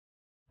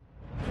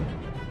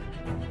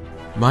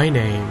My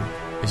name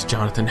is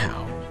Jonathan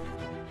Howe.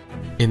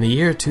 In the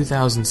year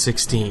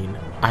 2016,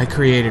 I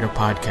created a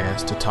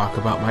podcast to talk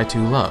about my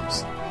two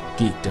loves,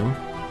 geekdom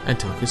and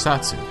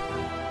tokusatsu.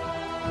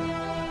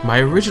 My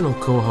original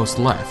co-host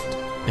left,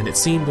 and it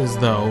seemed as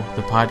though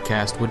the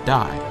podcast would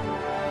die.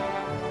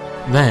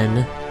 Then,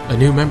 a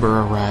new member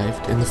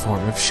arrived in the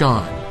form of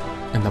Sean,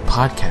 and the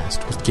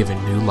podcast was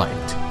given new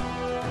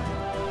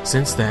light.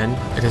 Since then,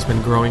 it has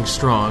been growing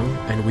strong,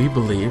 and we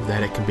believe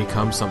that it can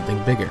become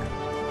something bigger.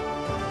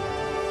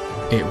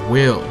 It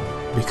will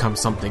become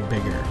something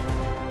bigger.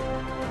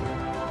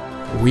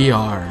 We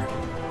are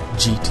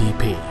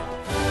GTP.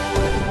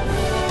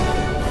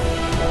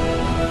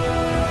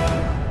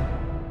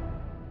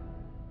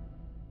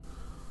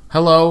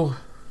 Hello,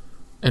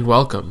 and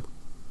welcome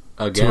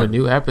to a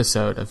new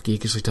episode of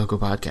Geekishly Toku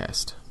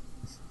Podcast.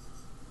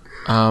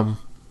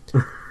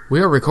 We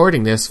are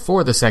recording this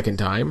for the second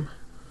time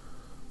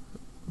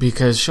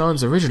because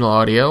Sean's original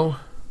audio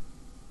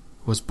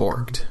was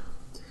borked.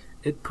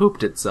 It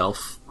pooped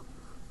itself.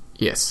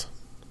 Yes.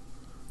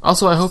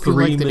 Also, I hope you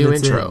like the new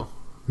intro.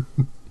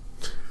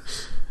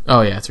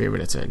 Oh yeah, 3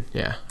 minutes in.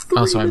 Yeah.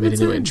 Also, I made a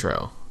new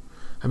intro.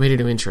 I made a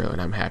new intro, and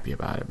I'm happy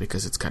about it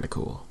because it's kind of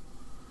cool.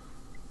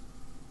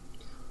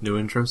 New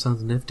intro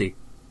sounds nifty.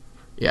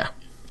 Yeah.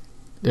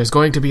 There's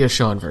going to be a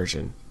Sean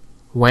version.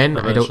 When,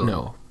 I don't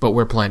know, but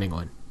we're planning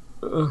one.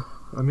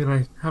 I mean,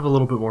 I have a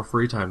little bit more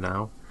free time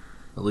now.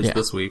 At least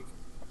this week.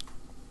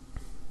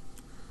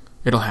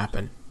 It'll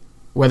happen.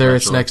 Whether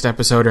it's next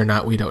episode or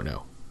not, we don't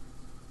know.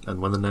 And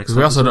when the next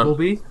episode will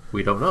be,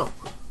 we don't know.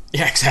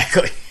 Yeah,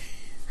 exactly.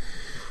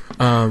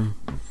 And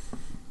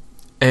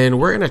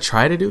we're going to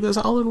try to do this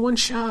all in one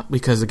shot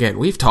because, again,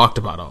 we've talked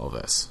about all of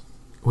this.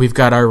 We've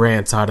got our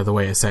rants out of the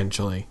way,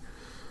 essentially.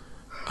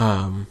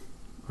 I'm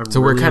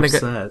so really we're kind of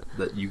upset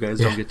that you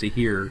guys don't get to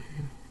hear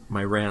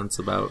my rants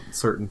about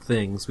certain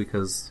things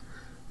because,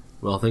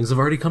 well, things have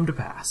already come to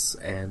pass,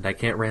 and I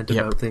can't rant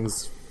about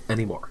things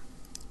anymore.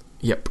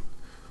 Yep.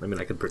 I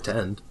mean, I could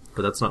pretend,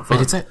 but that's not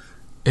fun.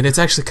 And it's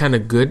actually kind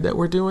of good that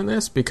we're doing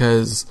this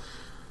because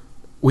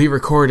we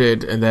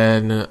recorded, and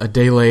then a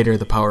day later,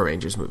 the Power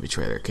Rangers movie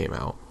trailer came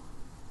out.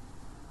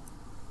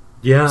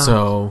 Yeah.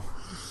 So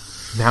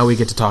now we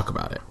get to talk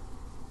about it.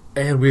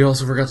 And we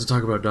also forgot to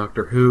talk about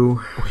Doctor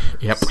Who.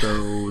 Yep.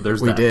 So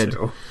there's that,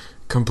 too.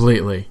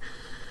 Completely.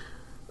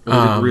 We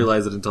didn't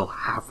realize it until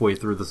halfway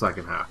through the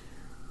second half.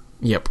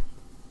 Yep.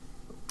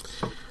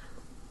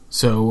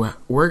 So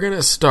we're going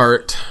to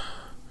start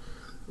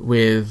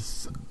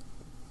with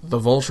the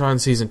Voltron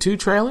Season 2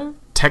 trailer.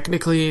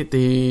 Technically,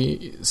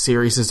 the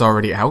series is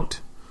already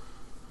out.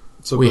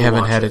 So we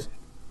haven't had it.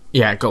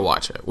 Yeah, go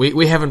watch it.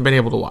 We haven't been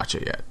able to watch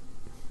it yet.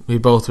 We've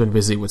both been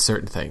busy with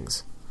certain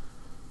things.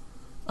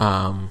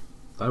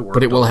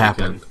 But it will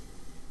happen.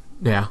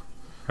 Yeah.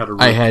 Had a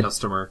real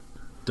customer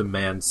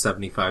demand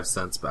 75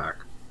 cents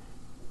back.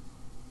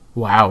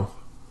 Wow.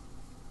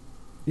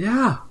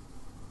 Yeah.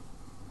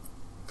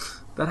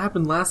 That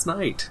happened last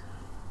night.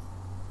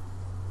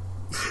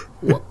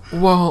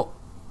 Well,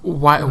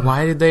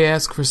 why did they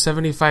ask for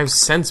 75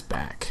 cents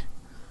back?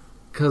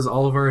 Because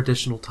all of our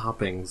additional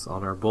toppings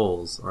on our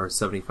bowls are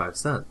 75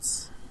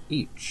 cents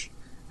each.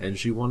 And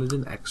she wanted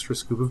an extra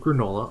scoop of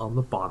granola on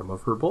the bottom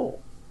of her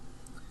bowl.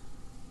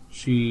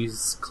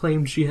 She's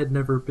claimed she had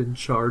never been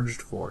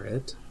charged for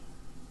it.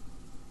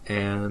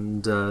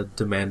 And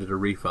demanded a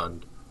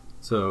refund.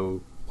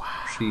 So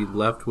she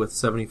left with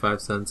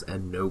 75 cents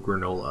and no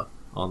granola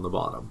on the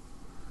bottom.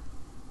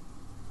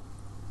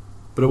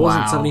 But it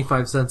wasn't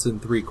 75 cents and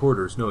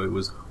 3/4. No, it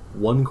was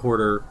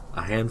 1/4,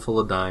 a handful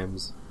of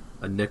dimes,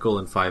 a nickel,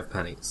 and 5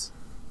 pennies.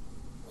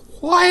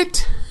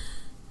 What?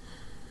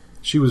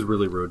 She was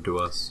really rude to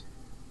us.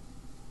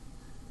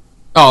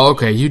 Oh,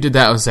 okay. You did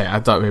that. I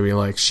thought maybe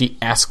like she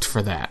asked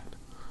for that.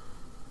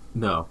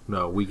 No,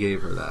 we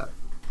gave her that.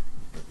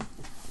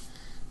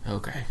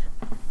 Okay.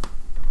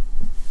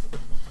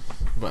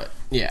 But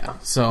yeah,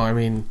 so I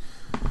mean,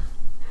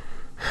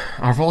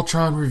 our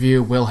Voltron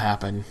review will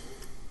happen.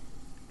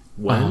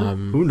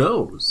 When? Who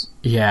knows?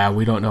 Yeah,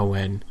 we don't know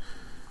when.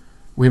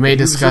 We may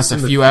discuss a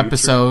few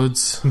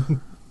episodes.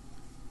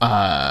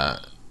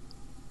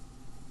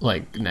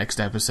 Like next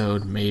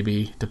episode,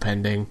 maybe,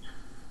 depending.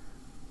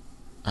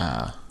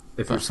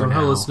 If you're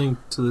somehow listening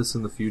to this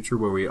in the future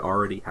where we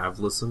already have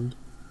listened,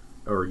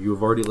 or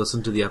you've already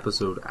listened to the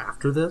episode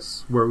after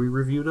this, where we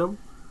reviewed them,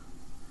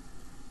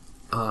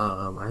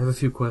 I have a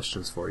few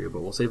questions for you,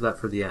 but we'll save that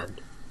for the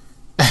end.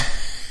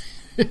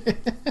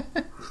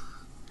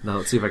 Now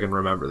let's see if I can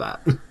remember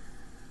that.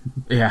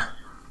 Yeah.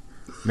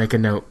 Make a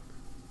note.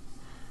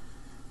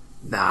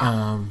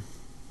 Nah.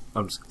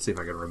 I'm just gonna see if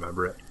I can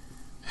remember it.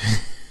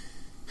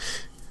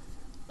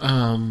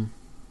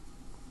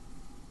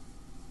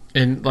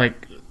 And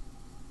like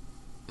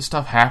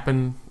stuff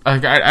happened.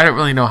 Like I don't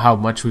really know how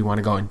much we want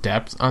to go in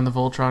depth on the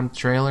Voltron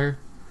trailer.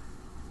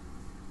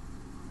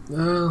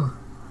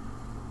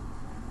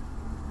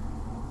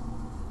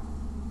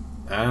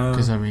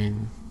 Because I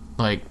mean,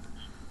 like,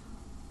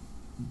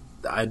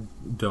 I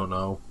don't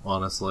know,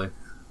 honestly.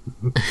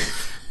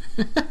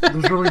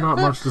 There's really not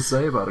much to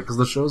say about it, because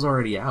the show's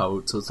already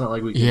out, so it's not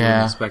like we can do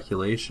any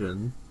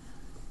speculation.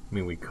 I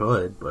mean, we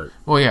could, but...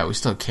 Well, yeah, we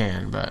still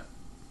can, but...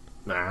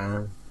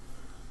 Nah.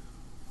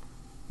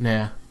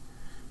 Nah.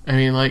 I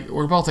mean, like,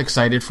 we're both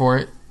excited for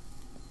it.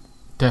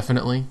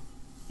 Definitely.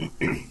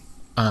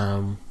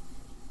 And...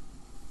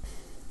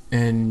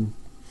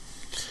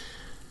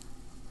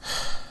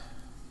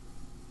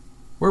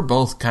 we're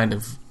both kind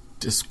of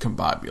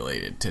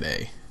discombobulated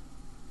today.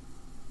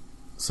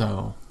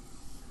 So...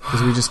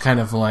 because we just kind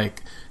of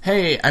like,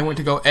 hey, I went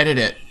to go edit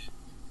it.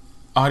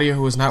 Audio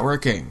was not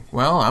working.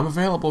 Well, I'm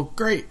available.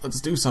 Great,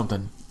 let's do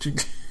something.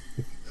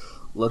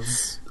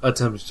 Let's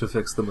attempt to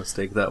fix the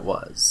mistake that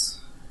was.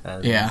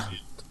 And yeah.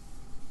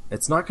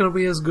 It's not going to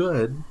be as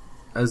good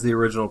as the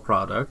original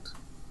product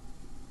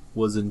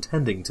was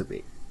intending to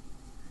be.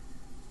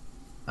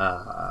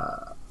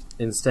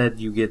 Instead,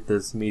 you get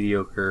this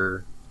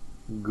mediocre,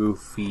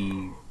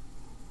 goofy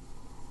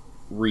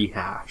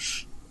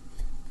rehash.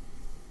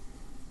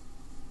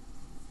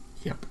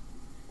 Yep.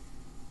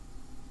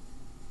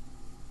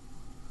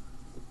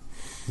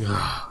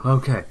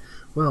 Okay.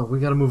 Well, we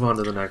gotta move on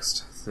to the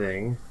next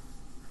thing.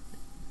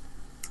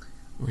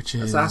 Which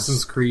is...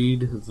 Assassin's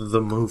Creed,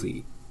 the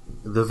movie.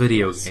 The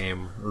video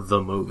game,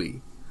 the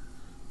movie.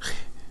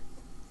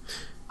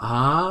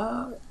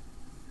 My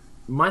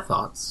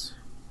thoughts,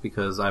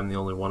 because I'm the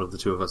only one of the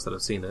two of us that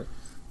have seen it,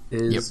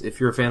 is if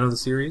you're a fan of the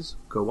series,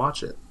 go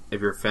watch it.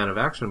 If you're a fan of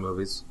action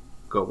movies,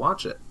 go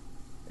watch it.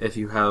 If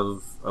you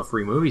have a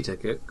free movie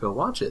ticket, go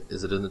watch it.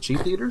 Is it in the cheap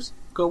theaters?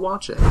 Go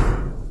watch it.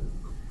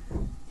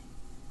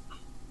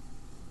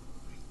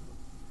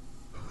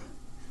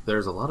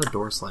 There's a lot of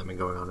door slamming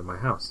going on in my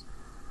house.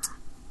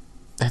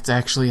 That's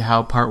actually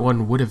how part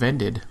 1 would have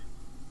ended.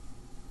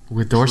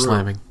 With door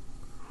slamming.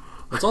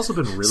 It's also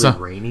been really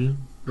rainy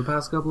the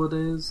past couple of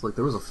days. Like,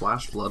 there was a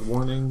flash flood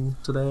warning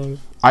today.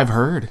 I've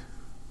heard.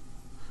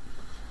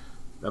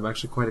 I'm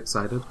actually quite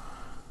excited.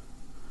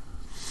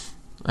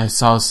 I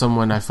saw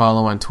someone I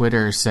follow on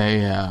Twitter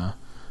say,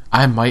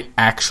 I might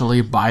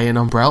actually buy an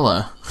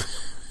umbrella.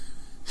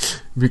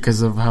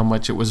 Because of how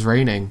much it was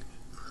raining.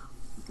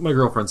 My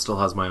girlfriend still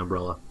has my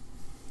umbrella.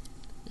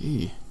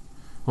 Eee.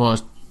 Well,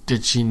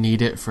 did she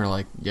need it for,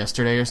 like,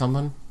 yesterday or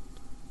something?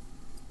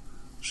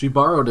 She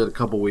borrowed it a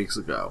couple weeks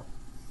ago.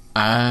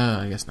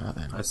 I guess not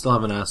then. I still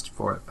haven't asked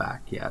for it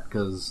back yet,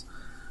 because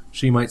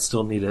she might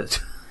still need it.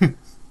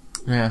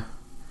 Yeah.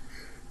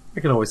 I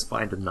can always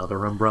find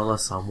another umbrella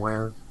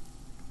somewhere.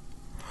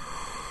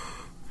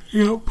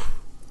 Yep.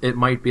 It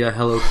might be a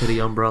Hello Kitty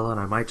umbrella, and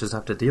I might just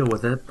have to deal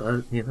with it,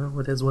 but, you know,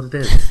 it is what it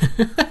is.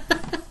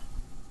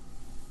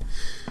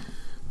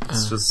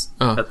 It's just,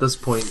 at this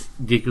point,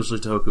 Geekishly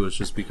Toku has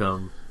just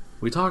become,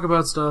 we talk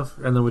about stuff,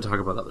 and then we talk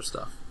about other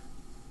stuff.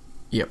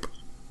 Yep.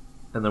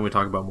 And then we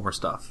talk about more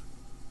stuff.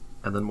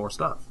 And then more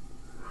stuff.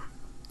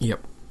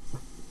 Yep.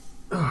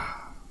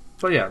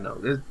 But yeah,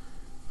 no.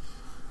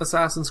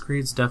 Assassin's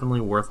Creed's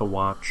definitely worth a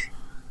watch.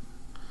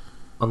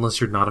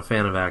 Unless you're not a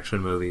fan of action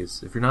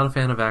movies. If you're not a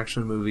fan of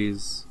action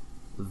movies,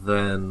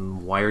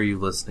 then why are you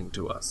listening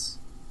to us?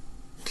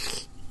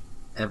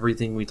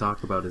 Everything we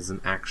talk about is an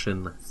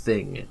action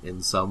thing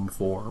in some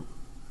form.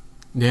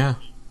 Yeah.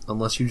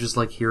 Unless you just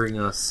like hearing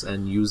us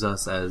and use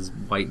us as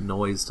white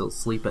noise to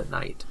sleep at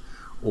night.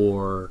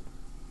 Or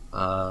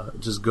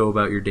just go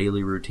about your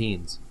daily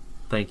routines.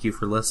 Thank you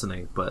for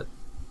listening, but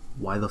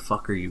why the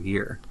fuck are you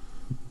here?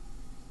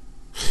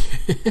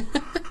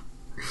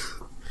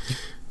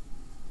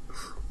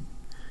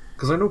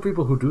 Because I know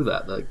people who do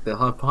that. Like, they'll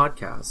have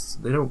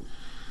podcasts. They don't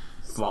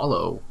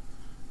follow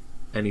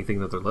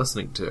anything that they're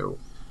listening to.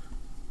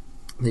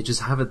 They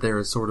just have it there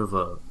as sort of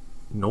a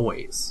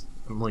noise.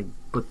 I'm like,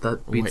 but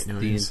that beats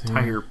the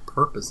entire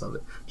purpose of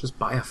it. Just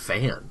buy a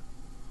fan.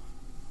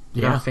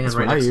 You got a fan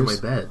right next to my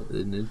bed,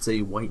 and it's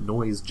a white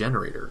noise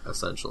generator,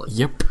 essentially.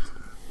 Yep.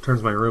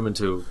 Turns my room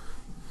into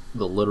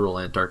the literal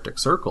Antarctic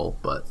Circle,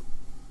 but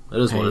it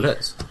is what it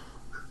is.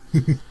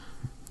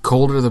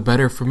 Colder the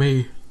better for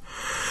me.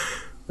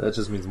 That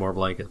just means more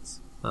blankets.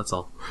 That's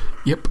all.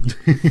 Yep.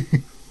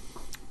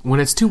 When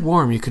it's too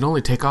warm, you can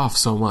only take off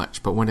so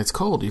much, but when it's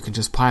cold, you can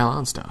just pile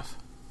on stuff.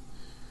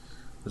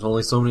 There's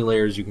only so many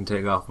layers you can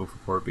take off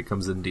before it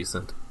becomes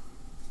indecent.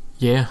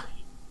 Yeah.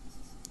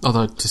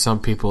 Although, to some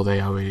people,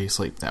 they already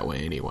sleep that way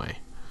anyway.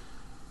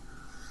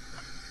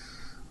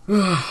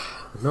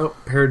 Nope,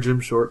 pair of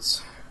gym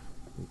shorts.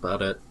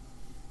 About it.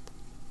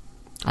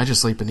 I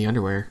just sleep in the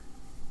underwear.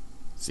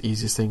 It's the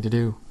easiest thing to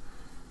do.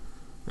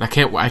 I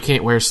can't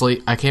wear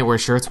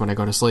shirts when I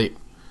go to sleep.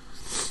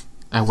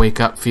 I wake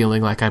up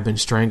feeling like I've been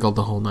strangled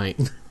the whole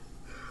night.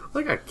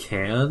 Like I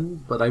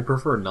can, but I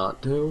prefer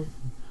not to.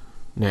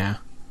 Yeah.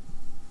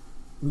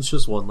 It's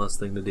just one less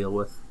thing to deal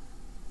with.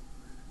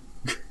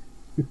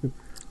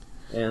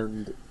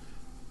 And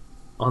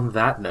on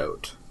that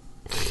note,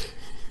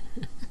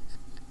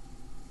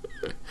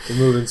 we're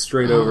moving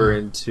straight over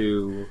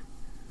into,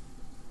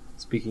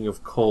 speaking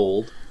of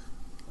cold,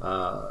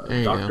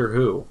 Doctor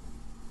Who.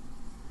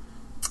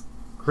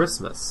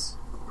 Christmas.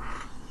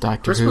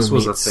 Doctor Christmas Who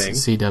was meets a thing.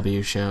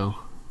 CW show.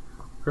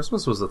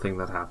 Christmas was the thing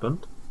that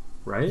happened,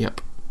 right?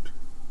 Yep.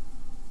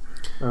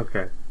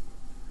 Okay.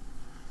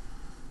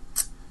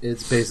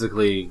 It's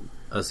basically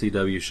a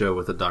CW show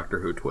with a Doctor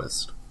Who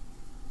twist.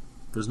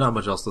 There's not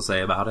much else to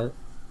say about it.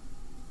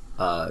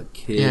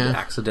 Kid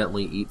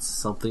accidentally eats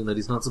something that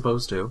he's not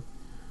supposed to,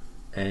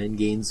 and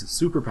gains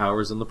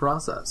superpowers in the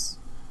process.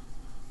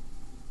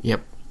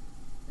 Yep.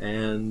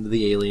 And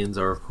the aliens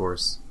are, of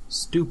course,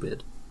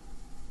 stupid.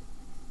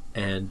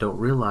 And don't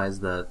realize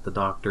that the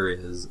Doctor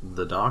is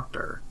the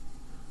Doctor.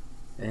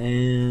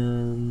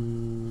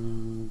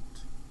 And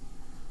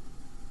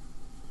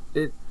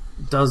it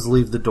does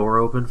leave the door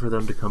open for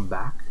them to come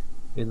back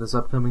in this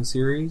upcoming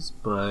series,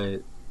 but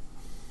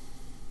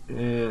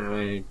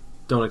I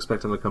don't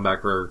expect them to come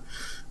back for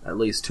at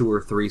least 2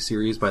 or 3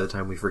 series by the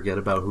time we forget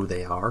about who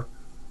they are.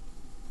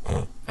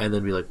 And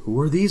then be like, who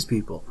are these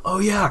people? Oh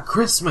yeah,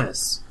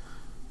 Christmas!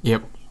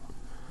 Yep.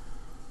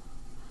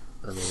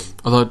 I mean,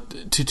 although,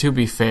 to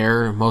be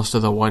fair, most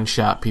of the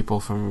one-shot people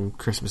from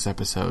Christmas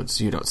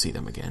episodes, you don't see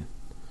them again.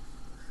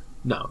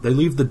 No, they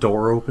leave the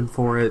door open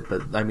for it,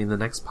 but I mean, the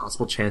next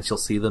possible chance you'll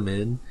see them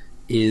in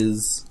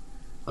is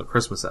a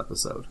Christmas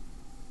episode.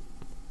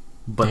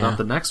 But not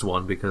the next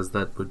one, because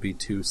that would be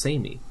too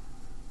samey.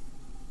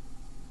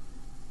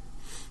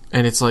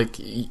 And it's like,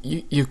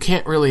 you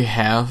can't really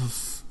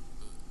have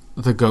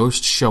the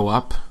Ghost show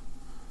up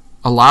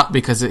a lot,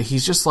 because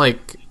he's just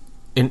like,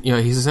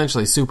 he's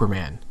essentially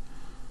Superman.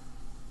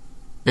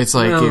 It's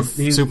like if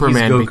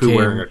Superman he's Goku became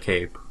wearing a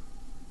cape.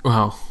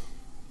 Well,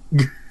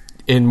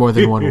 in more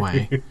than one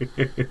way.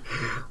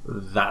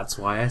 That's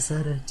why I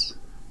said it.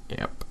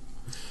 Yep.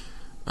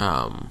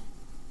 I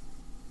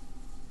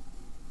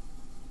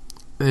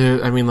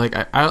mean, like,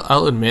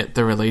 I'll admit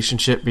the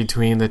relationship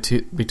between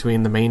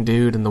the main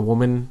dude and the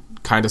woman,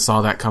 kind of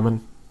saw that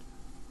coming.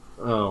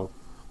 Oh,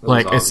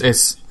 like it's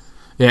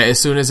as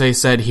soon as they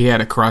said he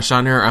had a crush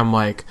on her, I'm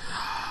like,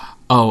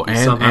 oh,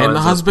 and the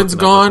husband's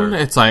gone.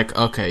 It's like,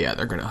 okay, yeah,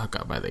 they're gonna hook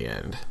up by the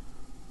end.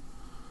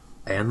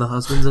 And the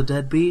husband's a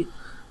deadbeat.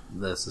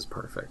 This is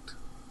perfect.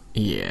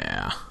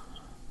 Yeah.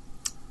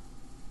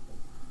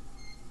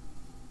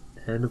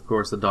 And of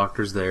course, the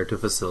Doctor's there to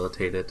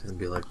facilitate it and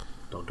be like,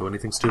 don't do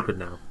anything stupid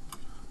now.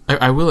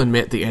 I will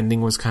admit the ending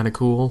was kind of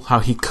cool. How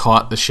he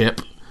caught the ship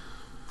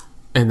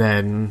and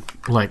then,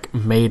 like,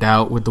 made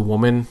out with the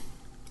woman.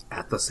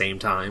 At the same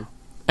time.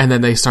 And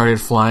then they started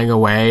flying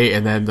away,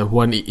 and then the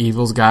one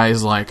evil guy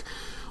is like,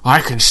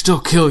 I can still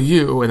kill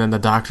you. And then the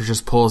Doctor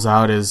just pulls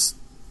out his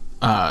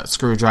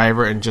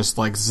screwdriver and just,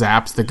 like,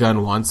 zaps the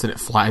gun once, and it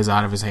flies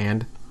out of his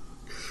hand.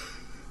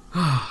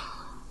 And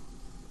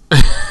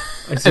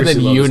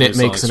then Unit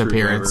makes an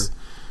appearance.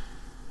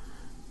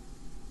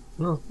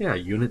 Well, yeah,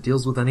 Unit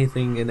deals with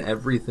anything and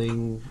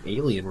everything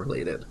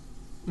alien-related.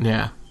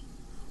 Yeah.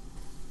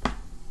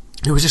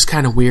 It was just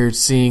kind of weird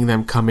seeing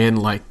them come in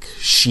like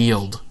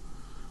S.H.I.E.L.D.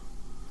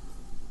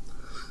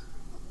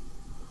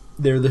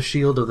 They're the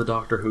S.H.I.E.L.D. of the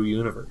Doctor Who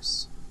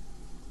universe.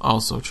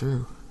 Also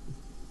true.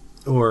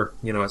 Or,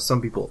 as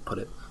some people put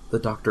it, the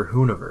Doctor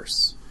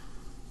Who-niverse.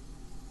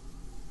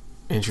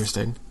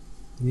 Interesting.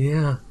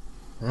 Yeah.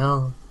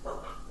 Well,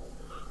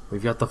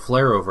 we've got the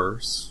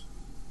Flareoverse.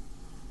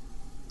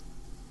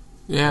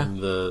 Yeah. And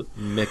the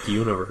Mick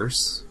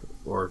universe,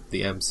 or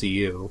the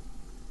MCU.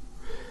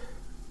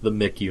 The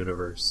Mick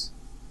universe.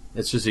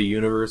 It's just a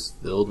universe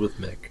filled with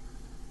Mick.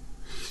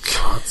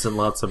 Lots and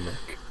lots of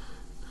Mick.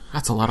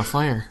 That's a lot of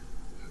fire.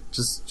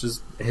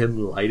 Just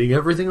him lighting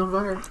everything on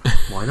fire?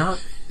 Why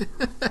not?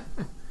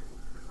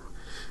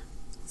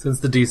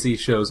 Since the DC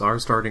shows are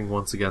starting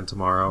once again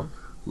tomorrow,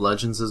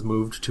 Legends has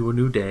moved to a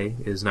new day.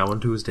 It is now on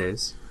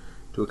Tuesdays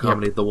to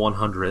accommodate the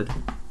 100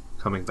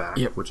 coming back,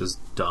 which is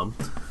dumb.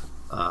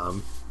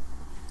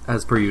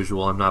 As per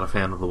usual, I'm not a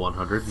fan of the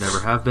 100. Never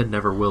have been,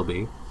 never will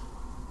be.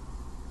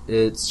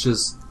 It's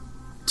just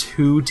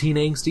too teen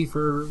angsty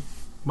for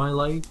my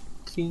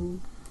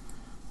liking.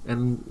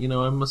 And,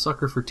 I'm a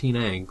sucker for teen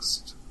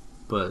angst,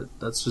 but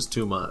that's just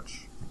too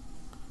much.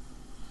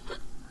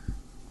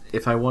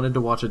 If I wanted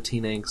to watch a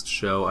teen angst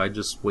show, I'd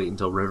just wait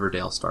until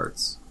Riverdale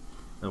starts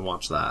and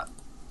watch that.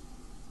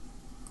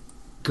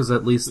 Because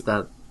at least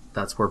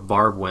that's where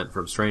Barb went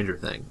from Stranger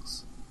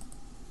Things.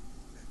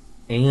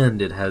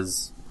 And it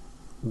has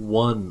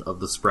one of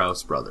the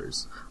Sprouse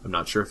brothers. I'm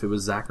not sure if it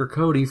was Zach or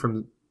Cody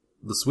from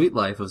The Sweet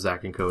Life of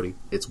Zach and Cody.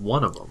 It's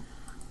one of them.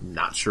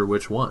 Not sure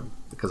which one,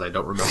 because I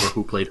don't remember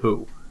who played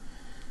who.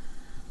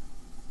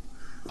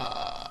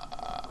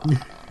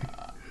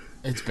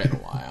 It's been a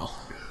while.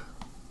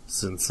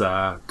 Since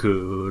I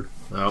could...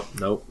 Oh,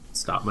 nope.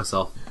 Stop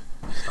myself.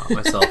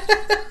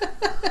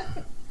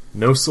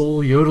 No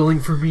soul yodeling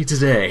for me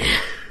today.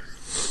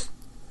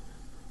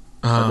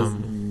 That is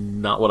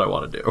not what I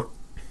want to do.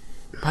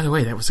 By the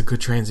way, that was a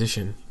good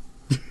transition.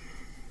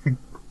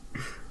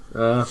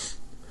 Because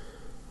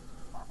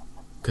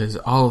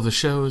all of the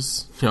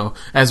shows,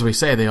 as we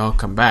say, they all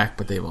come back,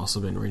 but they've also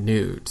been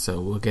renewed.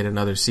 So we'll get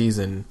another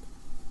season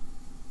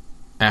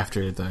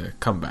after the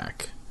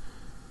comeback.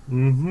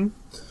 Mm-hmm.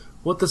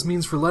 What this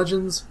means for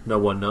Legends, no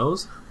one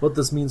knows. What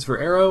this means for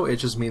Arrow, it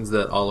just means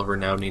that Oliver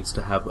now needs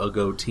to have a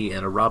goatee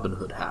and a Robin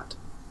Hood hat.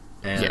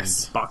 And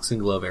boxing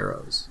glove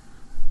arrows.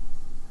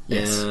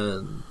 Yes.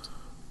 And,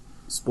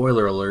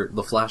 spoiler alert,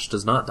 the Flash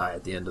does not die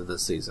at the end of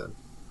this season.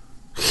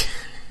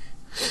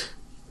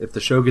 If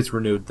the show gets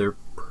renewed, they're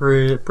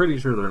pretty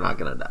sure they're not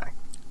going to die.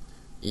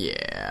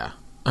 Yeah.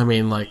 I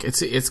mean, like,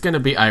 it's going to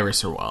be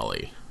Iris or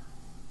Wally.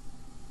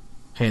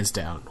 Hands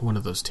down, one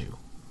of those two.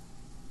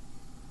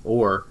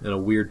 Or, in a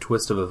weird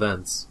twist of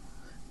events,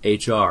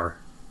 HR.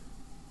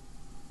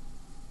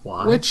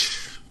 Why?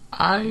 Which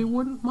I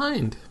wouldn't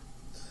mind.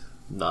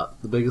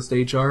 Not the biggest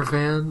HR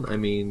fan. I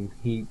mean,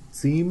 he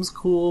seems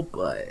cool,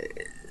 but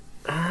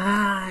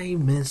I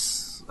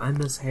miss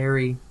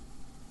Harry.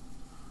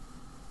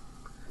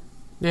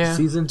 Yeah.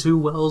 Season 2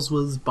 Wells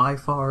was by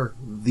far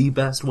the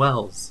best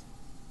Wells.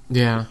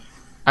 Yeah.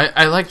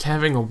 I liked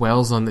having a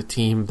Wells on the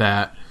team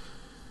that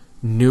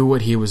knew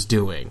what he was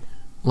doing.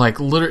 Like,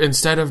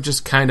 instead of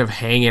just kind of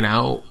hanging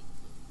out,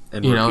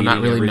 And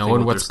not really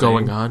knowing what's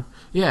going on.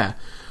 Yeah.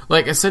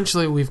 Like,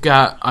 essentially, we've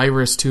got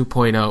Iris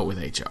 2.0 with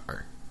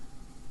HR.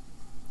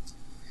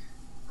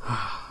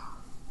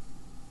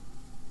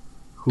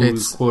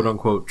 Who's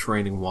quote-unquote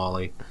training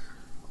Wally.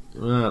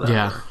 Whatever.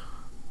 Yeah.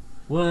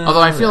 Whatever.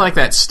 Although I feel like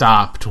that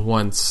stopped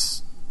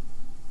once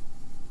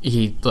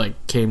he, like,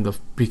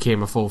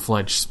 became a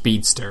full-fledged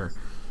speedster.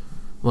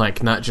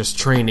 Like, not just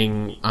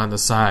training on the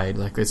side.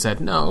 Like, they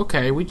said, no,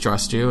 okay, we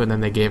trust you, and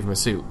then they gave him a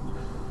suit.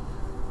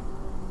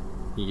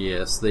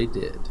 Yes, they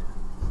did.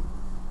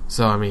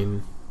 So, I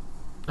mean,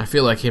 I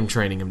feel like him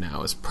training him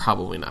now is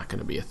probably not going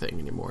to be a thing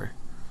anymore.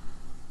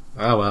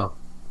 Oh, well.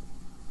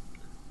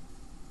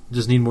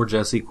 Just need more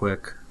Jesse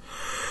Quick.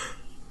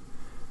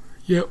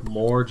 Yep.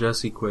 More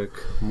Jesse Quick.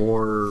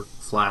 More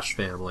Flash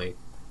family.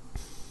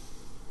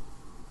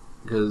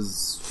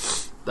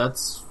 Because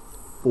that's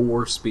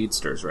 4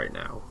 speedsters right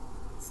now.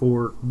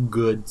 4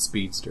 good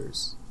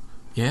speedsters.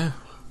 Yeah.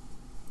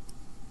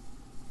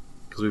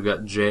 Because we've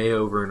got Jay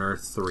over in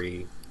Earth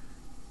 3,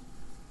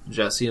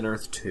 Jesse in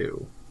Earth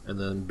 2, and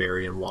then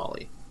Barry and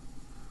Wally.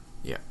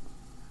 Yeah.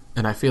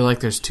 And I feel like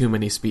there's too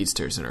many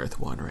speedsters in Earth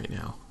 1 right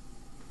now.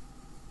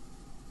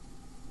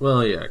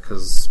 Well, yeah,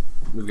 because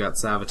we've got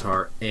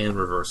Savitar and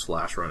Reverse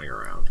Flash running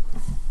around.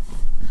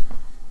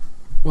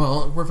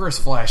 Well, Reverse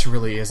Flash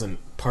really isn't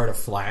part of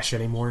Flash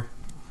anymore.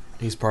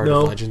 He's part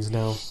of Legends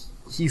now.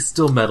 He's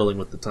still meddling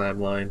with the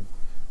timeline.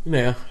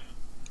 Yeah.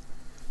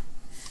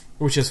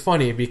 Which is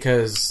funny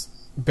because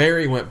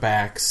Barry went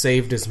back,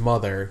 saved his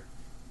mother,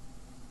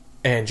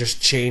 and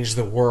just changed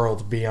the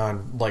world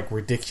beyond, like,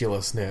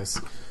 ridiculousness.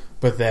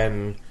 But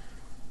then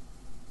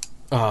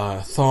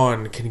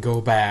Thawne can go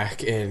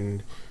back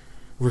and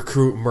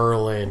recruit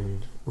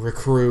Merlin,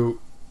 recruit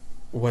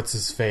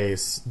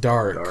what's-his-face,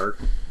 Dark,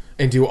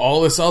 and do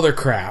all this other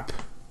crap.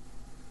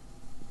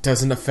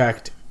 Doesn't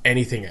affect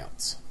anything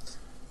else.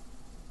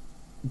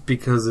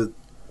 Because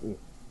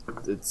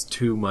it's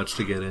too much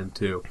to get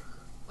into.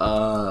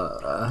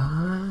 Well,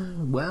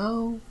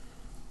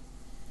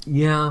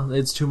 yeah,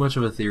 it's too much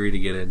of a theory to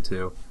get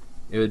into.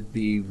 It would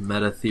be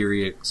meta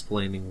theory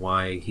explaining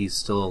why he's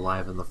still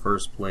alive in the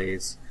first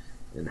place,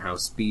 and how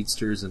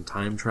speedsters and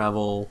time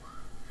travel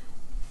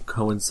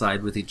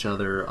coincide with each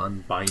other,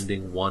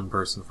 unbinding one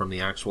person from the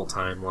actual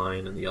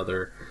timeline and the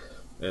other.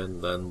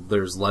 And then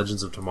there's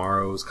Legends of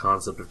Tomorrow's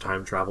concept of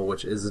time travel,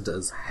 which isn't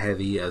as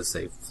heavy as,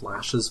 say,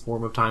 Flash's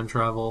form of time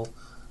travel.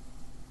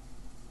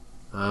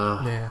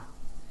 Yeah.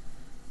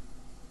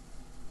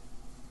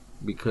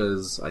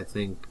 Because I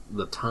think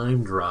the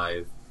time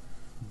drive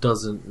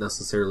doesn't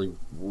necessarily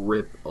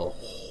rip a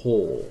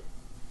hole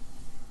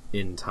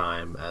in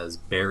time as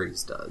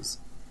Barry's does.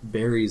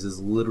 Barry's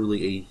is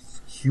literally a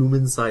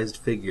human-sized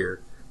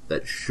figure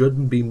that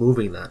shouldn't be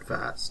moving that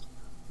fast,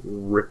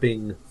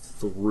 ripping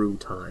through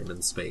time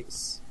and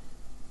space.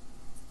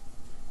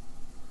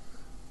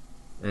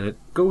 And it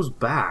goes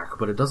back,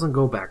 but it doesn't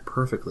go back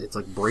perfectly. It's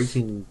like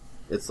breaking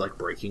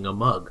a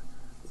mug.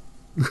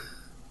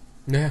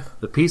 Yeah.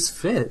 The piece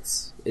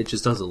fits, it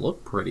just doesn't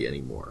look pretty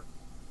anymore.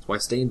 That's why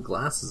stained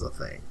glass is a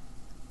thing.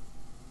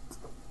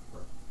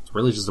 It's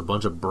really just a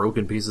bunch of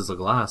broken pieces of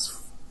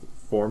glass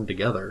formed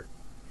together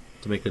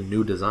to make a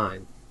new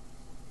design.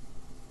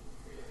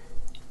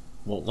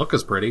 Won't look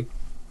as pretty,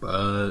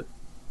 but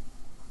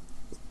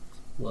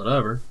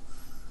whatever.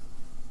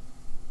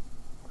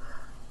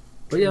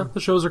 But yeah, the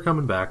shows are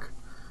coming back.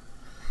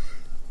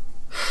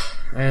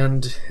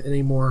 And in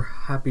a more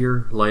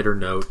happier, lighter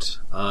note,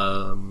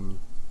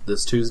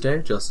 this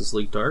Tuesday, Justice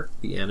League Dark,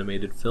 the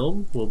animated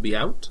film, will be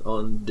out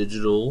on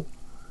digital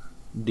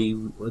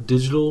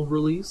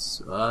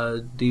release,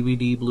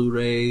 DVD,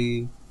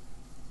 Blu-ray,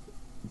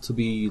 to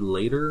be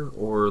later,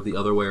 or the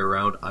other way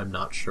around, I'm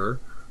not sure.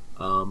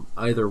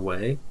 Either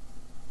way,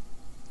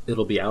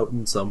 it'll be out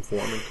in some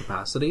form and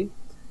capacity,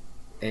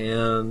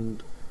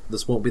 and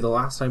this won't be the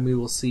last time we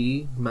will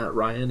see Matt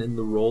Ryan in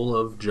the role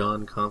of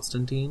John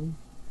Constantine,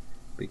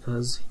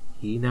 because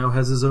he now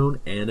has his own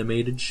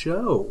animated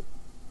show.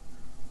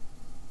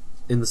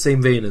 in the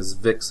same vein as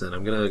Vixen,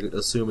 I'm going to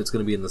assume it's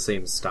going to be in the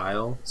same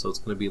style, so it's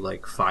going to be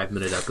like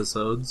 5-minute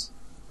episodes.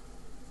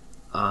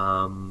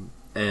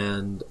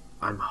 And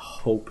I'm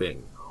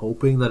hoping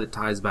that it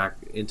ties back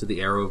into the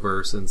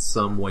Arrowverse in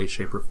some way,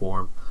 shape, or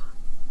form,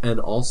 and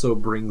also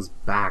brings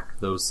back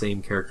those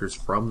same characters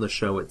from the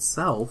show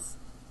itself,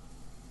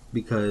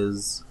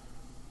 because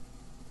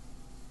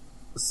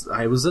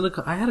I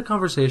had a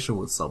conversation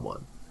with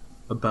someone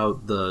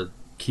about the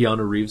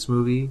Keanu Reeves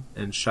movie,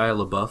 and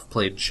Shia LaBeouf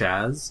played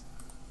Chaz.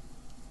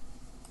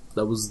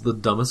 That was the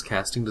dumbest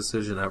casting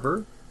decision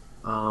ever.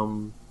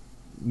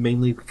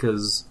 Mainly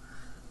because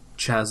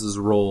Chaz's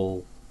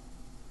role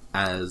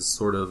as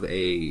sort of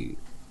a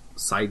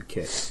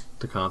sidekick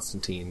to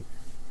Constantine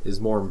is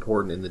more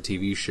important in the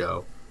TV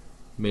show.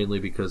 Mainly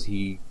because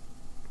he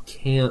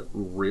can't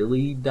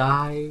really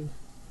die.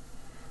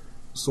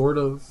 Sort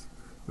of.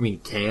 I mean, he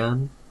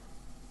can.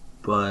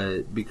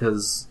 But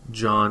because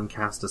John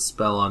cast a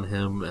spell on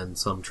him and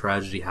some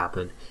tragedy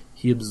happened,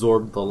 he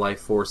absorbed the life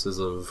forces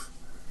of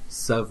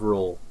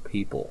several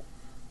people.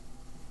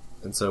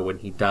 And so when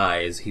he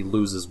dies, he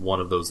loses one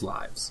of those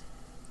lives.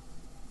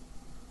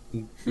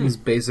 He's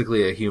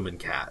basically a human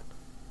cat.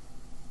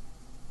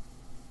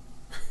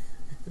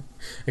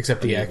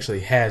 Except he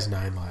actually has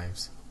 9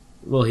 lives.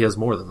 Well, he has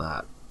more than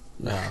that.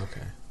 Oh,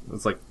 okay.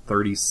 It's like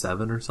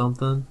 37 or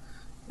something.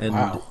 And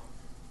wow.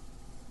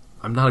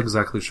 I'm not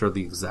exactly sure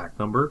the exact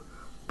number,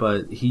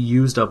 but he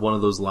used up one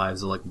of those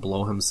lives to like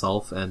blow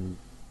himself and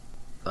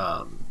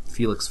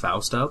Felix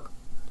Faust up.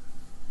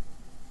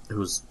 It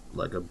was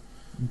like a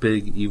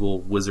big evil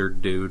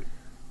wizard dude.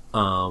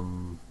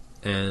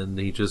 And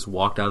he just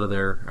walked out of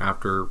there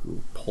after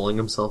pulling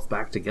himself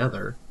back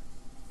together.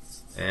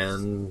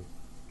 And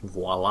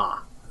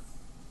voila.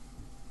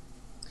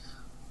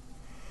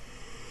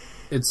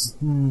 It's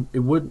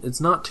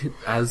not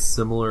as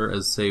similar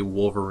as, say,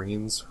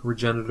 Wolverine's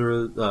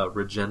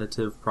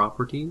regenerative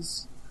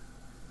properties,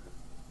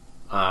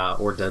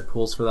 or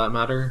Deadpool's for that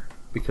matter,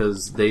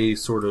 because they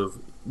sort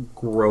of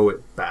grow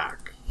it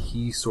back.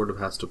 He sort of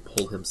has to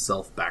pull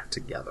himself back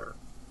together.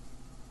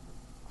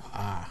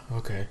 Ah,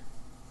 okay.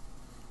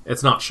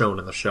 It's not shown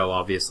in the show,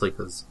 obviously,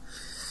 because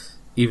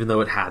even though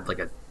it had like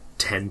a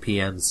 10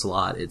 p.m.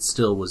 slot, it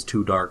still was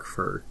too dark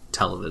for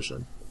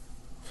television.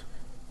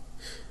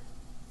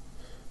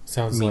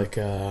 Sounds like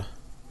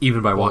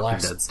even by Walking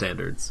Dead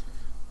standards.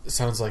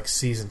 Sounds like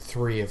season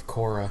 3 of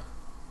Korra.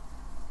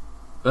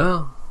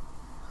 Well,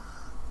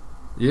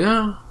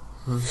 yeah,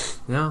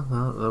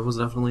 that was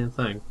definitely a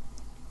thing.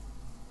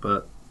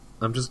 But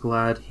I'm just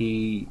glad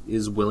he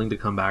is willing to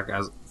come back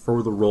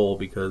for the role,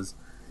 because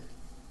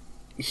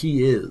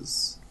he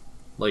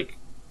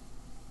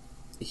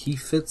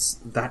fits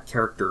that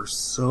character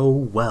so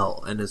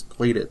well and has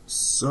played it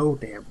so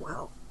damn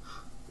well.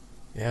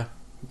 Yeah.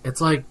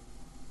 It's like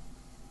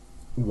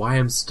why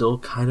I'm still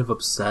kind of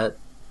upset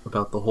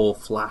about the whole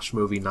Flash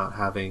movie not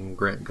having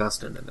Grant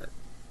Gustin in it.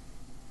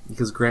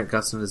 Because Grant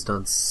Gustin has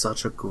done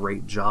such a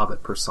great job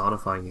at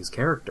personifying these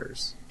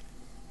characters.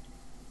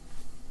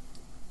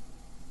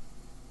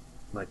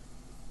 Like,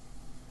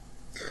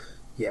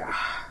 yeah.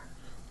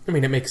 I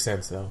mean, it makes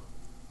sense, though.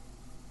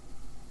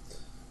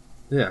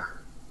 Yeah.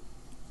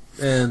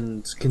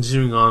 And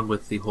continuing on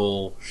with the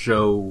whole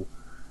show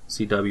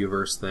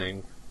CW-verse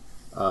thing,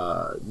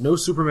 no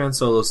Superman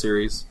solo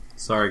series.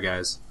 Sorry,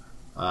 guys.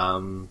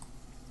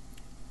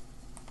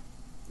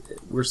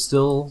 We're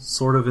still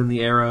sort of in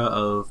the era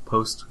of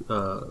post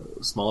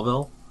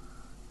Smallville,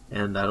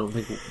 and I don't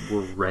think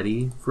we're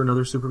ready for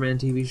another Superman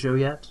TV show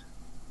yet,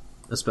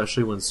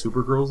 especially when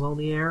Supergirl's on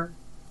the air.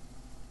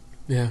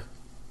 Yeah.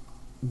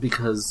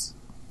 Because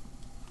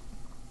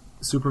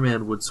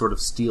Superman would sort of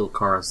steal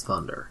Kara's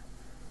thunder.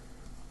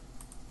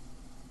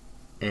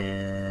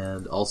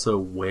 And also,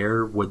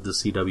 where would the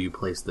CW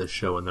place this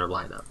show in their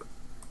lineup?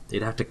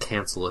 They'd have to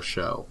cancel a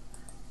show.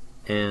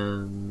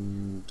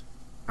 And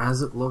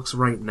as it looks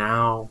right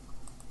now,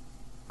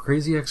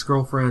 Crazy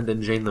Ex-Girlfriend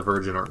and Jane the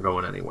Virgin aren't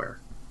going anywhere.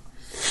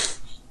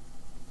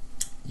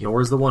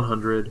 Nor is The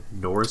 100,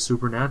 nor is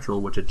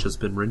Supernatural, which had just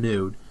been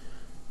renewed,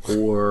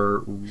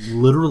 or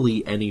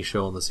literally any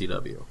show on the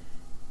CW.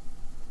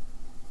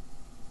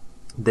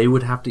 They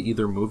would have to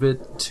either move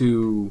it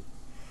to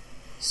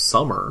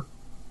summer,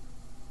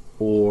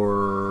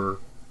 or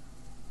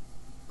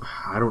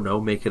I don't know,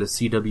 make it a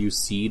CW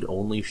Seed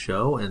only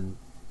show. And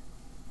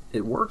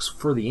it works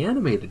for the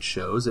animated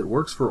shows, it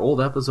works for old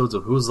episodes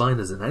of Whose Line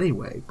Is It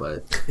Anyway,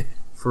 but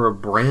for a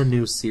brand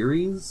new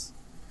series,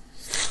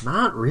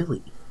 not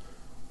really.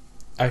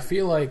 I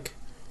feel like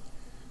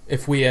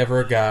if we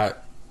ever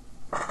got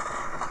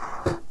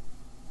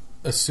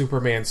a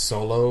Superman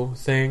solo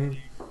thing,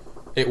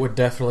 it would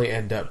definitely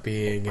end up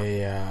being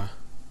a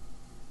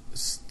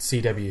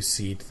CW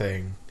Seed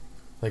thing,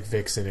 like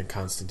Vixen and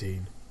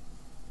Constantine.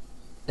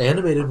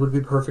 Animated would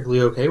be perfectly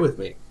okay with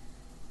me.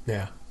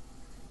 Yeah.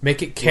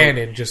 Make it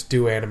canon, just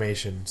do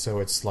animation, so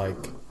it's like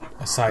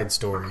a side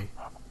story.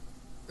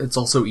 It's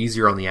also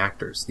easier on the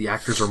actors. The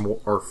actors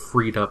are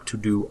freed up to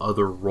do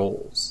other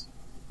roles.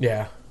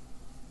 Yeah.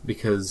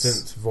 Because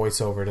since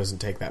voiceover doesn't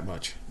take that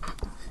much.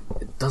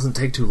 It doesn't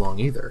take too long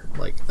either.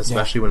 Like,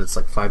 especially when it's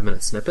like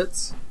 5-minute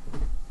snippets.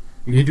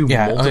 You can do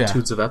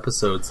multitudes of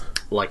episodes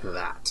like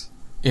that.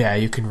 Yeah,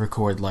 you can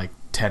record like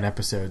 10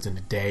 episodes in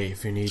a day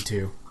if you need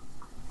to.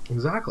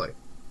 Exactly.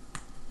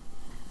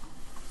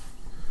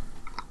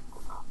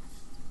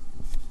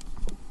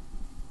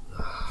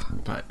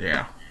 But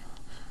yeah.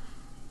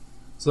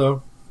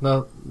 So,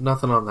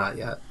 nothing on that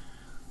yet.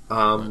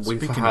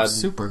 We've had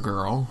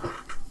Supergirl.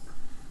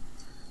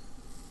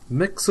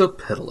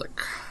 Mixopidalic.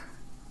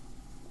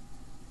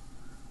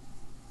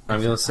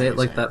 I'm gonna say it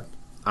like that.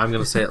 I'm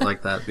gonna say it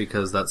like that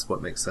because that's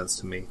what makes sense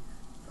to me.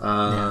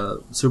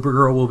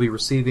 Supergirl will be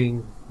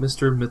receiving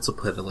Mr.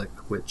 Mixopidalic,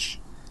 which,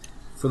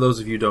 for those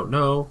of you who don't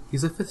know,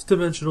 he's a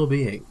fifth-dimensional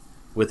being,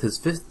 with his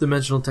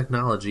fifth-dimensional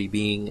technology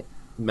being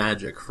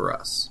magic for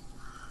us.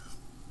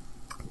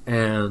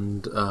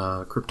 And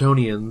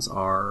Kryptonians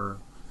are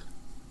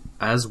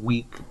as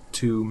weak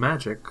to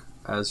magic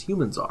as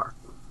humans are.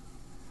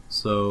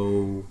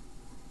 So,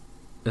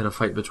 in a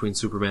fight between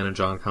Superman and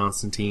John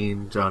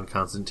Constantine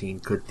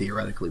could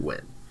theoretically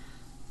win.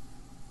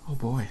 Oh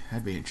boy,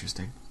 that'd be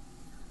interesting.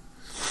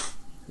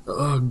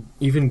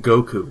 Even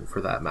Goku, for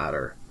that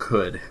matter,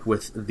 could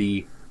with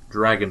the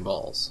Dragon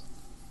Balls.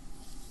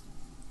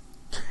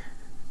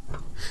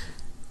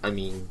 I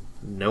mean,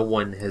 no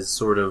one has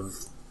sort of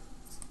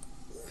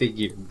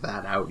figured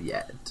that out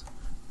yet.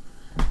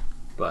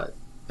 But,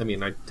 I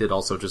mean, I did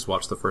also just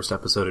watch the first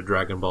episode of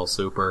Dragon Ball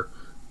Super,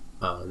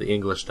 the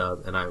English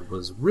dub, and I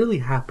was really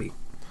happy.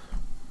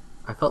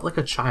 I felt like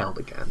a child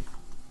again,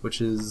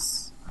 which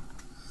is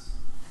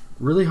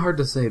really hard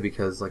to say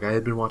because, like, I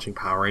had been watching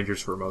Power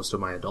Rangers for most of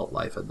my adult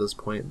life at this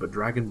point, but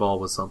Dragon Ball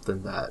was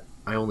something that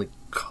I only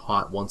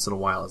caught once in a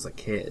while as a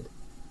kid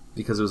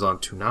because it was on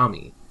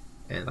Toonami,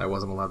 and I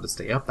wasn't allowed to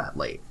stay up that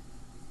late.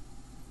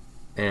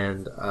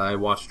 And I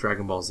watched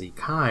Dragon Ball Z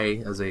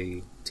Kai as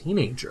a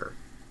teenager.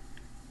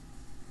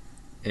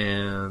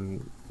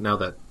 And now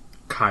that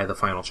Kai, the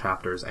final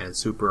chapters, and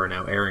Super are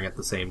now airing at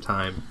the same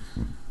time,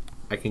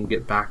 I can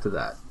get back to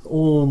that. The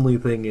only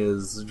thing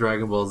is,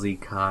 Dragon Ball Z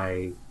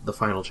Kai, the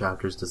final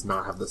chapters, does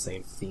not have the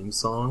same theme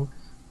song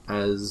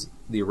as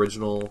the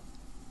original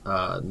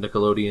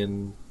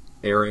Nickelodeon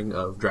airing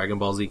of Dragon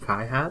Ball Z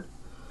Kai had,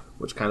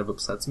 which kind of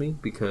upsets me,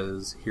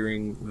 because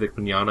hearing Vic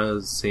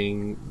Mignogna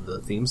sing the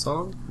theme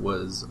song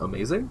was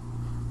amazing.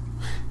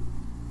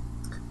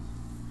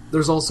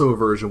 There's also a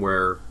version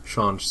where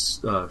Sean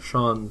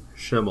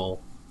Schemmel,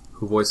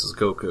 who voices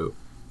Goku,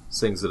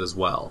 sings it as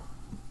well.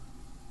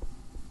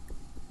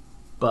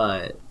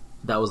 But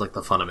that was like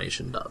the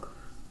Funimation dub.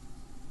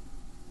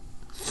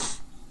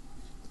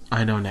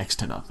 I know next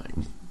to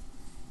nothing.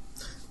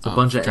 It's a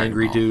bunch of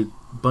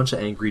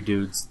angry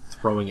dudes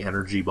throwing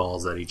energy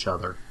balls at each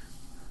other.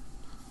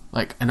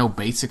 Like, I know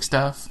basic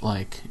stuff,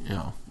 like, you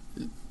know,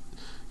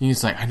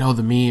 it's like, I know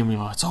the meme, you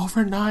know, it's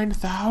over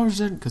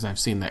 9,000, because I've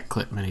seen that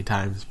clip many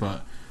times,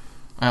 but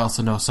I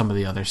also know some of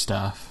the other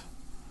stuff.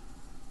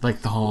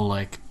 Like the whole,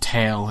 like,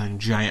 tail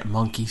and giant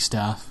monkey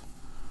stuff.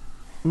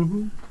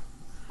 Mm-hmm.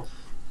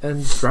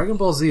 And Dragon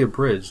Ball Z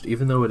Abridged,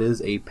 even though it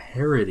is a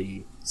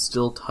parody,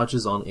 still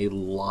touches on a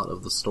lot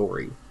of the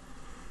story.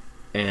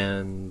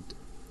 And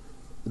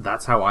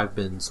that's how I've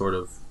been sort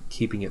of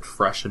keeping it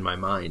fresh in my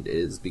mind,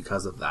 is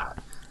because of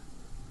that.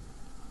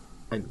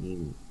 I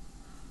mean,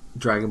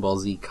 Dragon Ball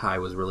Z Kai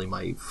was really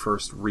my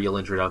first real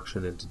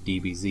introduction into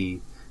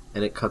DBZ,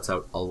 and it cuts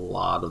out a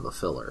lot of the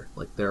filler.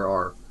 Like, there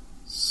are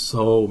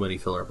so many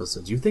filler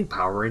episodes. You think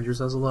Power Rangers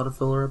has a lot of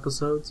filler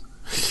episodes?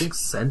 You think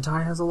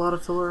Sentai has a lot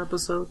of filler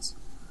episodes?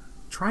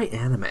 Try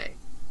anime.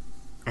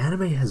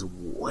 Anime has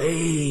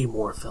way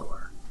more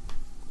filler.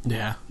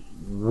 Yeah.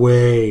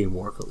 Way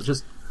more filler.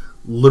 Just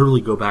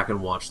literally go back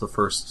and watch the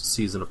first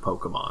season of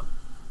Pokemon.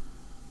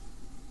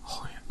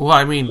 Oh, yeah. Well,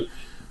 I mean...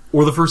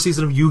 Or the first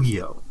season of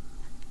Yu-Gi-Oh!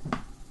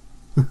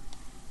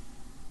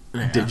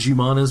 Yeah.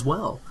 Digimon as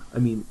well. I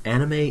mean,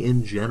 anime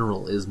in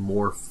general is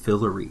more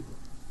fillery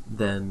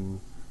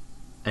than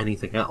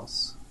anything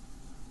else.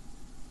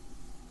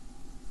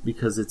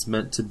 Because it's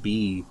meant to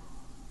be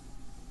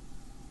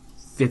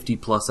 50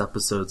 plus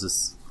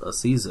episodes a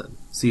season.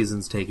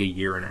 Seasons take a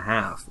year and a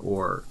half,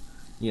 or,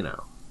 you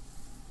know,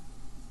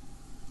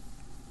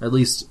 at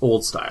least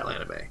old style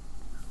anime.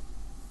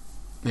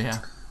 Yeah.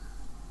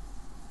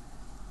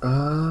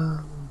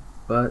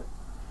 But,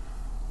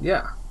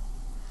 yeah.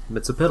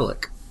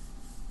 Mixopidalic.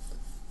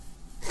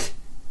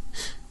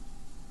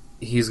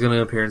 He's going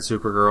to appear in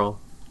Supergirl.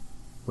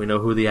 We know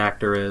who the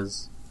actor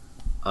is.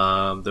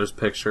 There's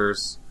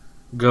pictures.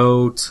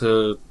 Go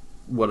to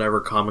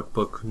whatever comic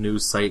book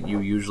news site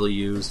you usually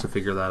use to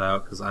figure that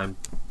out, because I'm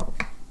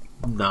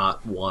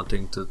not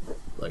wanting to,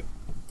 like,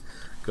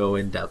 go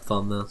in depth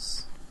on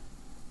this.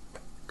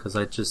 Because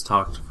I just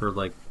talked for,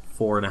 like,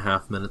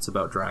 4.5 minutes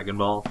about Dragon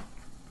Ball.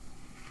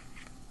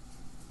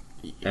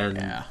 And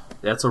yeah.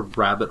 That's a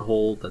rabbit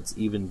hole that's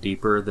even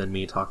deeper than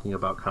me talking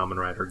about Kamen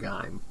Rider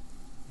Gaim.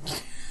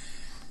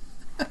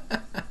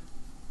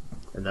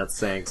 And that's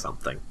saying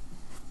something.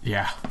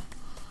 Yeah.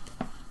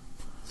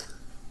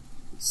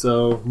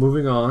 So,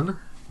 moving on,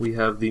 we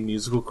have the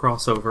musical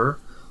crossover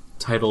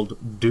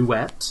titled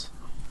Duet.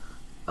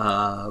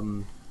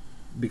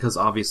 Because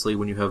obviously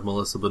when you have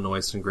Melissa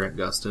Benoist and Grant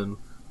Gustin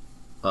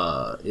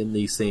in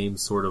the same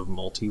sort of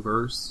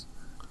multiverse,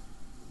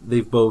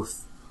 they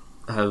both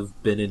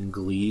have been in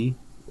Glee,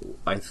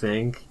 I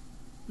think.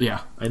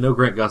 Yeah. I know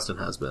Grant Gustin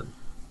has been.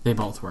 They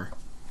both were.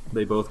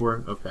 They both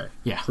were? Okay.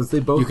 Yeah. Since they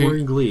both were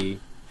in Glee.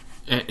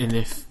 And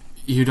if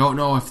you don't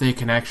know if they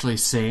can actually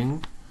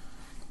sing...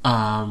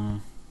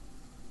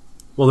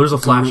 well, there's a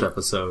Flash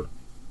episode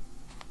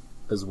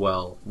as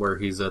well, where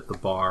he's at the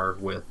bar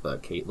with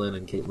Caitlin,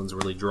 and Caitlin's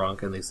really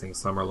drunk, and they sing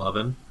Summer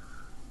Lovin'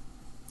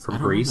 from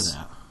Grease.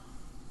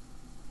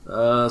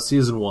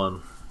 Season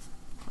 1.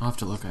 I'll have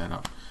to look that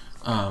up.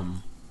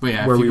 But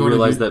yeah, where we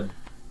realize that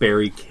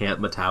Barry can't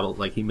he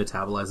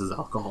metabolizes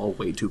alcohol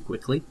way too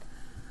quickly.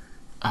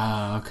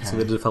 Okay. So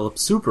they develop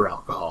super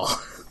alcohol.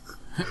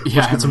 Which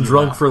gets him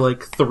drunk for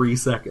like 3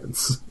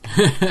 seconds.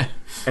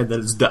 And then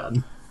it's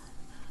done.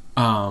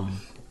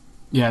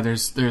 Yeah,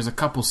 there's a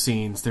couple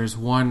scenes. There's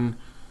one,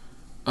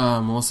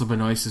 Melissa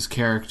Benoist's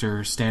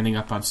character standing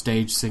up on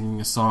stage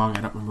singing a song.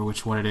 I don't remember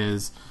which one it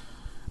is.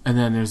 And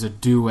then there's a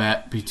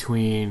duet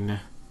between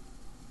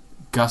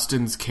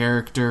Gustin's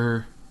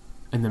character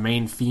and the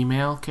main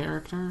female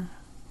character.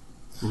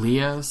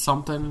 Leah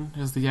something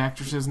is the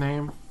actress's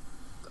name.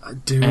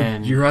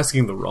 Dude, you're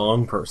asking the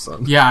wrong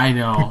person. Yeah, I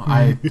know.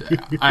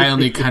 I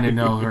only kind of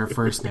know her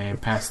first name.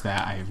 Past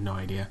that, I have no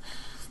idea.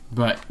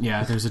 But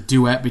yeah, there's a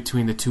duet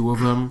between the two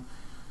of them.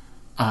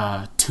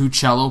 2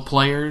 cello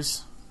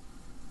players.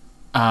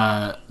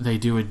 They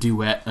do a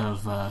duet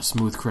of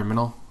Smooth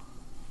Criminal.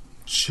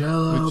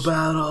 Cello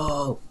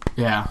battle!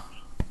 Yeah.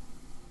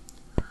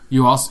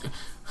 You also...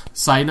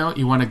 Side note,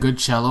 you want a good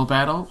cello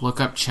battle? Look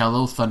up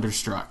Cello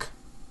Thunderstruck.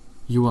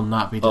 You will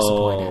not be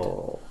disappointed.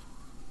 Oh.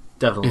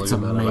 Definitely it's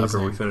look that up after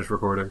amazing. we finish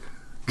recording.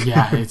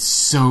 Yeah, it's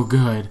so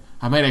good.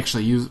 I might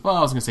actually use... Well,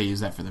 I was going to say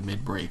use that for the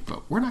mid-break,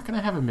 but we're not going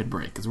to have a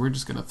mid-break because we're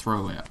just going to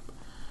throw it up.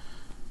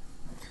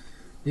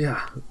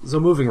 Yeah, so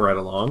moving right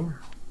along.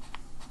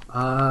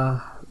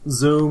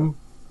 Zoom,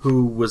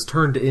 who was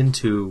turned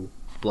into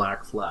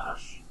Black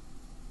Flash,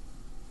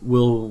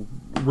 will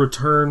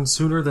return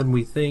sooner than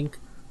we think,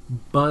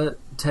 but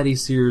Teddy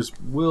Sears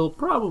will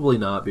probably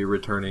not be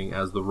returning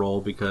as the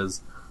role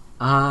because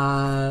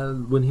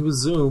when he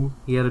was Zoom,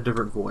 he had a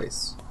different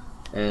voice.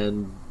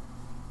 And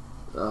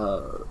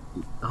Hunter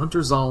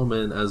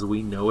Zolomon, as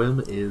we know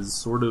him, is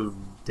sort of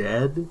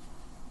dead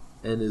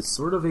and is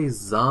sort of a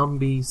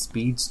zombie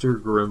speedster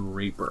Grim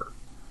Reaper.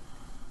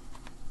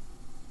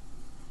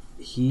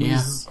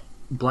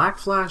 Black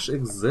Flash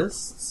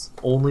exists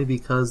only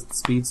because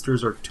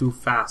speedsters are too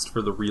fast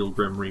for the real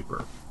Grim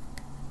Reaper.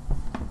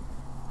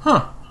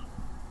 Huh.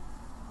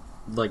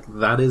 Like,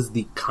 that is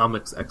the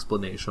comics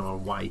explanation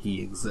on why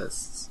he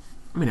exists.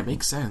 I mean, it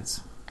makes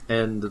sense.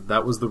 And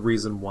that was the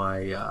reason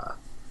why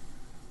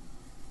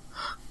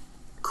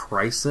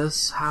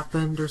Crisis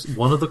happened, or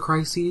one of the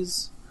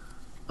crises.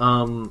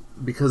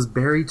 Because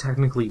Barry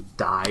technically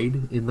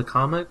died in the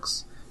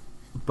comics,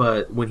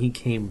 but when he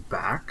came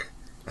back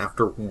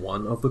after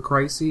one of the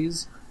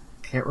crises,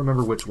 can't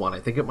remember which one. I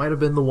think it might have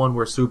been the one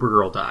where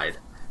Supergirl died.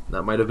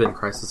 That might have been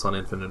Crisis on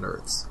Infinite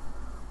Earths.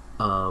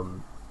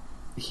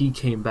 He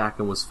came back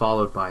and was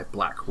followed by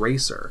Black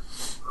Racer,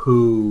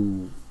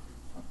 who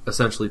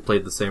essentially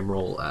played the same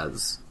role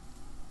as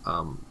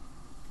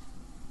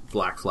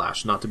Black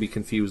Flash, not to be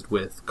confused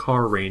with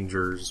Car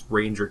Rangers,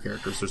 Ranger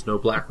characters. There's no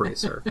Black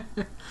Racer.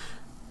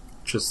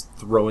 Just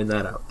throwing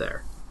that out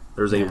there.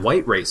 There's a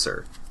White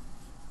Racer.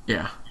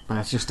 Yeah, but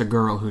that's just a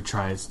girl who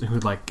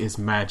is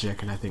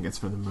magic, and I think it's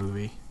for the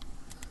movie.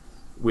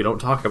 We don't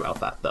talk about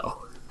that,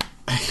 though.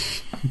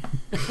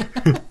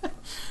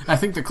 I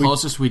think the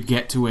closest we'd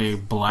get to a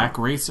Black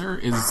Racer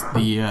is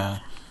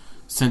the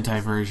Sentai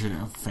version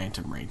of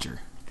Phantom Ranger.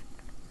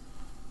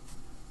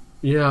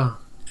 Yeah.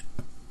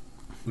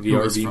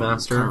 VRV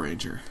Master. Car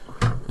Ranger.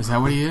 Is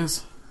that what he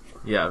is?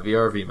 Yeah,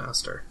 VRV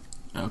Master.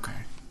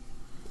 Okay.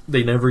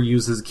 They never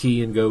use his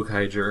key in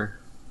Gokaiger.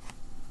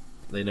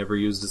 They never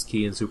used his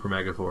key in Super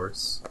Mega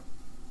Force.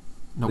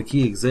 Nope. The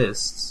key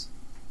exists.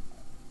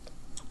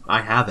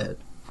 I have it.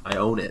 I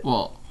own it.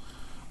 Well,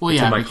 it's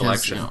yeah, in my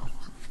because, collection.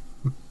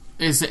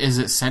 Is it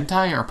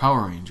Sentai or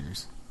Power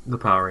Rangers? The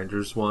Power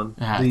Rangers one.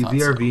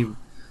 The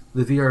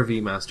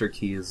VRV Master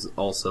Key is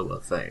also a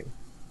thing.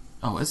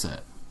 Oh, is it?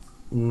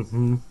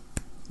 Mm-hmm.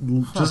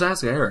 Huh. Just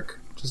ask Eric.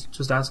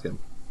 Just ask him.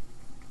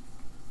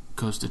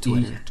 Goes to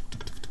Twitter.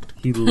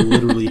 He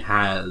literally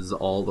has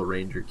all the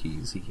Ranger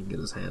keys he can get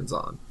his hands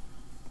on.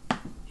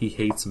 He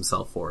hates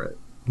himself for it.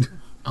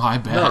 Oh, I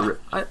bet.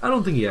 I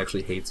don't think he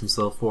actually hates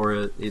himself for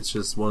it. It's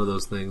just one of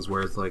those things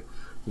where it's like,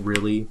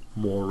 really?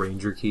 More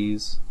Ranger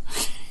keys?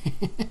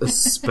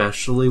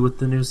 Especially with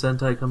the new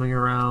Sentai coming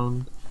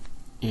around.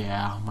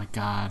 Yeah, oh my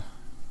god.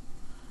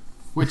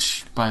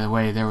 Which, by the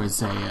way, there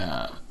was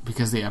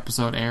because the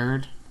episode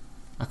aired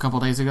a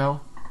couple days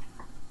ago,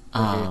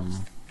 the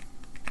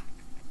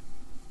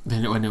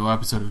new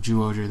episode of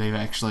Zyuohger, they've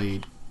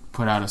actually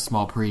put out a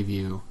small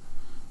preview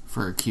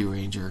for a Q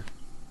Ranger.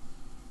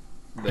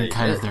 They And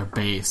kind did. of their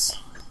base.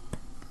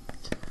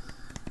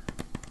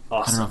 Awesome.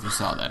 I don't know if you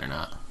saw that or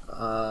not.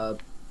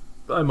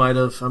 I might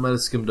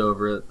have skimmed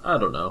over it. I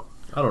don't know.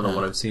 I don't know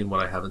what I've seen,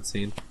 what I haven't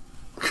seen.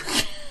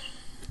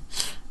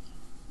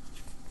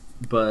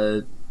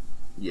 But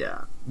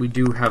yeah, we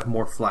do have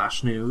more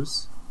Flash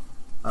news.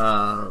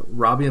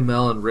 Robbie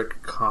Amell and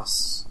Rick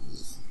Consett.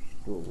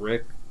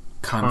 I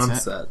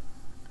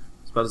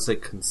was about to say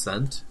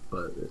consent,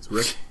 but it's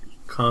Rick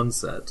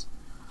Consett.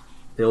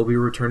 They'll be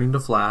returning to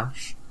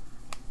Flash.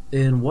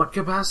 In what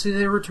capacity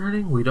they're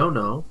returning, we don't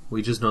know.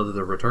 We just know that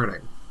they're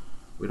returning.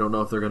 We don't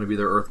know if they're going to be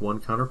their Earth 1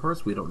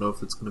 counterparts. We don't know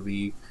if it's going to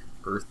be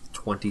Earth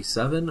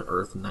 27,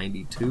 Earth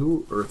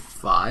 92, Earth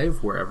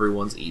 5, where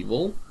everyone's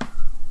evil,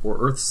 or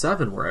Earth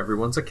 7, where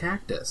everyone's a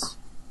cactus.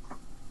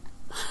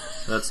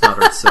 That's not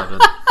Earth 7.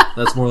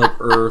 That's more like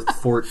Earth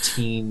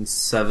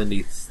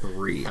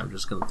 1473. I'm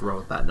just going to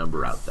throw that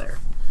number out there.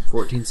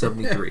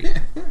 1473.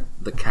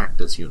 The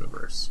Cactus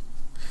Universe.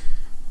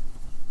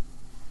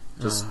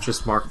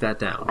 Just mark that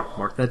down.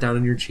 Mark that down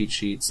in your cheat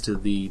sheets to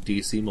the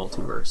DC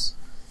multiverse.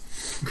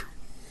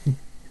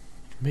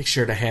 Make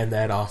sure to hand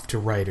that off to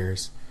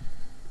writers.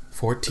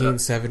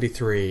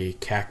 1473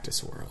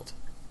 Cactus World.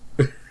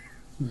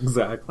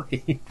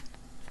 Exactly.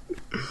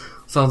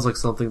 Sounds like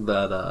something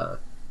that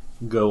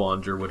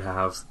Go-Onger would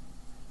have.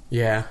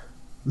 Yeah.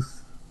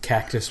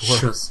 Cactus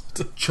World.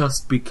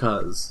 Just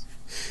because.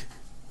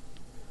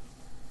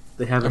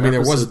 They have an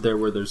episode there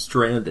where they're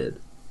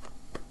stranded.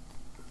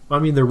 I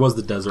mean, there was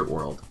the Desert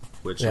World,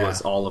 which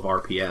was all of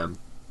RPM.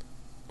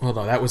 Well,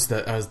 no, that was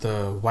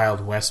the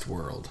Wild West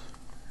world.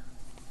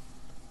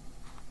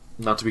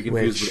 Not to be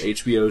confused with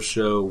HBO's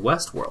show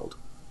Westworld.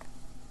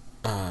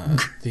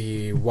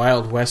 The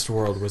Wild West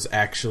world was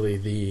actually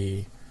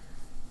the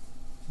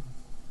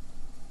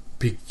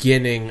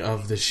beginning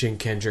of the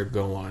Shinkenger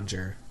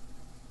Go-Onger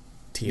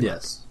team.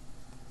 Yes.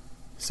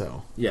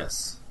 So.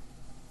 Yes.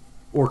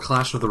 Or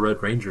Clash of the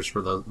Red Rangers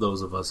for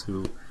those of us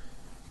who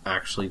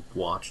actually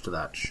watched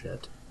that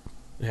shit.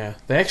 Yeah.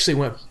 They actually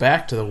went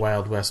back to the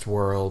Wild West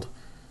world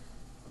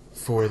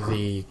for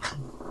the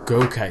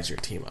Go-Kaiser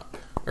team-up.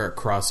 Or a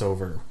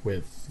crossover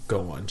with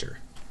Go-Onger.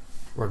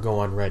 Where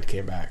Go-On Red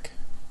came back.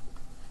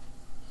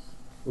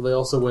 Well, they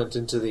also went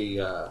into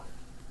the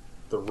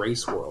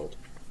race world.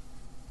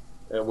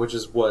 Which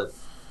is what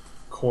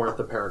Corinth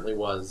apparently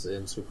was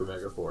in Super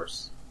Mega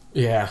Force.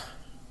 Yeah.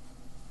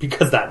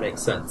 Because that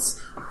makes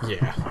sense.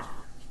 Yeah.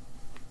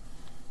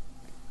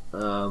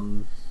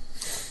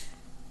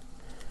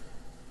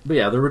 But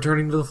yeah, they're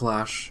returning to the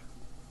Flash.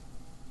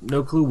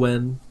 No clue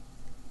when.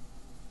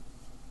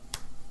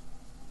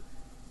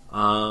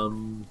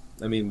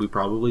 I mean, we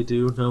probably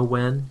do know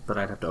when, but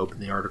I'd have to open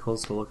the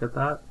articles to look at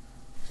that.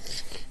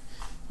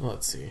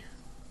 Let's see.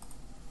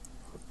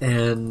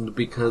 And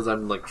because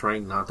I'm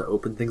trying not to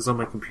open things on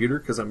my computer,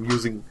 because I'm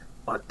using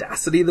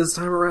Audacity this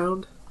time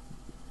around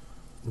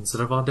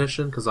instead of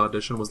Audition, because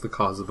Audition was the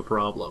cause of the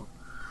problem.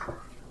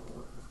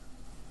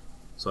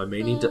 So I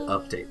may need to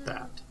update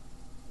that.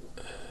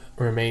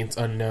 Remains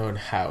unknown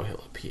how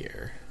he'll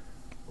appear.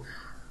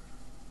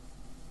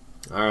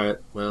 Alright,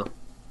 well,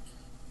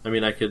 I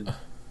mean, I could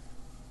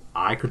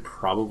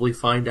probably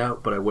find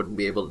out, but I wouldn't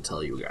be able to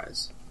tell you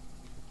guys.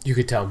 You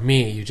could tell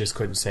me, you just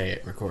couldn't say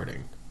it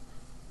recording.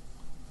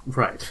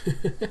 Right.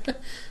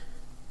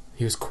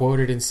 He was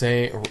quoted in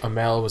saying,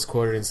 Amel was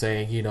quoted in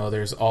saying,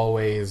 there's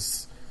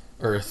always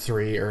Earth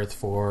 3, Earth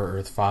 4,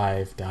 Earth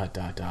 5, ...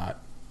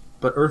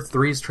 But Earth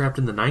 3 is trapped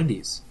in the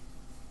 90s.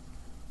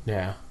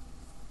 Yeah.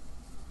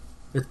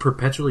 It's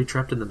perpetually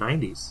trapped in the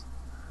 90s.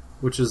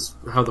 Which is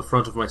how the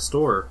front of my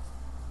store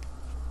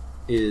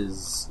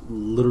is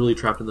literally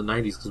trapped in the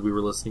 90s, because we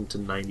were listening to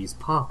 90s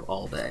pop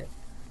all day.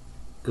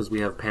 Because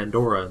we have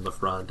Pandora in the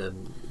front,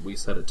 and we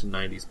set it to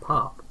 90s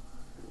pop.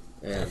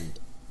 And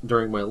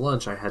during my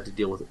lunch, I had to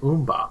deal with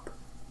Bop.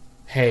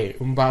 Hey,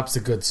 Bop's a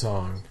good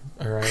song,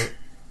 alright?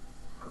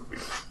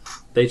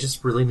 They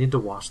just really need to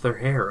wash their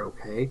hair,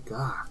 okay?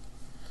 God.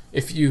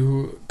 If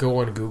you go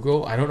on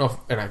Google, I don't know if...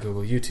 Not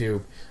Google,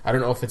 YouTube. I don't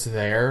know if it's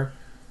there.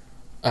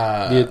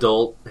 The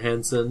adult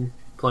Hanson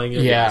playing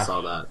it? Yeah. I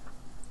saw that.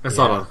 I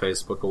saw it on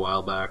Facebook a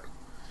while back.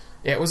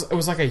 Yeah, it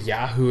was like a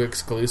Yahoo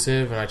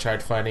exclusive, and I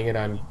tried finding it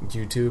on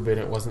YouTube, and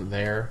it wasn't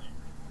there.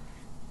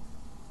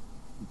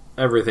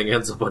 Everything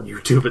ends up on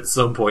YouTube at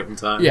some point in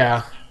time.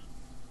 Yeah.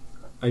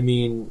 I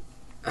mean,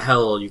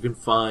 hell, you can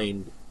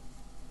find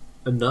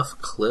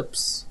enough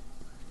clips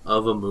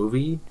of a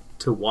movie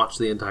to watch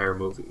the entire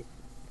movie.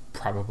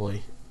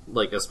 Probably.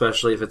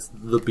 Especially if it's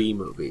the B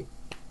movie.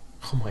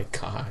 Oh my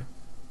god.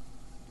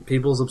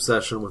 People's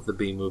obsession with the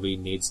B movie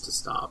needs to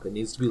stop. It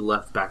needs to be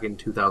left back in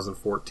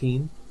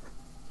 2014.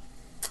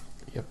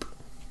 Yep.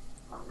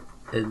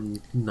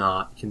 And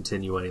not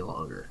continue any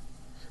longer.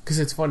 Because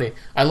it's funny.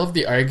 I love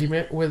the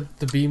argument with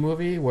the B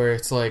movie where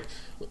it's like,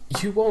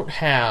 you won't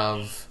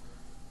have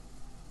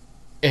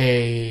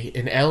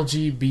an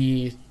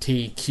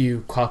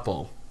LGBTQ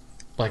couple,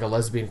 like a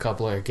lesbian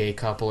couple or a gay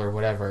couple or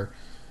whatever,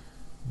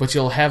 but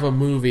you'll have a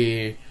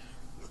movie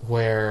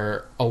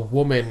where a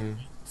woman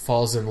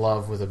falls in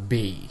love with a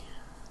bee.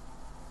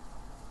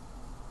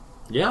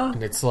 Yeah.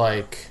 And it's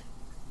like,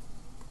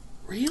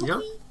 really?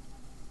 Yep.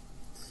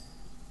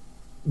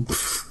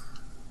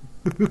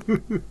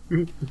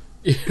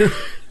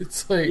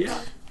 It's like,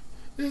 yeah.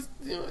 It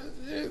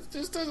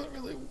just doesn't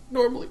really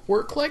normally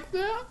work like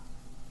that.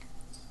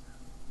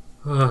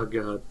 Oh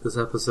god, this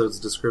episode's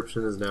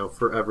description is now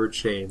forever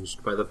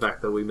changed by the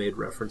fact that we made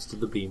reference to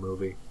the Bee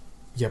movie.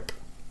 Yep.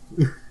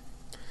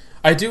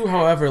 I do,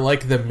 however,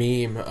 like the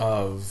meme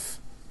of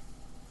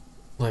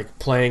like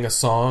playing a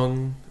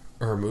song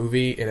or a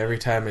movie, and every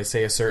time they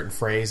say a certain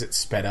phrase, it's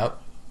sped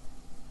up.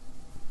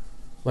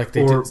 Like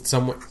they did,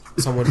 someone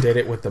did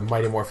it with the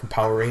Mighty Morphin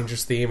Power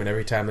Rangers theme, and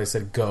every time they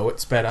said "go," it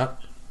sped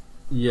up.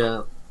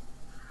 Yeah.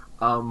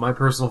 My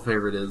personal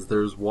favorite is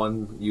there's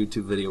one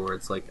YouTube video where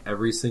it's like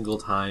every single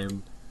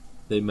time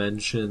they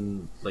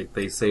mention, like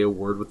they say a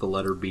word with the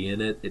letter B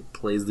in it, it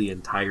plays the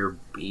entire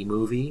B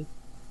movie.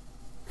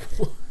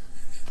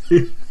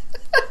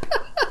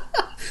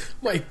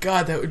 My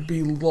god, that would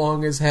be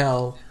long as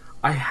hell.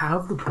 I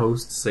have the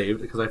post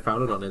saved because I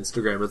found it on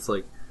Instagram. It's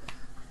like,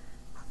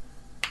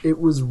 it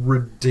was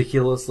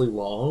ridiculously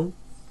long,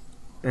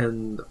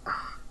 and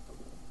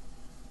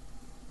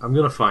I'm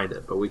gonna find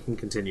it, but we can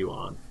continue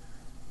on.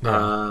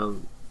 Yeah.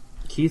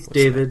 Keith What's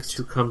David next?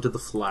 To come to the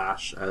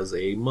Flash as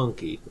a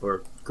monkey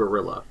or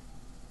gorilla.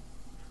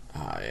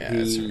 Ah, yeah,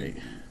 that's right.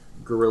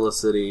 Gorilla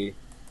City.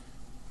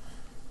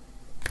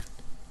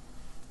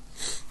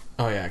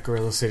 Oh yeah,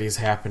 Gorilla City is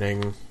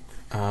happening.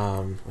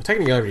 Well,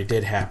 technically, it already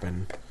did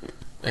happen.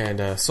 And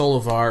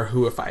Solivar,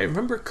 who, if I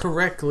remember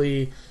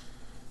correctly,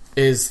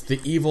 is the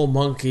evil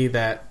monkey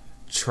that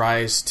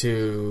tries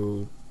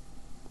to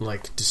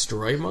like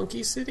destroy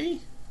Monkey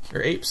City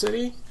or Ape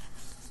City.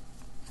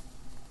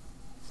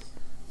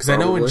 Because I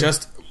know in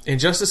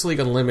Justice League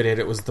Unlimited,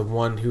 it was the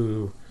one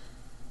who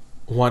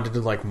wanted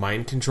to like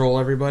mind control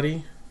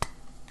everybody.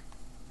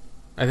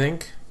 I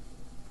think.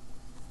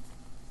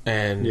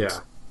 And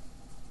yeah,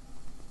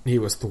 he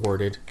was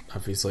thwarted,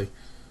 obviously,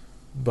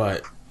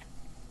 but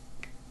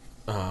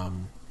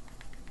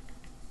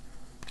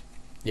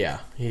yeah,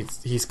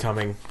 he's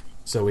coming,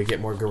 so we get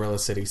more Gorilla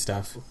City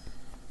stuff.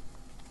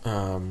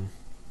 Nobody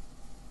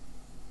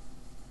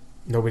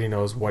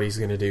knows what he's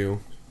gonna do.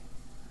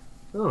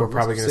 Oh, we're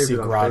probably going to see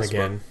Grodd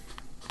again.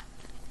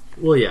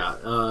 Well,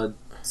 yeah.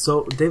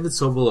 So David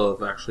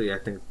Sobolov actually, I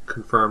think,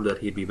 confirmed that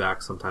he'd be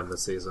back sometime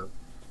this season.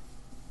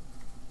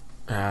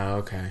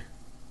 Okay.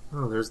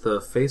 Oh, there's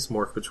the face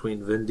morph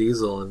between Vin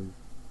Diesel and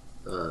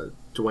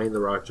Dwayne "The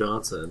Rock"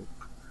 Johnson.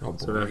 Oh,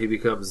 boy. So now he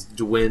becomes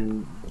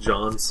Dwayne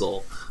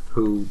Johnson,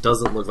 who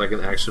doesn't look like an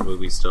action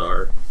movie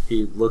star.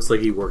 He looks like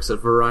he works at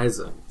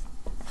Verizon.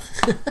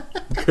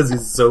 Because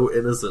he's so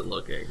innocent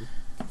looking.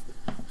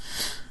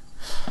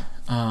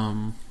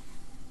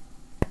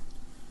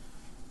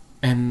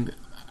 And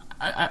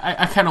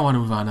I kind of want to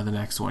move on to the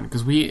next one,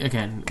 because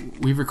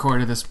we've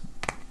recorded this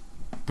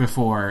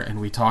before and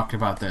we talked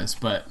about this,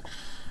 but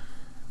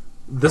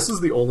this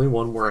is the only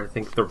one where I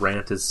think the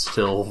rant is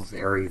still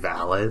very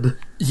valid.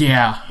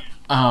 Yeah.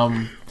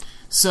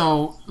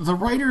 So the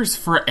writers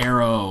for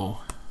Arrow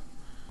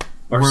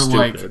were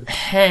stupid. Like,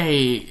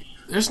 hey,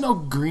 there's no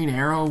Green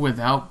Arrow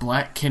without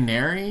Black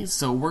Canary,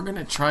 so we're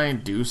gonna try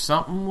and do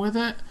something with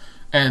it.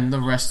 And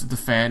the rest of the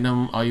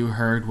fandom, all you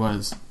heard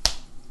was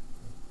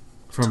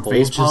from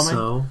facepalming.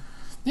 So.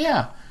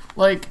 Yeah,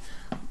 like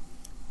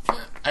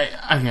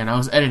I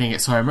was editing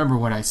it, so I remember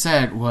what I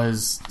said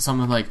was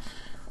something like,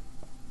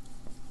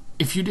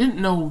 if you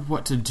didn't know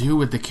what to do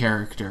with the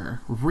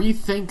character,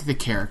 rethink the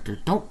character.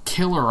 Don't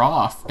kill her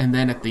off, and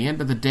then at the end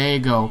of the day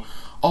go,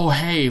 oh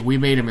hey, we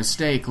made a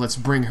mistake, let's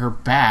bring her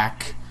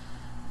back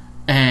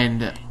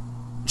and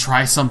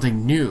try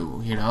something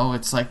new, you know?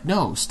 It's like,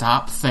 no,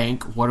 stop,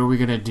 think, what are we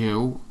going to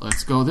do?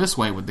 Let's go this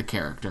way with the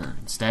character.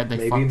 Instead,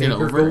 they fucked it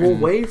over. Maybe make her go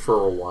away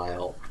for a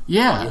while.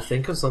 Yeah. While you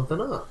think of something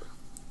up.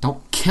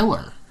 Don't kill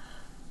her.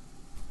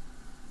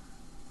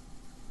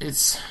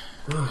 It's,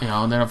 you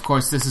know, and then of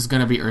course this is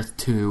going to be Earth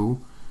 2.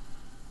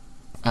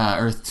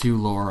 Earth 2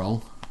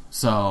 Laurel.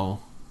 So,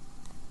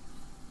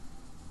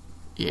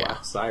 yeah.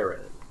 Black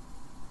Siren.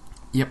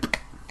 Yep.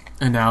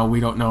 And now we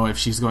don't know if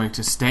she's going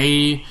to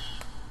stay,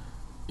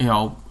 you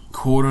know,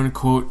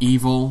 quote-unquote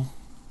evil.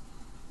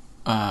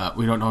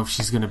 We don't know if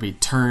she's going to be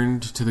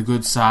turned to the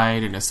good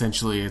side, and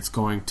essentially it's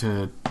going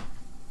to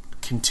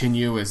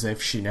continue as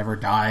if she never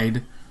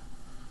died.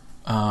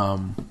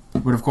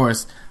 But of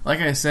course, like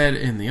I said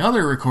in the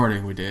other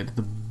recording we did,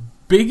 the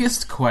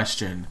biggest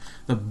question,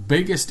 the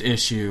biggest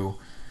issue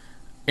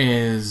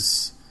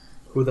is...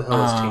 Who the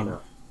hell is Tina?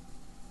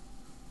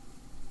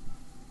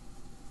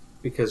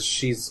 Because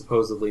she's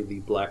supposedly the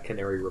Black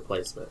Canary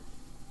replacement.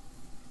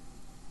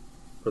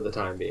 For the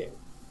time being.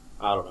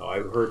 I don't know. I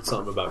heard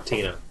something about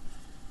Tina.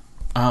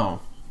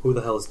 Oh. Who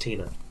the hell is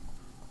Tina?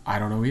 I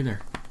don't know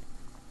either.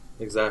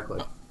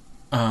 Exactly.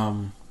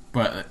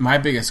 But my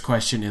biggest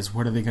question is,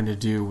 what are they going to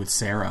do with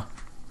Sarah?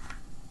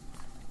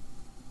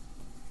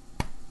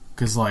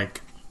 Because,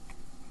 like,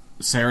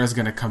 Sarah's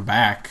going to come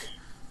back,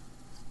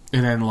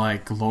 And then,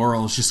 like,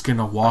 Laurel's just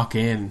gonna walk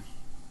in.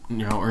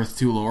 Earth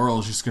 2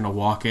 Laurel's just gonna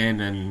walk in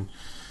and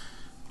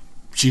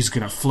she's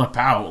gonna flip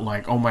out,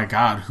 like, oh my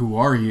god, who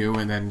are you?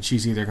 And then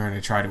she's either going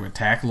to try to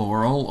attack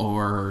Laurel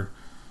or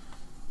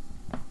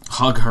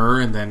hug her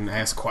and then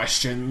ask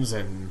questions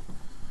and...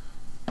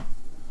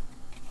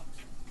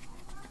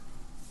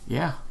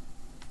 Yeah.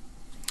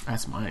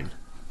 That's mine.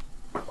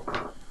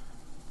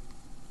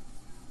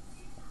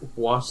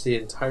 Watch the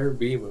entire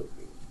B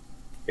movie,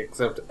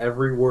 except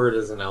every word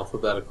is in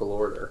alphabetical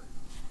order.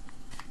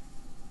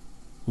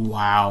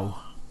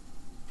 Wow.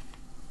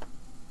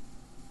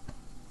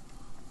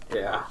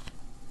 Yeah.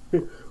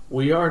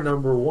 We are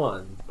number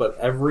one, but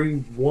every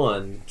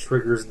one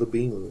triggers the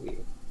B movie.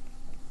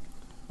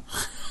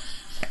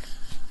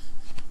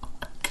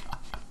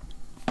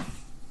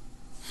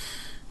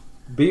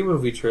 B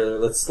movie trailer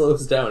that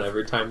slows down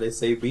every time they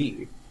say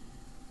B.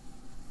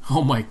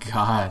 Oh my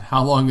god.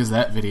 How long is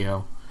that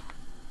video?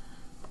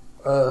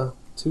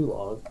 Too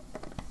long.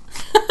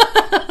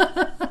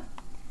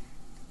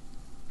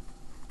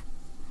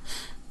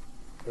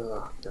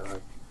 Oh,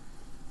 God.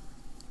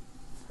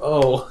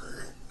 Oh.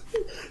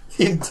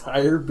 The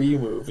entire B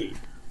movie.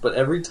 But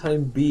every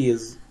time B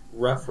is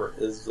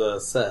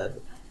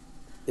said,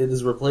 it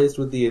is replaced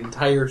with the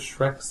entire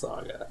Shrek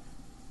saga.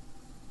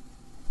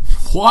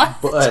 What?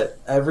 But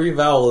every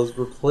vowel is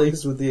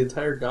replaced with the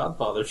entire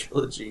Godfather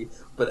trilogy.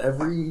 But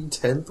every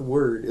 10th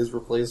word is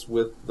replaced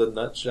with the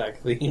Nutshack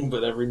theme.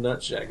 But every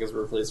Nutshack is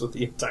replaced with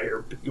the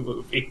entire B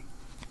movie.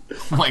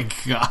 Oh my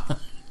god.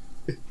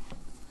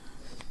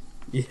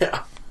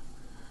 Yeah.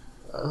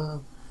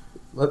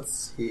 Let's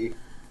see.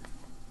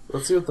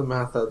 Let's see what the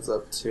math adds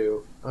up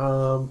to.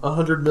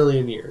 100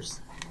 million years.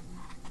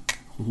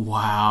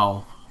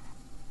 Wow.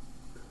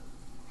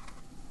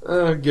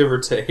 Give or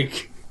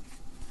take.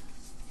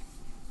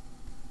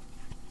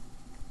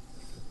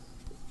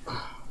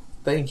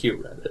 Thank you,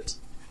 Reddit.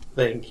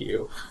 Thank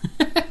you.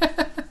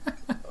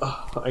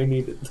 I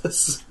needed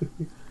this.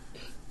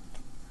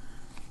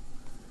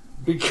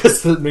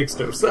 Because it makes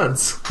no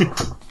sense.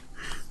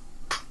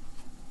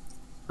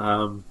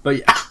 But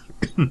yeah.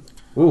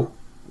 Ooh.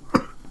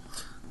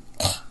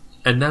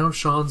 And now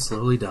Sean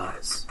slowly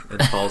dies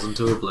and falls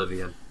into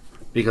oblivion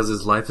because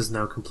his life is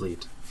now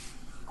complete.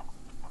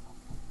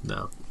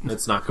 No,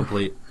 it's not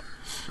complete.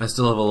 I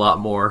still have a lot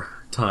more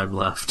time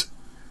left.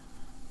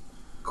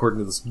 According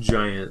to this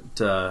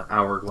giant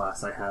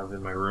hourglass I have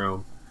in my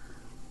room,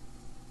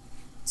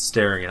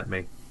 staring at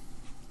me.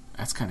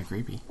 That's kind of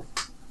creepy.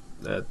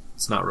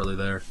 It's not really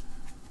there.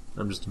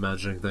 I'm just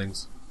imagining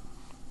things.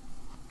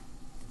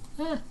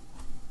 But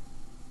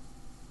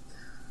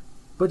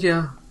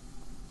yeah.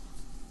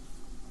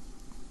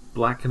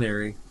 Black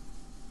Canary.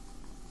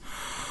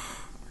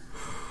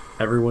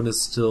 Everyone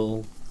is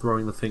still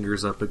throwing the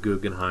fingers up at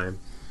Guggenheim.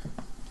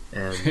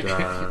 And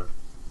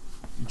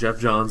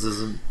Jeff Johns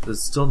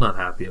is still not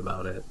happy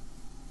about it.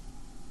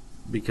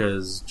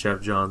 Because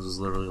Jeff Johns was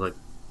literally like,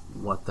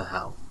 what the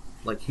hell?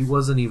 Like, he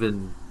wasn't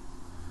even...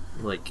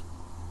 Like,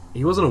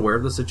 he wasn't aware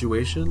of the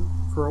situation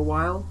for a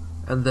while.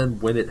 And then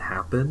when it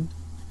happened,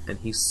 and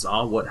he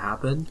saw what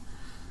happened,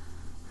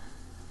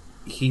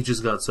 he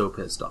just got so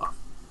pissed off.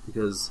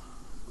 Because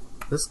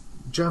this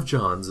Jeff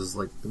Johns is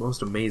like the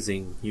most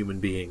amazing human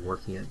being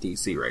working at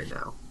DC right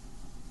now.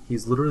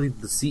 He's literally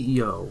the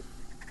CEO.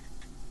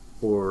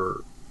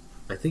 Or...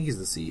 I think he's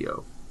the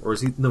CEO. Or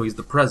is he... No, he's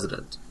the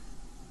president.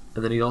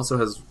 And then he's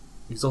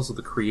also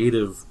the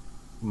creative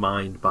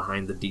mind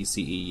behind the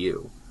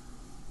DCEU.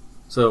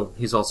 So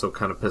he's also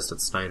kind of pissed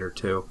at Snyder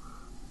too.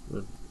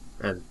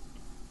 And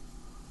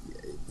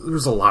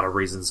there's a lot of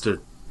reasons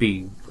to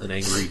be an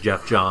angry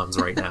Jeff Johns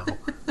right now.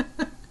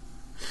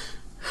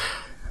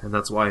 And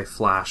that's why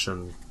Flash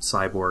and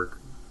Cyborg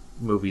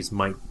movies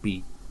might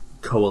be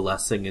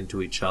coalescing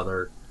into each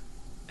other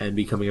and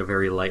becoming a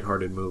very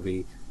lighthearted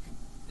movie.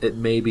 It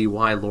may be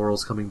why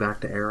Laurel's coming back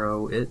to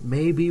Arrow. It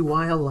may be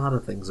why a lot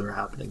of things are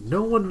happening.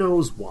 No one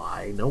knows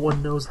why. No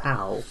one knows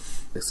how.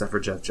 Except for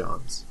Jeff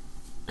Johns.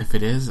 If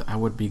it is, I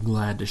would be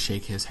glad to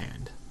shake his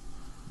hand.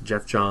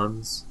 Jeff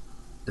Johns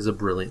is a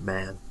brilliant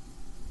man.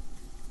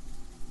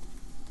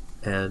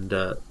 And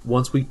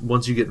once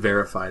you get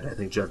verified, I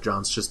think Jeff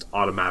Johns just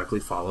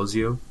automatically follows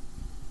you.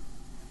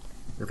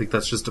 I think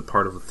that's just a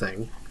part of the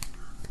thing.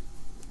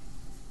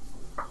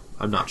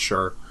 I'm not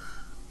sure.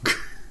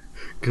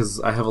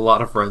 Because I have a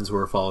lot of friends who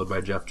are followed by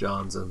Jeff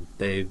Johns, and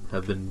they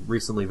have been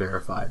recently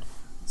verified.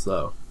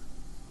 So,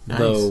 nice.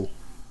 Though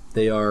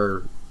they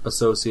are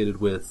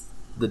associated with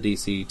the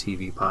DC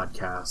TV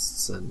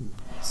podcasts and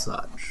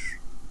such.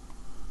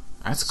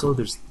 That's cool. So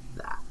there's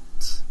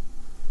that.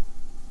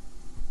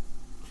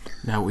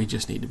 Now we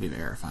just need to be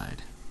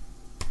verified.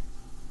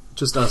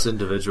 Just us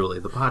individually.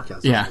 The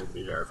podcast doesn't need to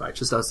be verified.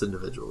 Just us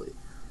individually.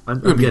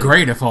 It would be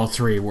great if all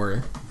three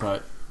were,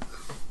 but...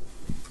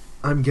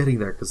 I'm getting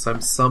there because I'm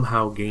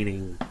somehow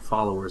gaining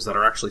followers that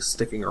are actually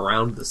sticking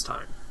around this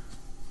time.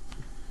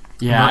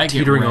 Yeah, I'm not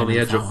teetering on the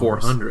edge of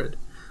 400.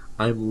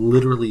 I'm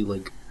literally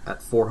like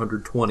at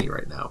 420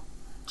 right now.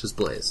 Just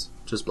blaze.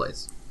 Just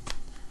blaze.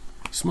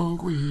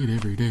 Smoke weed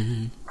every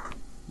day.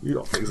 You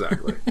don't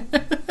exactly.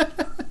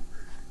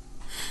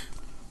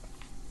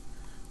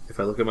 If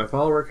I look at my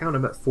follower count,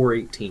 I'm at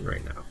 418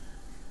 right now.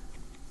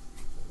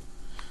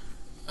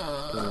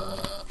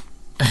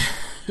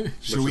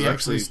 Should we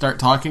actually start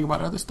talking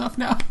about other stuff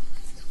now?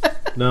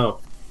 No.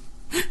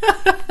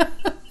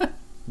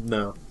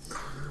 No.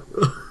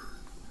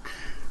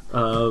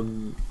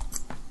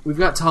 We've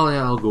got Talia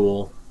al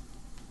Ghul.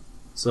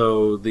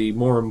 So, the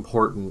more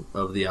important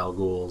of the Al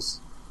Ghuls,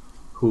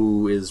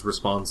 who is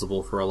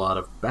responsible for a lot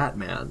of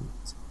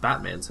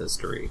Batman's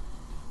history.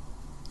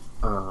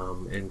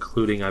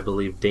 Including, I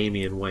believe,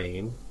 Damian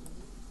Wayne.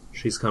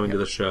 She's coming to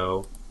the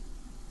show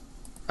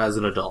as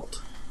an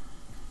adult.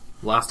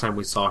 Last time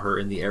we saw her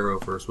in the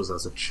Arrowverse was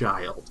as a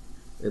child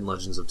in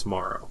Legends of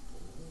Tomorrow.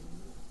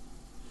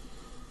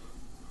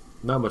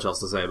 Not much else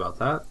to say about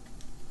that.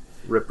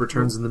 Rip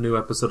returns in the new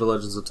episode of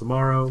Legends of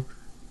Tomorrow,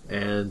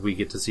 and we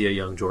get to see a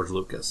young George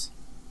Lucas.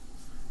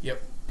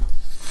 Yep.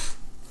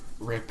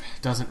 Rip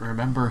doesn't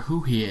remember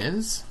who he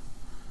is.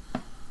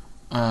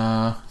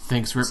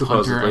 Thinks Rip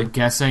Supposedly. Hunter, I'm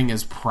guessing,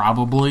 is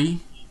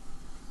probably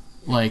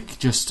like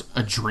just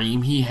a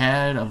dream he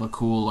had of a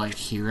cool like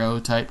hero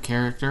type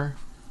character.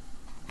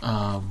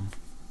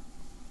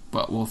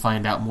 But we'll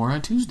find out more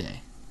on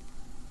Tuesday.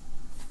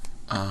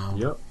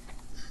 Yep.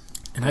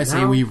 And I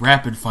say we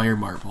rapid fire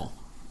Marvel.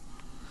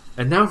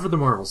 And now for the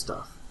Marvel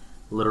stuff.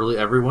 Literally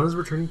everyone is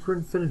returning for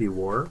Infinity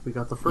War. We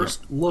got the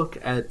first look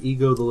at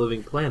Ego the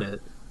Living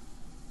Planet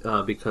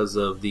because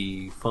of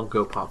the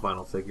Funko Pop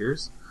vinyl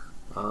figures.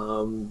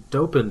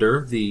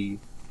 Dopinder, the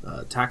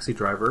taxi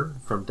driver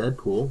from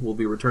Deadpool, will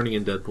be returning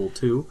in Deadpool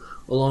 2,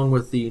 along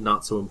with the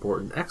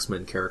not-so-important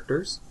X-Men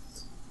characters.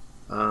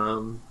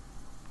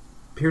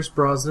 Pierce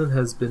Brosnan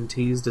has been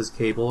teased as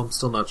Cable. I'm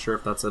still not sure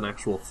if that's an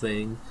actual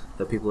thing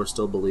that people are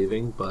still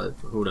believing, but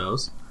who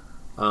knows.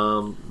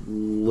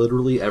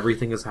 Literally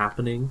everything is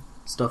happening.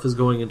 Stuff is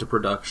going into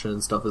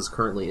production, stuff is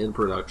currently in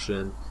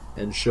production,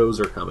 and shows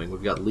are coming.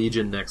 We've got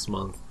Legion next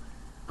month,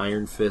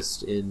 Iron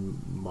Fist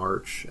in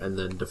March, and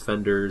then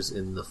Defenders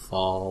in the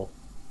fall,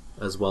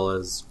 as well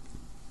as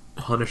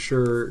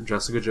Punisher,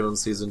 Jessica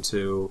Jones Season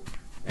 2,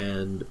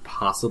 and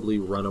possibly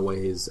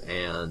Runaways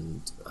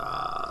and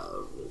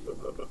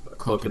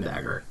Cloak and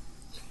Dagger.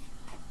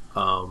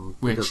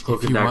 Because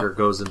Cloak and Dagger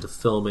goes into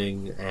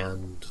filming,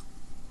 and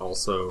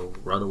also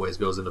Runaways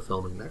goes into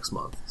filming next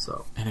month.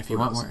 So, and if you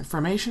want more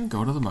information,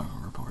 go to the Marvel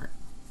Report.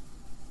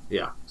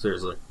 Yeah,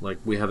 seriously. Like,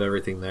 we have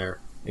everything there,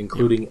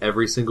 including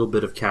every single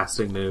bit of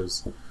casting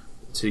news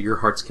to your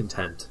heart's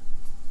content.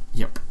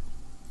 Yep.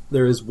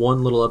 There is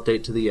one little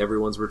update to the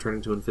everyone's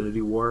returning to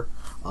Infinity War.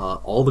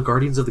 All the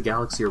Guardians of the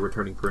Galaxy are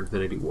returning for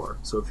Infinity War.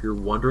 So if you're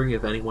wondering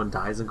if anyone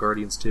dies in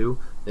Guardians 2,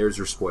 there's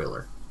your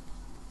spoiler.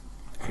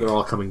 They're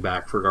all coming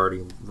back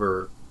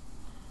for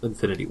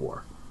Infinity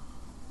War.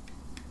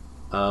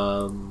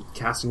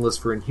 Casting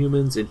list for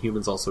Inhumans.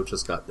 Inhumans also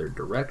just got their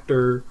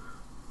director.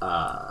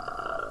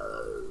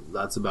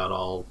 That's about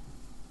all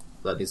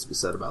that needs to be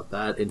said about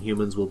that.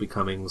 Inhumans will be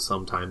coming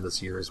sometime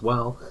this year as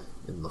well,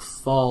 in the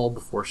fall,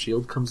 before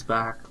S.H.I.E.L.D. comes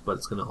back, but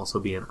it's going to also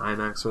be in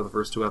IMAX for the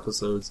first 2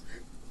 episodes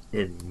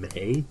in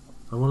May,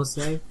 I want to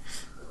say.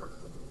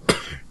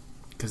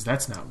 Because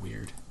that's not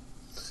weird.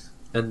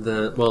 And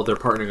then, well, they're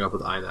partnering up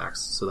with IMAX,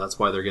 so that's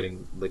why they're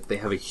getting, like, they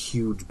have a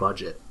huge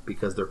budget,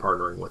 because they're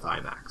partnering with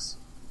IMAX.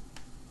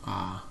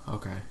 Ah,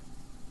 okay.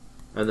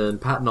 And then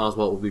Patton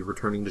Oswalt will be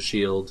returning to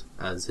S.H.I.E.L.D.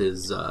 as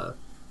his,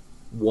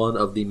 one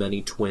of the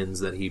many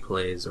twins that he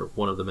plays, or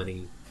one of the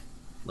many,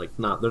 like,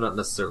 they're not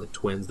necessarily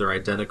twins, they're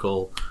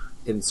identical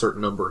in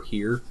certain number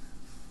here.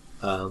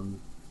 And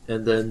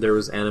then there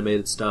was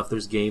animated stuff,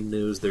 there's game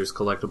news, there's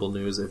collectible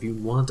news. If you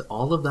want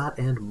all of that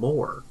and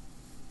more,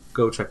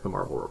 go check the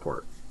Marvel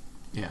Report.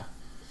 Yeah.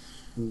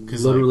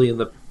 Literally in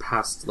the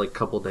past,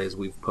 couple days,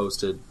 we've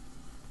posted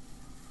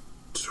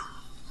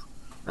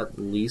at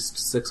least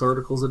 6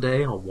 articles a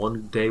day. On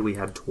one day we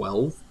had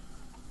 12.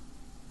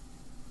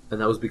 And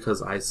that was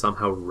because I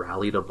somehow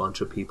rallied a bunch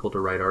of people to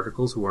write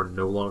articles who are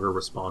no longer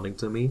responding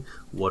to me.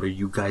 What are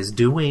you guys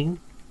doing?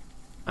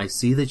 I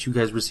see that you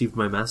guys received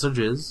my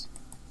messages.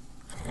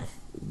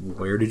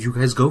 Where did you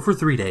guys go for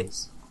 3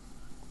 days?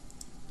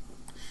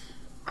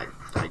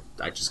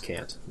 I just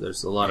can't.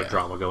 There's a lot of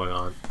drama going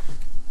on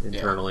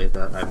internally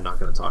that I'm not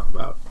going to talk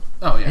about.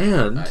 Oh,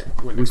 yeah.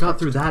 And we got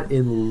through that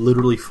in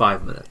literally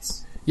 5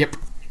 minutes. Yep.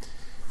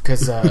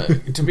 Because,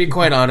 to be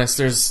quite honest,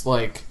 there's,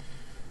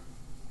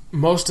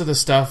 most of the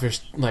stuff are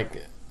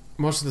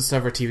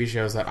TV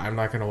shows that I'm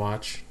not going to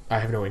watch. I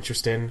have no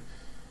interest in.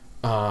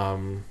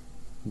 One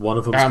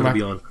of them is going to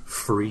be on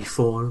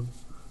Freeform.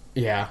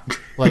 Yeah.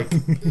 I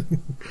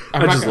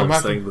just love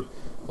saying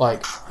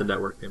the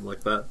network name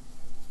like that.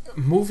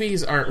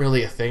 Movies aren't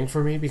really a thing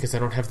for me because I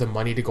don't have the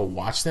money to go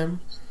watch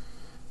them.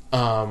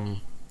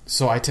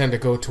 So I tend to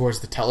go towards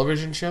the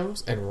television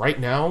shows. And right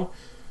now,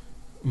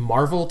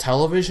 Marvel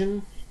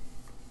television,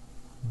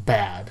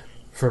 bad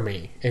for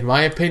me. In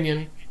my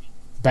opinion,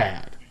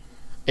 bad.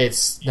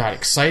 It's not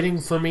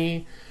exciting for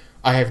me.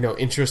 I have no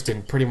interest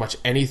in pretty much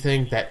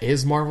anything that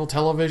is Marvel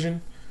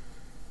television.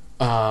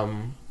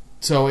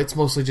 So it's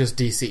mostly just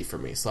DC for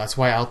me. So that's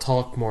why I'll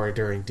talk more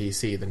during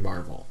DC than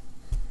Marvel.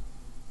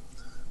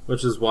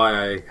 Which is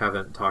why I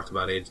haven't talked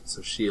about Agents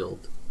of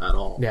S.H.I.E.L.D. at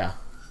all. Yeah.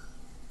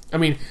 I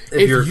mean,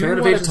 if you're a fan you of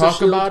want to Agents of talk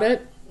S.H.I.E.L.D., about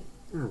it,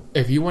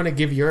 if you want to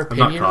give your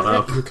opinion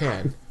on it, you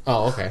can.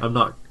 Oh, okay. I'm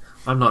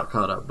not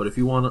caught up. But if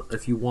you want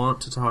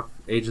to talk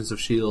Agents of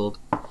S.H.I.E.L.D.,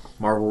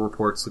 Marvel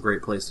Report's a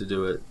great place to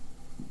do it.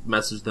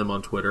 Message them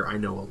on Twitter. I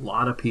know a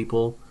lot of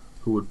people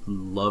who would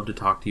love to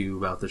talk to you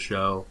about the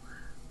show,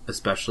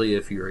 especially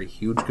if you're a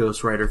huge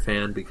Ghost Rider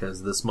fan,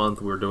 because this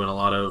month we're doing a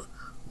lot of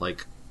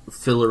like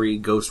fillery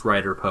Ghost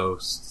Rider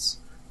posts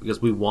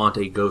because we want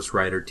a Ghost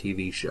Rider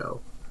TV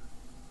show.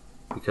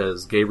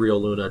 Because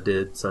Gabriel Luna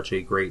did such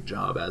a great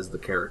job as the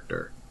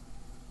character.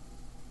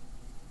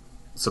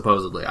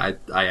 Supposedly. I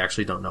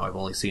actually don't know. I've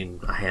only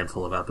seen a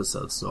handful of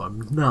episodes, so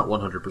I'm not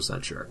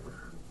 100% sure,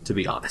 to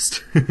be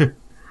honest.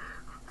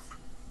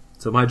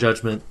 So my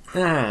judgment,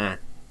 but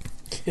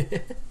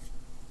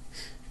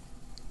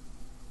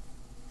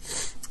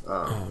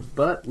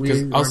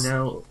we are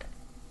now...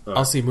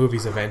 I'll see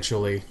movies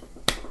eventually,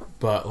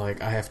 but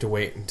like I have to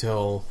wait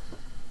until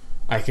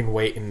I can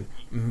wait and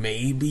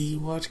maybe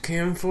watch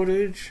cam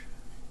footage.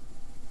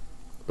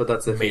 But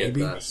that's if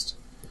maybe at best.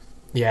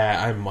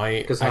 Yeah, I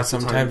might. I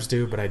sometimes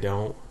do, but I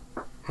don't.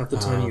 Half the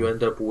time you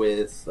end up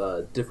with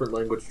a different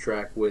language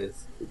track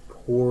with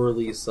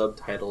poorly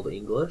subtitled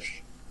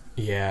English.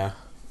 Yeah.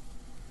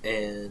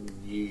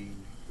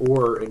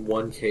 Or in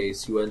one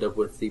case, you end up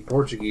with the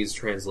Portuguese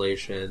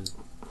translation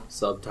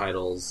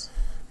subtitles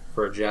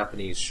for a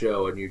Japanese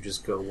show, and you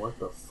just go, what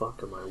the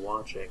fuck am I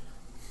watching?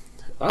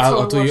 That's how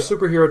I watched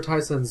Superhero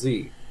Taisen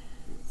Z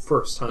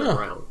first time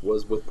around,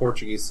 was with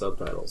Portuguese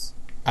subtitles.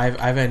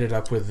 I've ended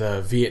up with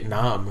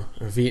Vietnamese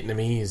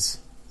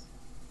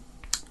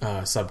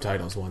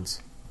subtitles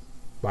once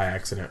by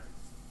accident.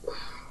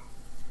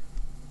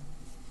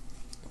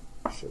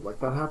 Shit like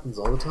that happens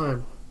all the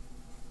time.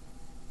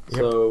 Yep.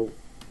 So,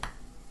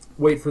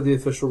 wait for the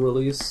official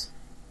release.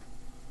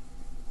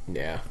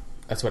 Yeah,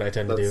 that's what I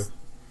tend to do.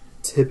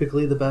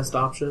 Typically the best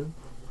option.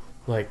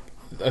 Like,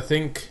 I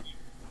think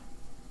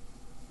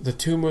the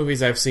two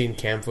movies I've seen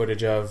cam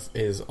footage of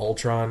is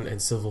Ultron and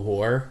Civil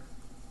War.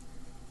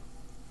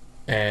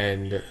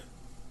 And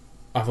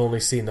I've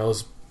only seen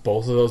both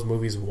of those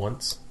movies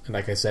once. And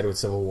like I said with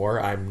Civil War,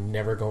 I'm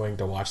never going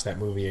to watch that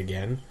movie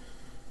again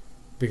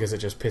because it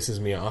just pisses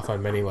me off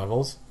on many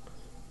levels.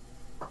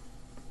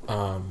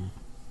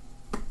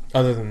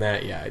 Other than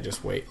that, yeah, I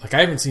just wait. Like, I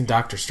haven't seen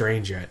Doctor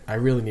Strange yet. I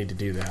really need to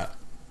do that.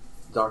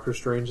 Doctor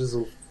Strange is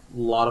a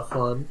lot of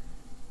fun.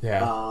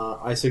 Yeah.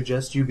 I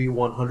suggest you be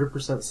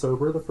 100%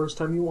 sober the first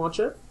time you watch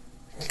it.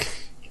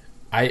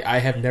 I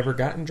have never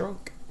gotten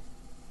drunk.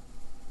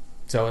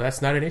 So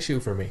that's not an issue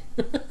for me.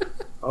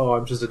 Oh,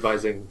 I'm just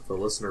advising the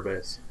listener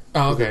base.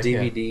 Oh, okay. The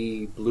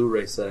DVD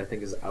Blu-ray set, I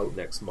think, is out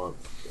next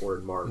month or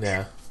in March.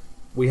 Yeah.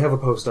 We have a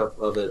post up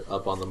of it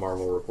up on the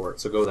Marvel Report,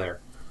 so go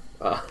there.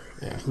 Yeah.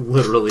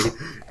 Literally.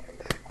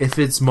 If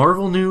it's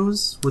Marvel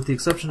news, with the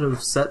exception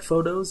of set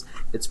photos,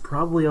 it's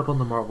probably up on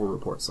the Marvel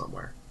Report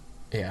somewhere.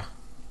 Yeah.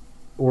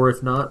 Or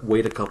if not,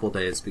 wait a couple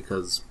days,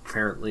 because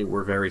apparently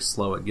we're very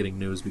slow at getting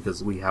news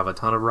because we have a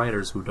ton of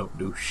writers who don't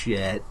do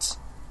shit.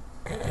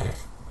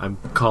 I'm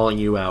calling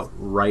you out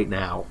right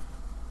now.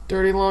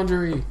 Dirty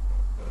laundry.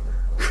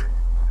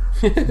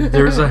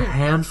 There's a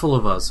handful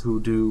of us who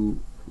do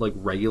like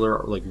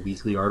regular, like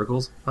weekly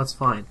articles. That's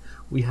fine.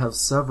 We have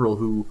several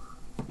who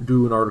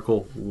do an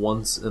article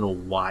once in a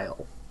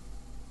while.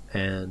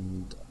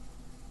 And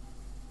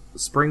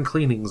spring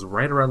cleaning's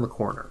right around the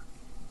corner.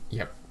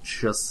 Yep.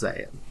 Just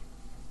saying.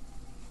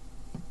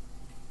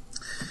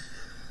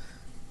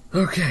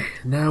 Okay,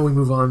 now we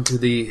move on to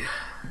the...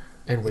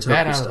 And with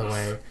that out of the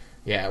way,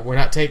 yeah, we're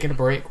not taking a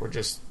break. We're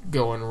just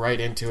going right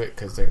into it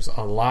because there's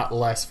a lot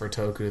less for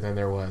Toku than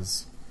there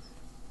was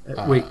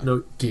wait,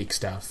 no, geek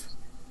stuff.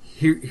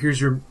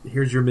 Here's your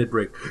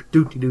mid-break.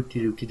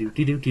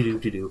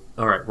 Do-do-do-do-do-do-do-do-do-do-do.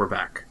 All right, we're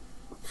back.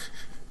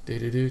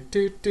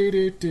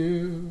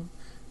 Do-do-do-do-do-do-do.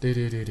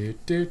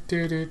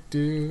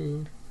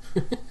 Do-do-do-do-do-do-do.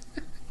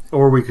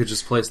 Or we could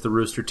just place the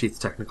Rooster Teeth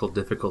technical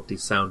difficulty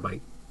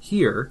soundbite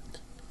here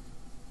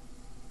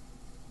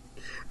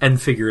and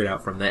figure it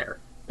out from there.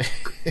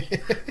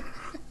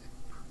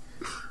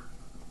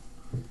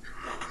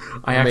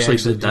 I actually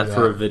did that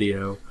for a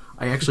video.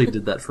 I actually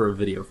did that for a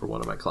video for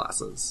one of my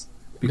classes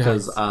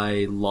because nice.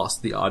 I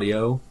lost the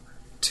audio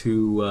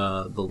to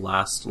the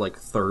last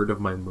third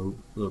of my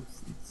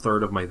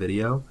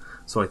video,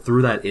 so I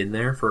threw that in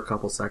there for a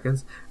couple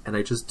seconds, and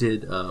I just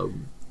did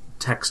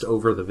text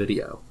over the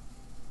video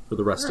for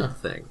the rest of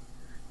the thing,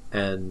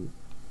 and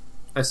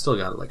I still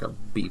got a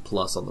B+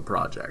 on the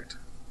project.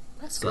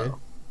 That's good.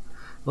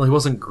 Well, he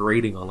wasn't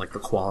grading on the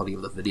quality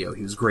of the video;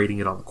 he was grading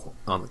it on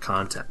the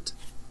content.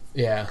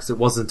 Yeah, because it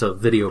wasn't a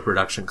video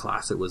production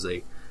class; it was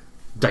a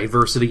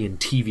diversity in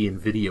TV and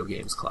video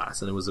games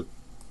class, and it was a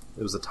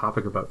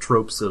topic about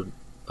tropes of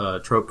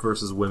trope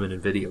versus women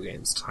in video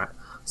games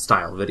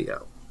style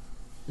video.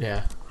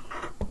 Yeah,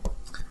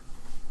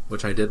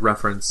 which I did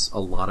reference a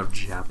lot of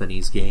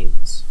Japanese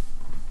games.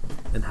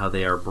 and how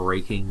they are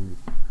breaking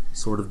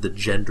sort of the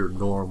gender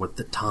norm with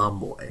the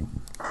tomboy.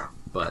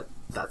 But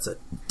that's a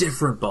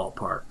different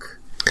ballpark.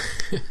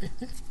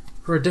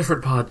 For a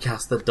different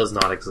podcast that does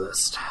not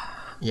exist.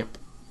 Yep.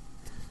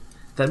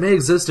 That may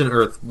exist in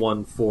Earth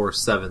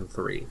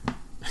 1473.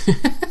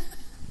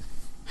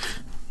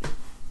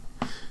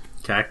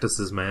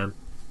 Cactuses, man.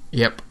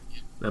 Yep.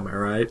 Am I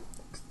right?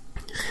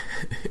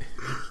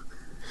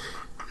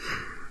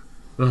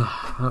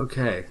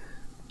 Okay.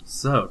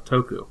 So,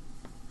 Toku.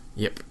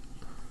 Yep.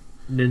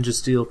 Ninja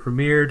Steel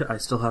premiered. I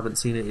still haven't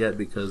seen it yet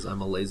because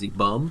I'm a lazy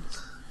bum.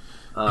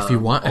 If you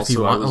want a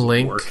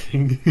link,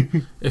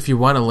 working. if you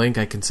want a link,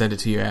 I can send it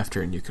to you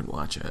after, and you can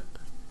watch it.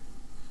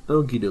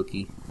 Okie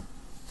dokie.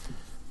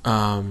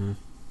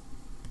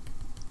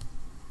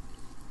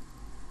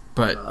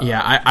 But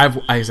yeah,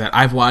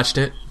 I've watched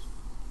it.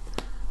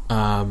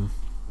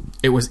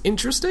 It was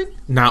interesting.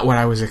 Not what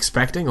I was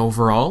expecting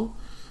overall.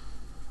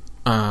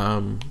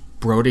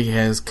 Brody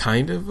has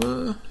kind of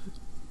a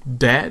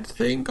dad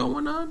thing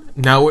going on.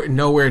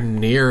 Nowhere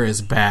near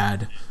as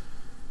bad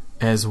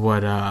as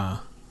what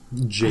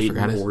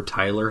Jaden or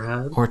Tyler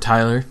had. Or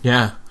Tyler,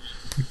 yeah.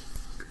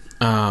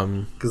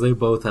 Because they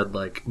both had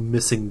like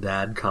missing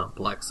dad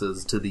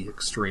complexes to the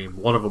extreme.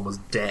 One of them was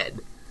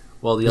dead,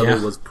 while the other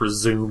was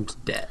presumed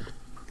dead.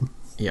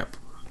 Yep.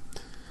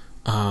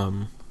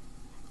 I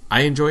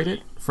enjoyed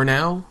it for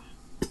now.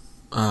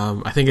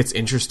 I think it's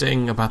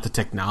interesting about the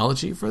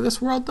technology for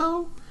this world,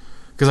 though.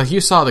 Because, like,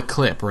 you saw the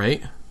clip,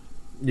 right?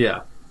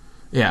 Yeah.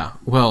 Yeah.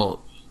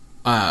 Well,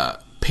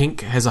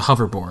 Pink has a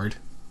hoverboard.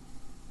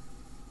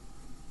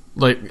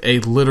 Like, a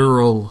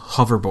literal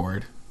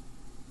hoverboard.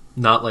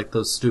 Not like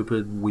those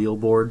stupid wheel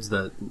boards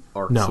that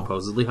are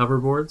supposedly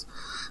hoverboards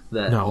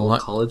that all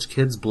college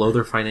kids blow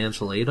their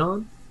financial aid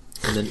on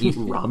and then eat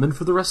ramen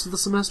for the rest of the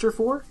semester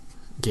for?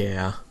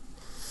 Yeah.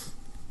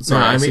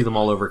 Sorry, I see them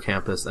all over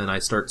campus, and I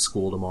start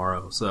school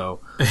tomorrow, so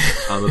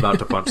I'm about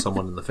to punch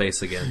someone in the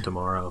face again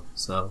tomorrow,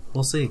 so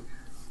we'll see.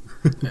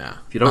 Yeah.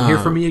 If you don't hear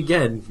from me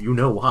again, you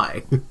know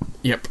why.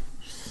 Yep.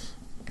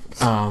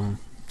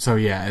 So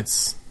yeah,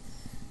 it's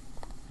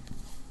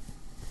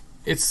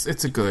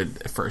a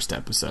good first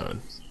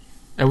episode.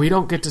 And we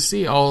don't get to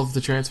see all of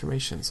the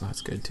transformations, so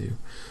that's good too.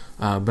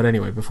 But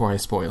anyway, before I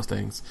spoil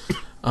things,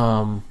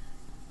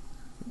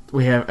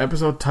 we have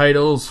episode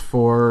titles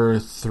for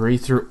 3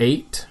 through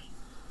 8.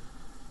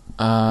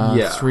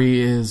 3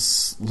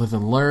 is Live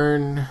and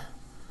Learn,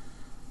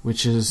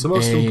 which is the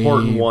most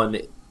important one.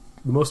 The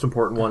most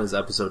important one is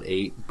episode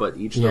 8, but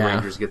each of the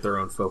Rangers get their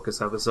own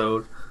focus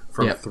episode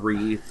from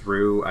 3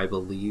 through, I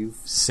believe,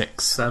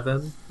 6.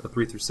 7?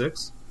 3 through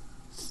 6?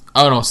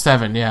 Oh no,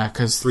 7, yeah,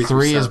 because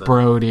 3 is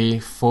Brody,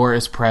 4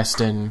 is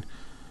Preston,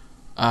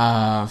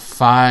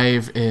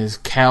 5 is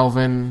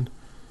Calvin,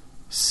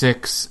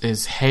 6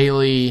 is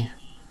Haley,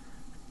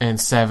 and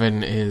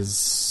 7 is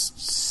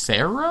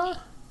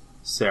Sarah?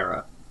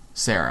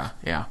 Sarah,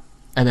 yeah.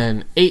 And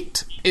then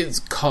 8 is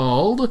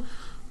called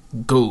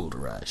Gold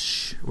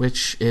Rush,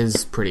 which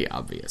is pretty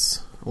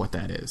obvious what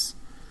that is.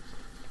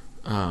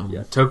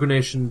 Toku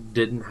Nation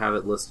didn't have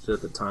it listed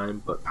at the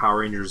time, but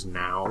Power Rangers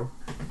Now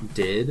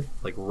did,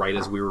 like right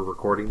as we were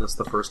recording this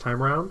the first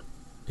time around.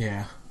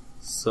 Yeah.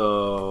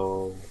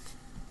 So,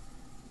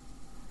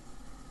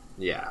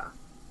 yeah.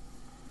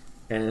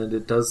 And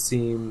it does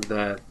seem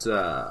that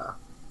the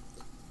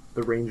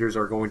Rangers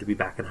are going to be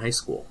back in high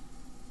school.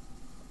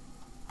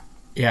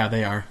 Yeah,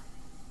 they are.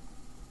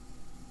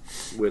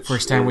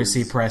 First time we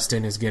see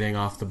Preston is getting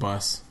off the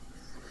bus.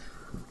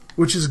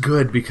 Which is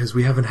good, because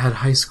we haven't had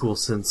high school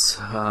since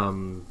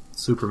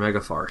Super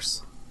Mega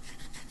Farce.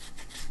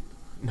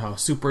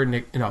 Super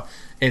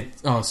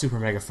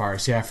Mega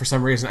Farce. Yeah, for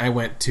some reason I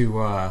went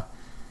to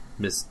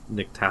Miss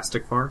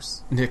Nicktastic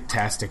Farce?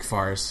 Nicktastic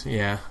Farce,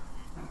 yeah.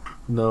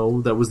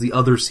 No, that was the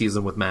other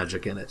season with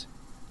magic in it.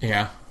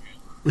 Yeah.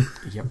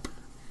 Yep.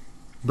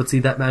 But see,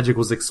 that magic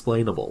was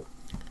explainable.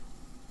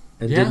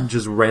 And didn't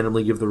just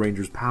randomly give the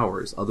Rangers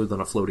powers, other than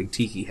a floating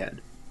tiki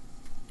head.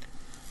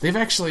 They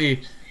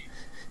actually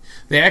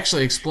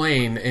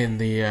explain in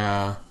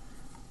the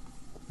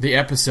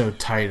episode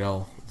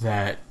title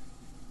that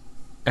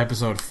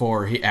episode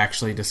 4 he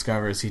actually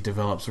discovers he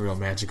develops real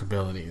magic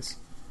abilities.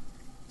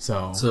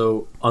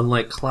 So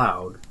unlike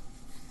Cloud,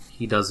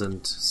 he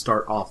doesn't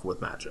start off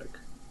with magic.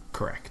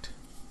 Correct.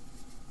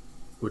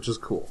 Which is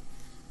cool.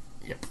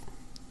 Yep.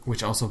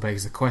 Which also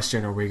begs the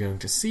question, are we going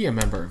to see a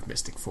member of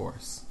Mystic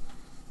Force?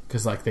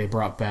 Because, like, they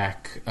brought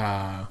back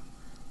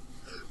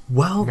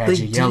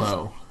Magic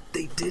Yellow.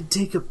 They did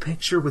take a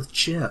picture with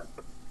Chip.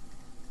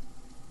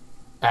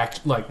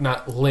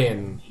 Not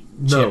Lynn.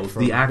 No, Chip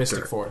from the actor.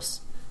 Mystic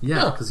Force.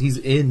 Yeah, because he's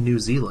in New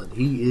Zealand.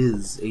 He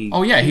is a...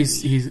 Oh, yeah,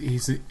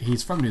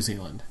 he's from New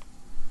Zealand.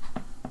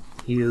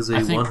 He is a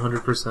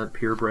 100%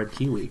 purebred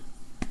Kiwi.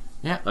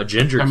 Yeah. A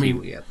ginger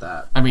Kiwi at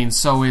that. I mean,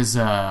 so is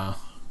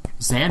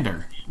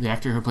Xander, the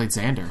actor who played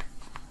Xander.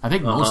 I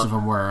think most of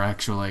them were,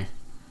 actually,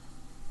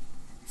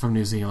 from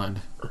New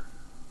Zealand.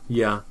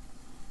 Yeah.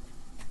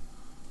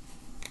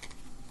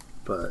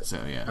 But,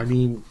 so, yeah. I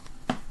mean,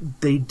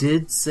 They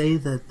did say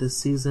that this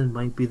season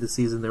might be the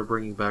season they're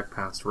bringing back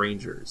past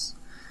Rangers.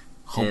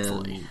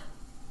 Hopefully. And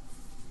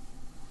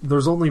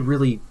there's only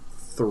really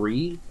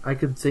 3 I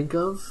could think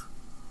of,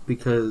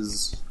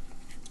 because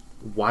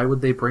why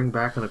would they bring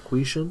back an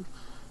Aquitian?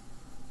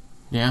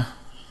 Yeah.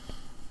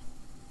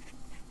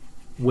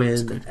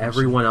 When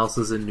everyone else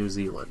is in New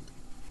Zealand.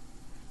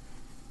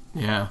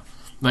 Yeah.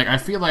 Like, I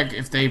feel like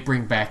if they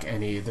bring back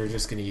any, they're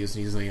just going to use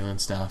New Zealand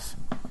stuff.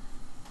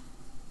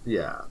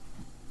 Yeah.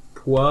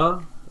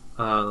 Pua,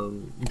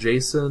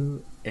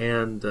 Jason,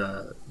 and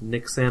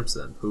Nick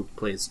Sampson, who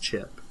plays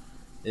Chip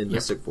in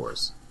Mystic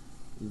Force.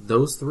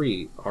 Those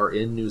 3 are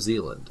in New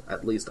Zealand.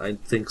 At least I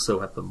think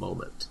so at the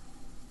moment.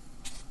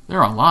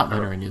 There are a lot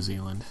that are in New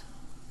Zealand.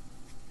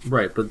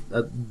 Right, but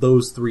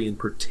those 3 in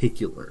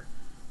particular,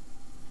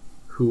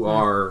 who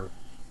are,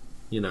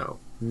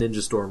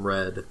 Ninja Storm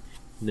Red,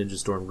 Ninja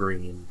Storm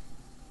Green,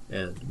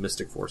 and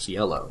Mystic Force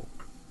Yellow,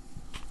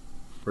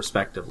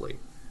 respectively.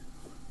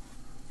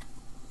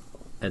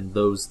 And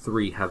those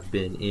 3 have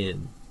been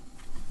in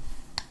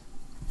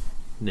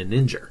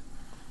Ninja.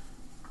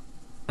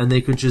 And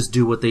they could just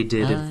do what they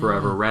did in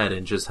Forever Red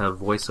and just have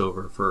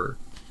voiceover for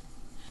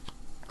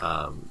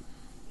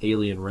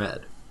Alien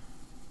Red.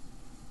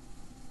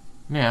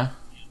 Yeah.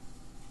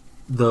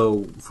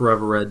 Though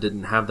Forever Red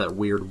didn't have that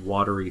weird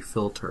watery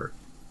filter.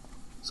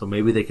 So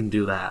maybe they can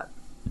do that.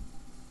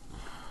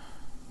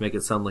 Make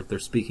it sound like they're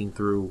speaking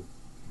through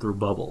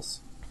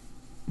bubbles.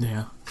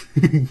 Yeah.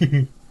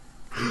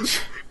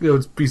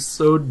 It'd be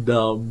so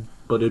dumb,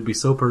 but it'd be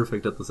so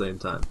perfect at the same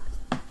time.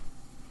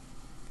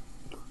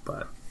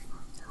 But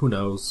who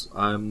knows?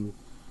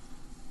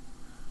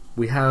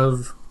 We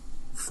have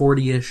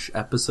 40-ish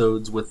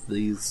episodes with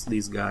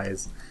these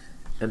guys,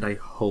 and I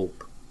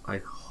hope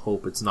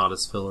it's not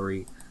as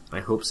fillery. I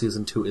hope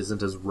season 2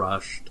 isn't as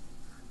rushed,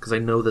 because I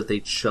know that they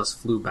just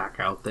flew back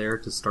out there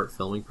to start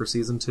filming for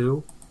season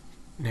 2.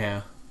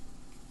 Yeah.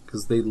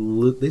 Because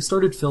they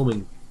started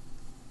filming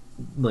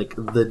like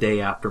the day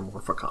after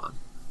Morphicon.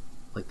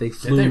 Like they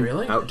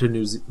flew out to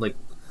New Zealand, like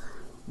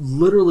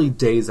literally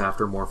days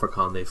after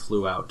Morphicon, they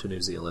flew out to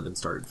New Zealand and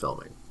started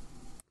filming.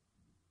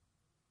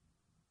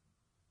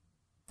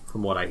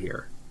 From what I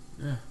hear.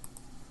 Yeah.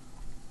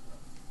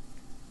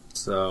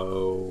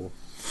 So,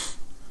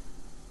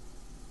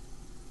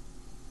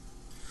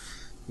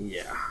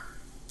 yeah.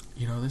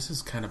 This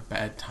is kind of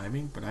bad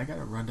timing, but I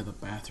gotta run to the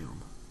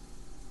bathroom.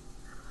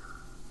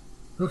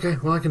 Okay,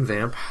 well I can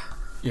vamp.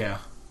 Yeah.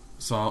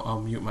 So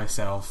I'll mute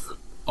myself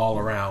all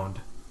around,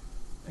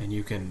 and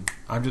you can.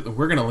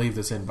 We're gonna leave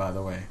this in, by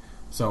the way.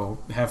 So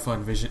have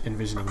fun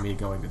envisioning me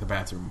going to the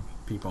bathroom,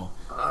 people.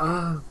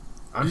 I'm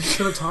just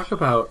gonna talk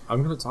about.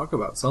 I'm gonna talk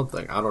about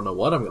something. I don't know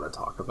what I'm gonna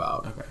talk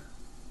about. Okay.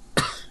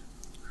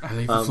 I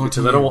leave the floor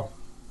to you.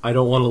 I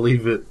don't want to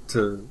leave it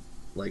to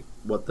like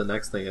what the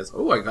next thing is.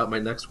 Oh, I got my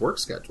next work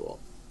schedule.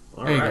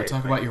 All right, go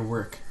talk about your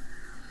work,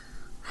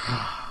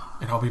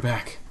 and I'll be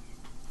back.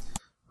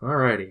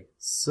 Alrighty,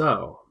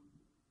 so.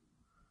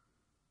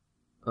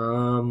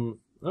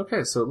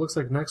 Okay, so it looks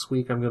like next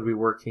week I'm going to be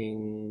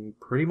working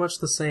pretty much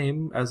the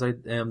same as I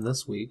am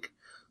this week.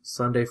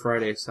 Sunday,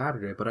 Friday,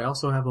 Saturday, but I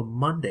also have a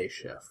Monday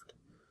shift.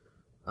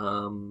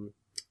 And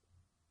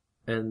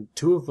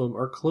 2 of them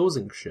are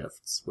closing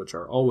shifts, which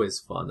are always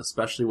fun,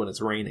 especially when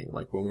it's raining,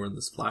 like when we're in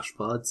this flash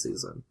flood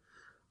season.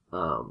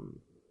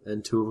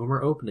 And 2 of them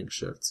are opening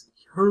shifts.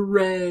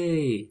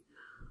 Hooray!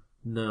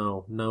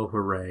 No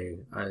hooray.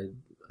 I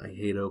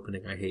hate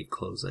opening, I hate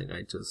closing,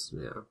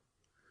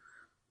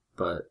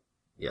 But,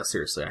 yeah,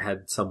 seriously, I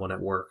had someone at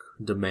work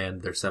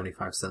demand their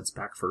 75 cents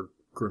back for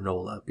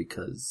granola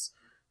because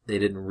they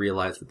didn't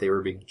realize that they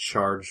were being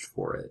charged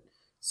for it.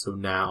 So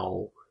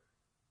now,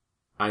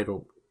 I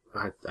don't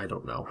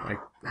know. I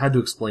had to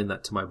explain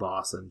that to my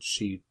boss, and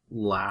she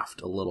laughed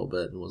a little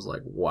bit and was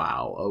like,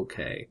 wow,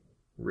 okay,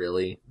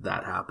 really?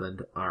 That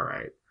happened?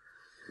 Alright.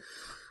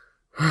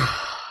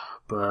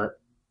 But,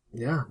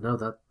 yeah, no,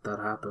 that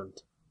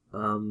happened.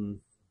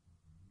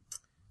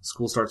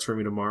 School starts for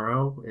me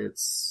tomorrow.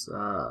 It's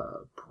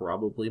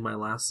probably my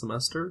last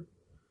semester.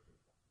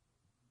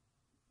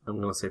 I'm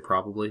gonna say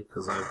probably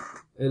because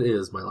it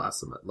is my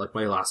last like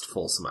my last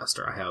full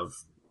semester. I have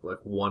like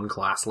 1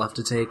 class left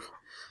to take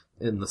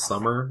in the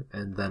summer,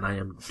 and then I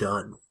am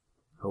done.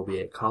 I'll be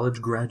a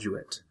college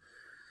graduate.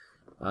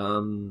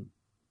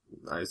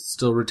 I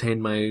still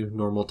retain my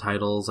normal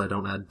titles. I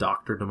don't add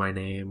doctor to my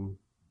name.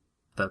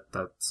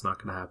 That's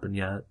not gonna happen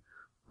yet.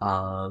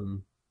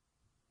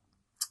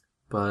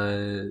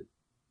 But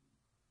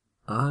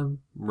I'm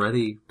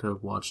ready to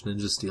watch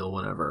Ninja Steel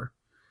whenever.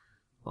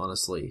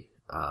 Honestly,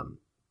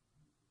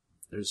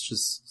 there's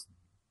just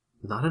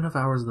not enough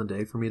hours in the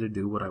day for me to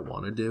do what I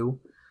want to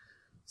do.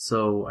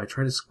 So I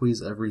try to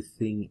squeeze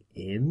everything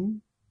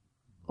in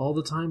all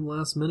the time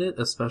last minute,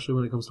 especially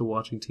when it comes to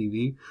watching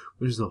TV,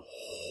 which is a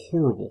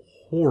horrible,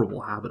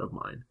 horrible habit of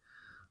mine.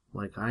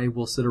 Like, I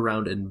will sit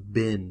around and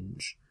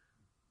binge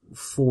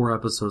 4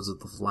 episodes of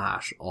The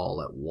Flash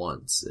all at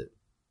once.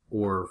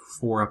 Or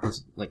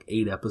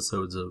 8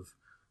 episodes of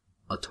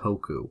a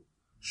Toku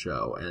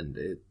show, and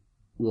it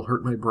will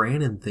hurt my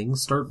brain, and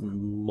things start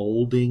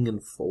molding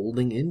and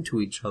folding into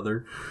each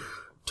other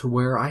to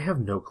where I have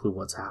no clue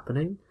what's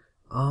happening.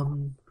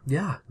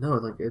 Yeah, no,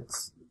 like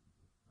it's...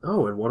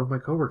 Oh, and one of my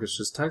coworkers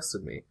just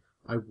texted me.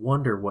 I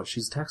wonder what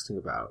she's texting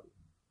about.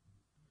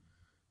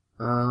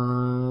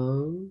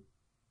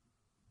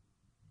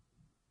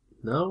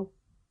 No.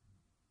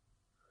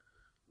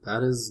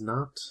 That is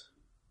not...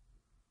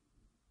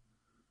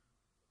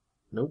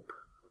 Nope.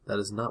 That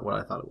is not what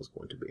I thought it was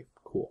going to be.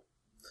 Cool.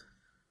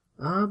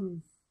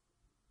 I'm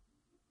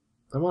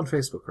on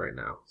Facebook right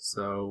now,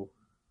 so...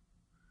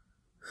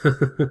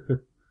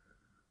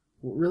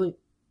 Really?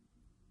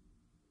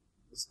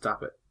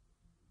 Stop it.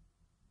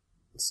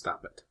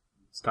 Stop it.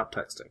 Stop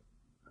texting.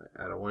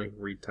 I don't want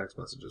to read text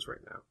messages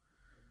right now.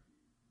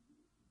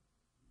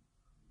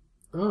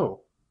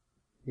 Oh.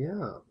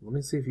 Yeah. Let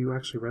me see if you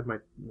actually read my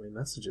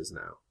messages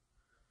now.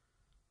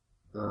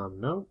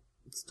 No.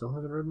 Still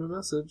haven't read my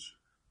message.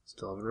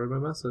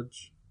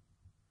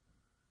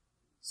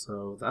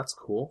 So that's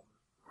cool.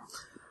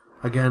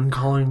 Again,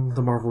 calling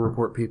the Marvel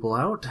Report people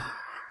out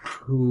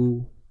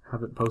who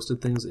haven't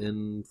posted things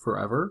in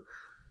forever.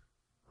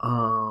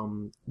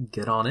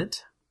 Get on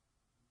it.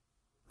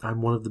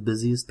 I'm one of the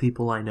busiest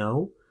people I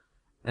know,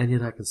 and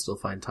yet I can still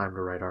find time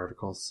to write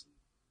articles.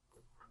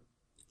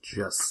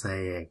 Just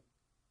saying.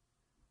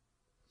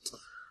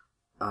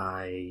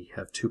 I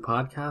have 2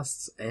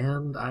 podcasts,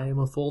 and I am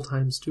a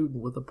full-time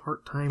student with a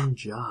part-time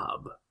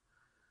job.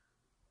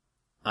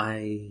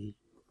 I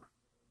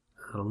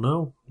don't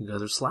know. You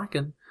guys are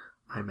slacking.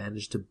 I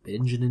managed to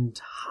binge an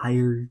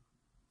entire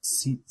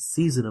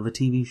season of a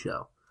TV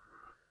show.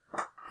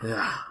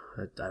 Yeah,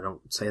 I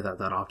don't say that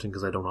often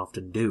because I don't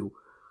often do.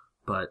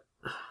 But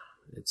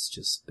it's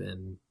just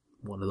been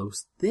one of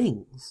those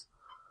things.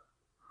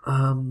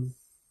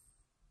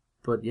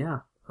 But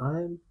yeah,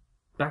 I'm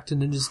back to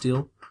Ninja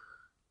Steel.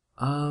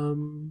 I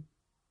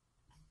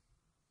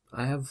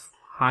have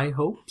high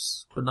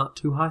hopes, but not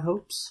too high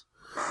hopes.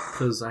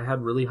 Because I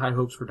had really high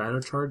hopes for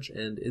Dino Charge,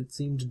 and it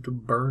seemed to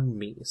burn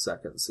me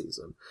second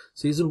season.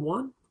 Season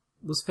 1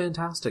 was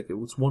fantastic. It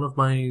was one of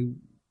my,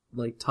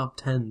 top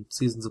 10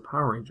 seasons of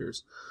Power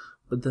Rangers.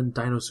 But then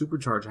Dino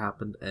Supercharge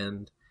happened,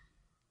 and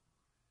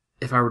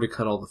if I were to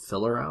cut all the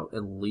filler out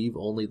and leave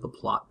only the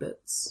plot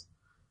bits,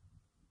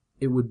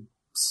 it would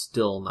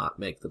still not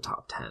make the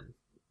top 10.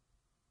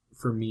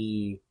 For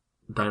me,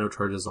 Dino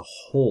Charge as a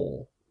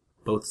whole,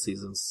 both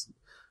seasons,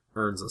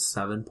 earns a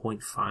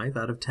 7.5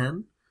 out of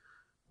 10,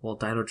 while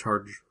Dino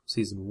Charge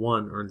Season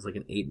 1 earns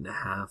an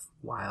 8.5,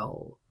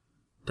 while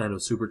Dino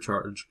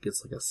Supercharge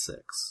gets a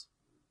 6.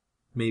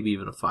 Maybe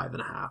even a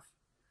 5.5.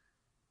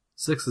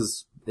 6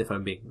 is if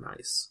I'm being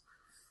nice.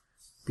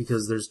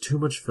 Because there's too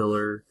much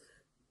filler,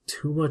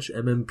 too much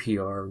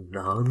MMPR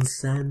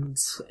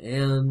nonsense,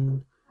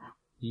 and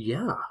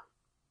yeah.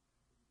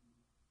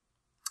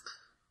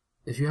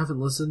 If you haven't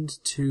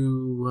listened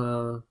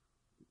to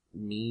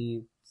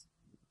me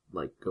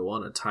go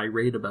on a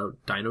tirade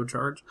about Dino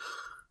Charge,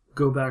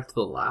 go back to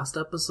the last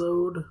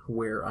episode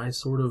where I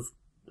sort of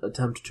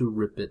attempt to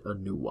rip it a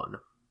new one.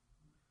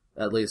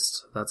 At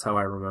least that's how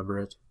I remember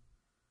it.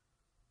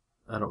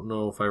 I don't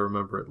know if I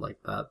remember it like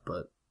that,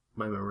 but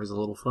my memory's a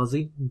little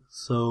fuzzy,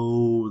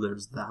 so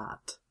there's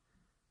that.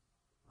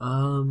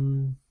 I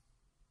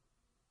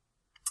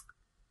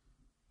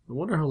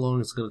wonder how long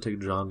it's going to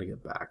take John to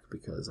get back,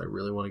 because I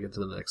really want to get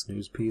to the next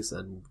news piece,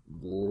 and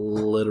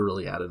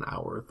literally at an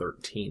hour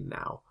 13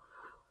 now.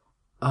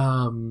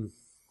 I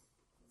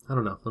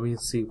don't know. Let me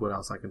see what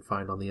else I can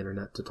find on the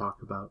internet to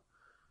talk about.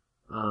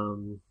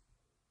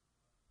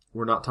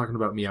 We're not talking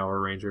about Meower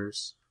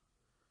Rangers.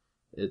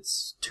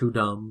 It's too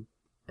dumb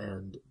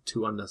and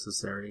too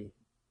unnecessary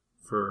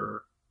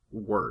for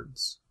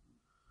words.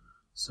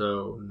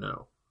 So,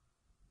 no.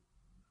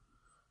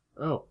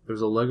 Oh,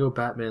 there's a Lego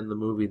Batman the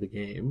movie, the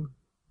game.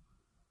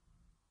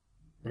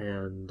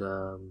 And,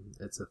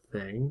 it's a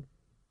thing.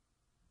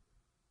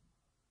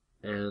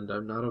 And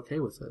I'm not okay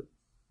with it.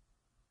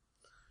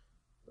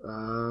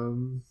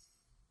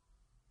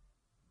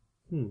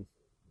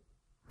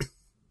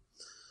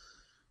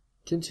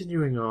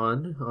 Continuing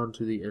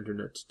onto the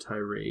internet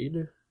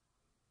tirade.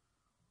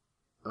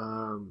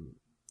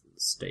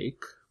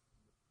 Steak.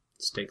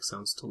 Steak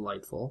sounds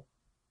delightful.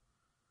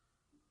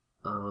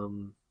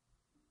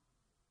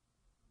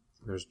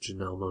 There's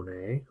Janelle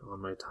Monáe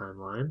on my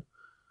timeline.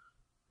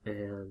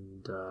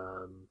 And,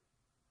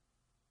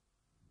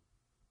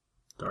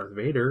 Darth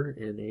Vader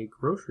in a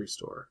grocery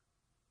store.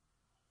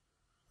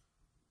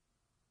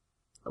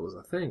 That was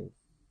a thing.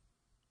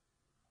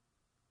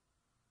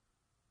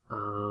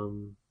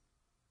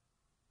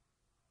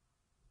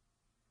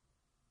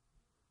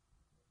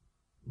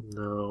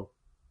 No.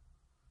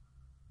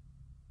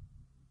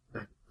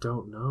 I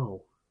don't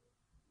know.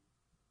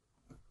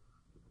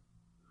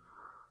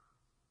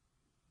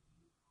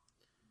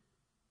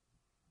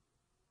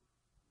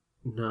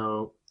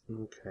 No.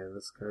 Okay,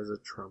 this guy's a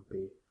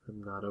Trumpy.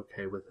 I'm not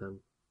okay with him.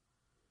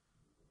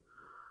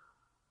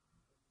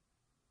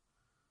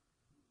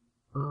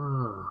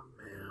 Oh,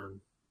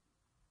 man.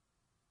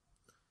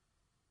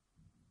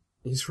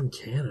 He's from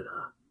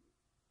Canada.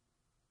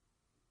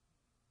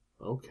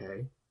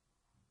 Okay.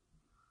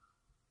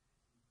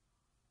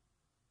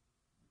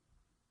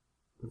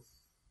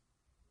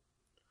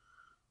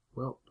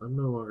 Well, I'm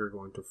no longer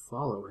going to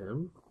follow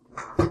him.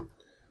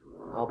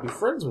 I'll be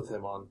friends with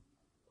him on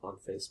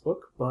Facebook,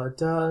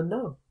 but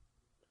no.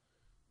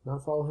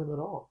 Not follow him at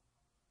all.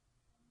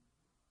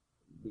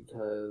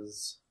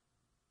 Because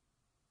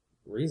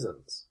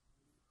reasons.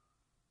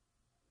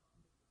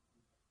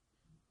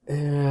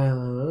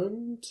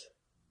 And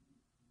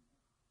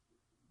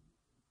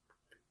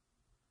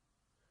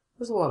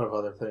there's a lot of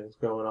other things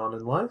going on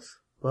in life,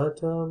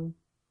 but there's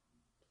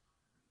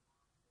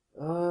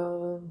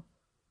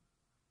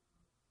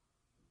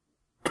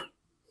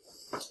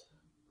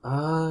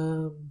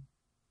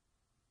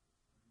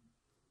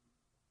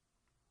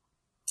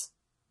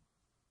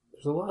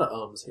a lot of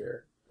ums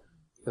here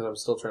because I'm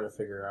still trying to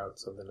figure out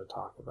something to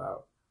talk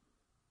about.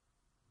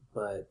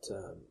 But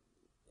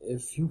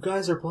if you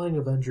guys are playing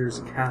Avengers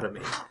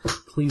Academy,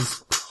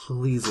 please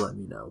let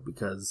me know,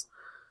 because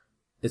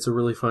it's a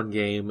really fun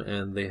game,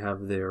 and they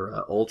have their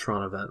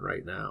Ultron event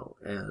right now,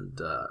 and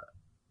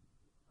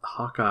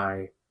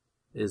Hawkeye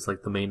is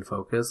like the main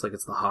focus, like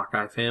it's the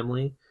Hawkeye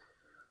family,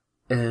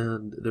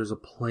 and there's a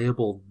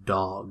playable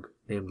dog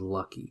named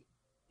Lucky.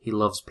 He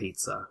loves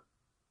pizza.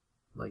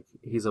 Like,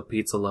 he's a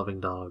pizza-loving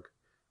dog,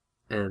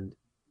 and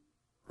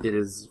it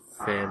is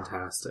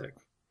fantastic.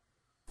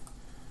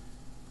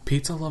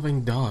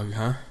 Pizza-loving dog,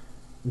 huh?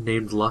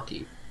 Named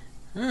Lucky.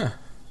 Yeah,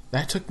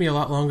 that took me a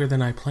lot longer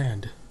than I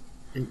planned.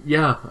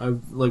 Yeah, I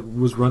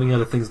was running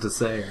out of things to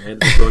say. I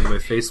ended up going to my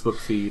Facebook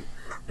feed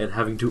and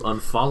having to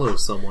unfollow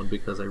someone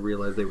because I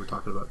realized they were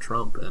talking about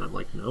Trump, and I'm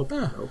like, nope.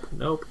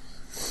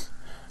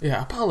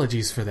 Yeah,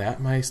 apologies for that.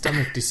 My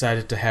stomach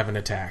decided to have an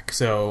attack,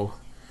 so...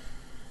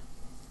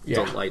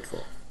 Yeah.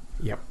 Delightful.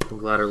 Yep. I'm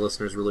glad our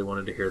listeners really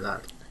wanted to hear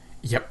that.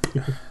 Yep.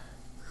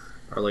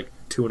 Our,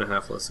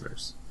 2.5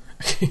 listeners.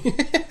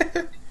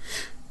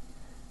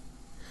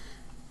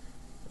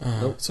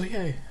 Nope. So,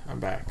 yay, I'm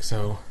back.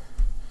 So,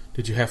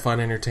 did you have fun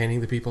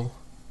entertaining the people?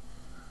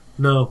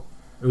 No,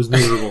 it was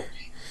miserable.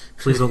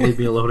 Please don't leave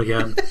me alone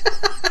again.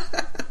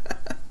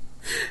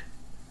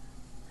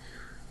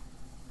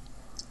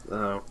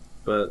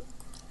 But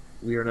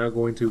we are now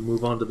going to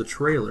move on to the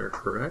trailer,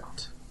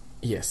 correct?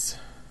 Yes.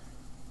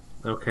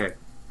 Okay,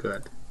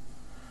 good.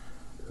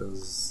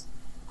 Because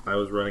I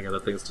was running out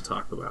of things to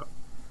talk about.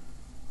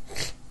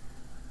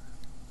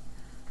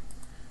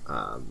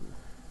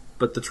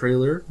 But the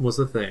trailer was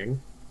a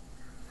thing.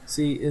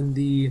 See, in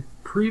the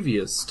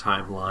previous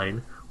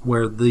timeline,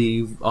 where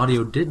the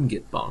audio didn't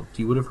get bonked,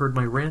 you would have heard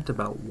my rant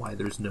about why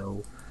there's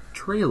no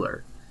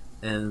trailer.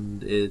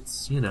 And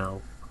it's,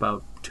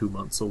 about 2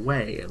 months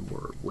away, and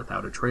we're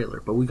without a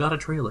trailer. But we got a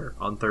trailer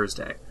on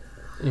Thursday.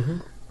 Mm-hmm.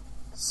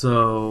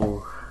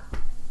 So...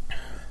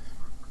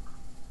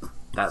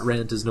 that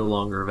rant is no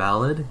longer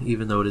valid,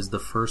 even though it is the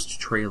first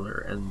trailer,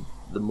 and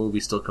the movie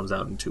still comes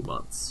out in 2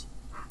 months.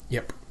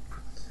 Yep.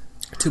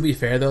 To be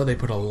fair, though, they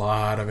put a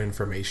lot of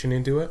information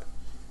into it.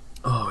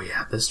 Oh,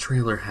 yeah. This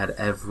trailer had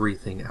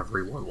everything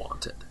everyone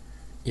wanted.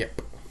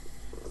 Yep.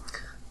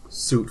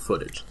 Suit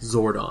footage,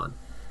 Zordon,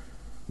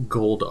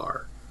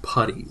 Goldar,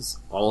 putties,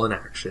 all in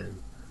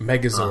action.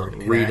 Megazord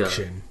in Rita,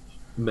 action.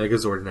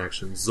 Megazord in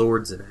action,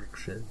 Zords in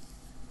action.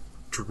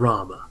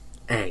 Drama,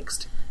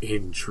 angst,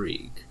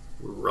 intrigue,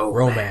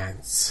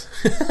 romance.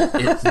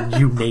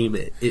 You name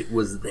it, it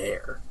was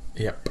there.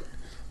 Yep.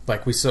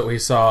 Like we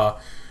saw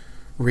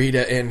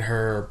Rita in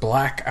her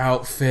black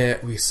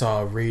outfit, we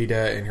saw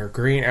Rita in her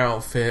green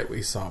outfit,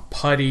 we saw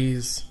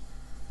putties,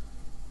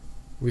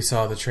 we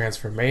saw the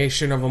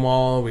transformation of them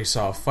all, we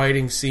saw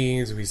fighting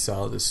scenes, we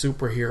saw the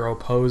superhero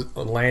pose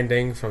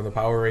landing from the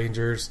Power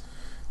Rangers,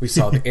 we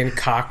saw the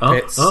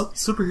in-cockpits.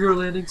 Superhero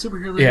landing.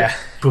 Yeah.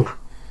 Boom.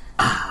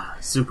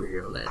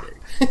 Superhero landing.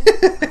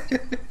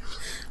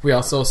 We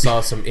also saw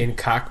some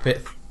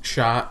in-cockpit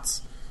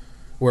shots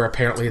where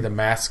apparently the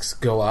masks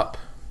go up.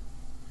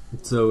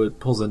 So it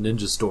pulls a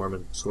ninja storm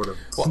and sort of...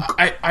 Well,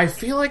 I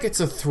feel like it's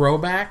a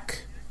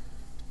throwback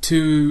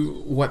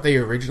to what they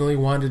originally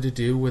wanted to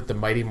do with the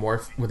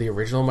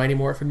original Mighty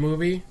Morphin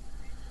movie.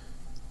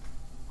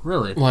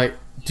 Really? Like,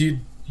 do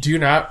you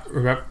not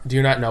remember? Do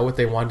you not know what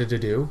they wanted to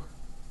do?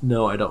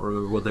 No, I don't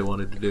remember what they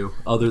wanted to do,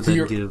 other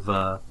than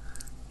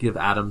give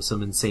Adam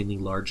some insanely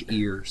large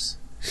ears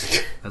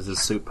as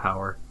his suit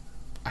power.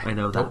 I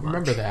know that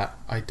much.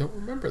 I don't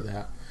remember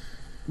that.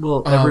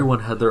 Well,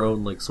 everyone had their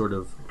own sort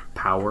of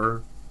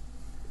power.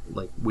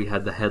 Like, we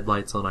had the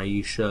headlights on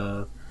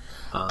Aisha.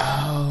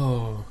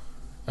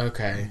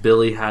 Okay.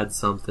 Billy had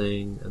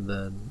something, and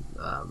then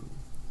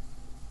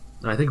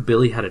I think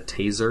Billy had a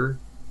taser.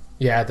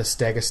 Yeah, the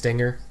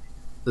Stegastinger.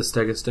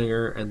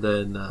 And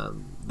then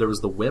there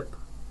was the whip.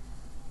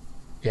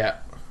 Yeah.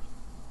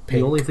 Pink.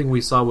 The only thing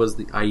we saw was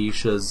the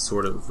Aisha's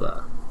sort of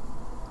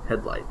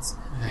headlights.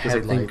 Because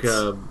I think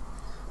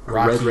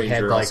Rocky Red Ranger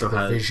had also the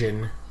had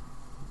vision.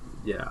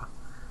 Yeah.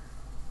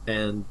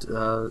 And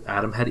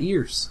Adam had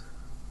ears.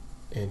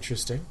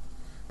 Interesting.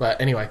 But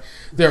anyway,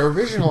 their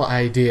original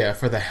idea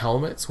for the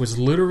helmets was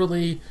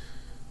literally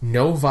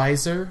no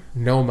visor,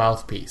 no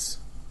mouthpiece.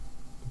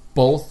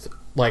 Both,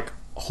 like,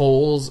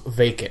 holes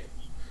vacant.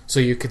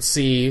 So you could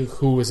see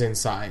who was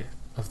inside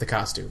of the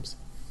costumes.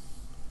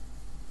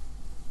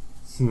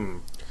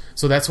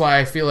 So that's why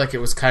I feel like it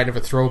was kind of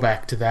a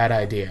throwback to that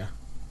idea.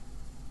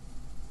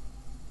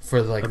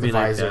 For, like, the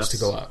visors to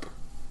go up.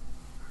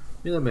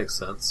 Yeah, that makes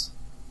sense.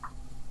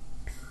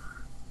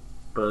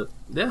 But,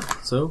 yeah,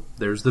 so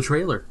there's the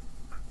trailer.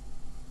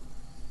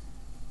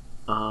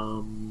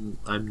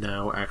 I'm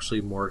now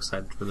actually more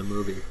excited for the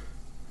movie.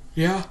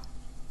 Yeah.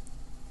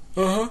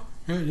 Uh-huh.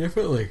 Yeah,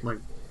 definitely. Like,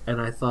 and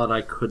I thought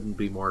I couldn't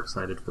be more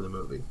excited for the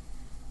movie.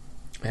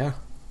 Yeah.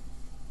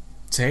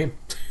 Same.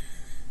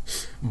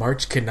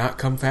 March cannot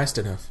come fast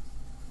enough.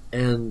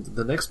 And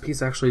the next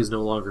piece actually is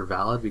no longer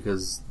valid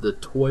because the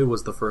toy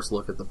was the first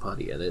look at the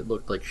putty, and it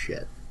looked like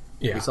shit.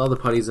 Yeah. We saw the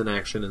putties in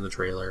action in the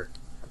trailer.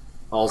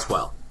 All's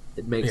well.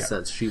 It makes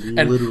sense. She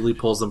literally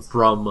pulls them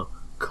from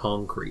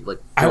concrete. Like,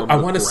 I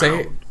want to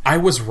say I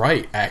was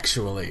right,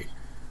 actually.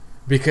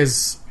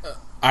 Because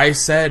I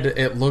said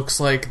it looks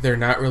like they're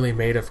not really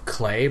made of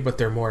clay, but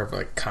they're more of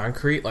like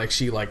concrete. Like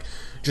she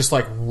just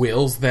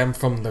wills them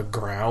from the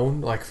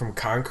ground, like from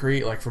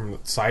concrete, like from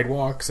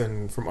sidewalks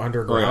and from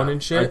underground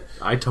and shit.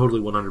 I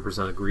totally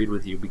 100% agreed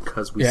with you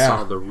because we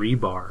saw the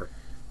rebar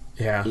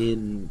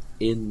in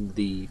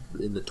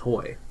the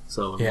toy.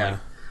 So like,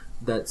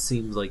 that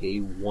seems like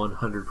a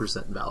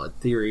 100% valid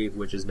theory,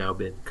 which has now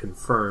been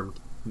confirmed.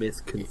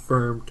 Myth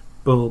confirmed.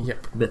 Boom.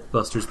 Yep.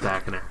 Mythbusters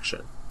back in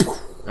action.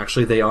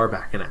 Actually, they are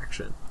back in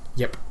action.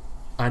 Yep.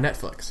 On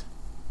Netflix.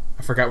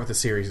 I forgot what the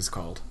series is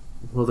called.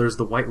 Well, there's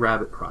the White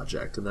Rabbit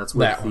Project, and that's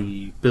with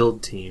the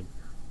build team.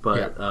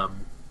 But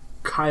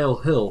Kyle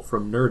Hill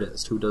from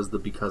Nerdist, who does the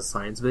Because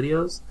Science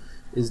videos,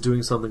 is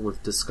doing something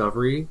with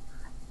Discovery,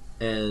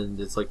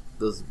 and it's like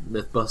the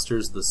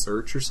Mythbusters The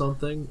Search or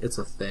something. It's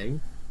a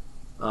thing.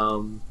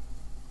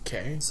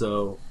 Okay.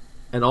 So,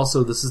 and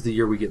also this is the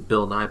year we get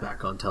Bill Nye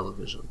back on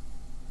television.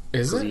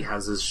 Is it? He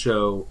has his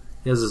show,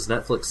 he has his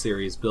Netflix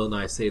series, Bill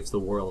Nye Saves the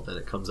World, and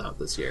it comes out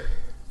this year.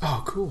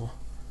 Oh, cool.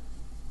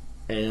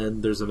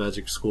 And there's a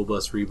Magic School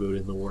Bus reboot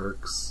in the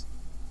works.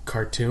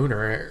 Cartoon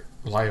or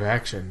live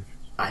action?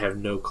 I have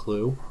no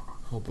clue.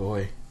 Oh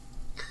boy.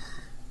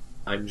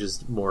 I'm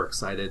just more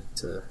excited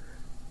to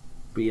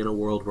be in a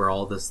world where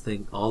all of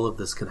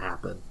this can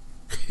happen.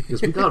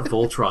 Because we got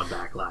Voltron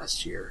back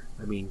last year.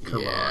 I mean,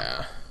 come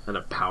on. And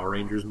a Power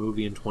Rangers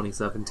movie in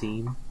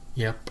 2017.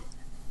 Yep.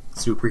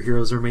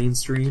 Superheroes are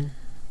mainstream.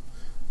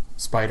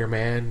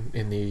 Spider-Man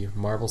in the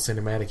Marvel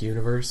Cinematic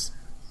Universe.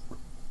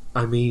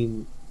 I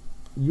mean,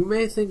 you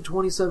may think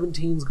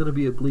 2017 is going to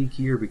be a bleak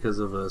year because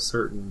of a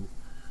certain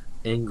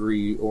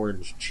angry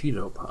orange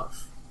Cheeto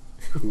Puff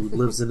who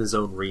lives in his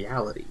own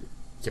reality.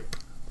 Yep.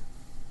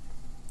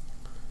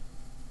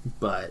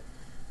 But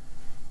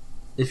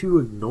if you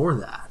ignore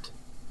that...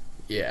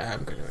 Yeah,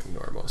 I'm going to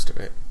ignore most of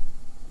it.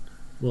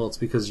 Well, it's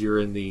because you're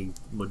in the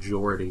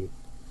majority.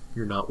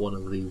 You're not one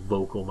of the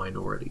vocal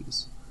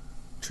minorities.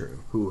 True.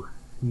 Who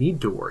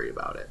need to worry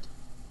about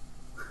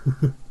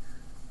it.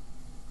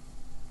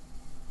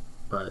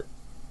 But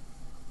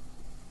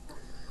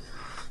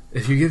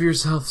if you give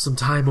yourself some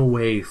time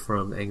away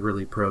from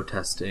angrily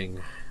protesting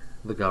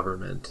the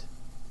government,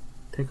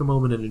 take a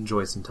moment and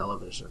enjoy some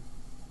television.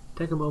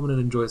 Take a moment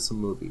and enjoy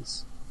some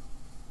movies.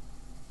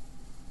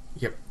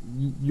 Yep.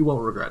 You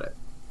won't regret it.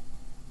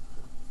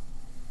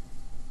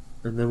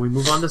 And then we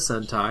move on to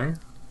Sentai.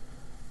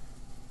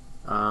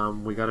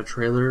 We got a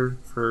trailer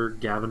for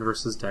Gavin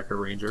vs. Decker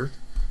Ranger.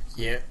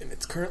 Yeah, and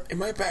it's currently in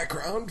my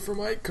background for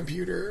my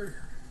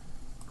computer.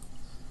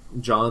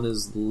 John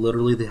is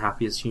literally the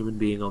happiest human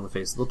being on the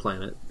face of the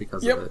planet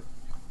because of it.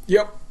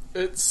 Yep.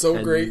 It's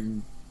so great.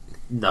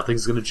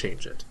 Nothing's going to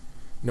change it.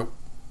 Nope.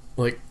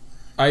 Like,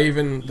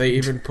 they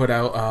even put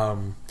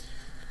out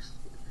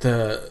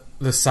the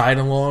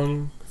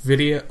side-along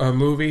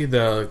movie,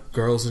 the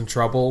Girls in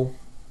Trouble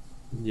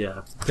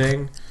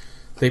thing.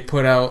 They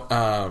put out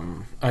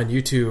on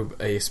YouTube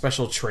a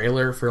special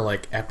trailer for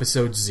like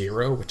episode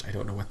 0, which I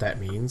don't know what that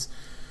means.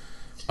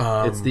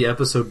 It's the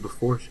episode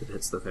before shit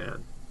hits the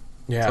fan.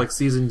 Yeah. It's like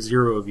season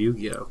 0 of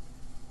Yu-Gi-Oh!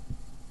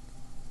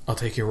 I'll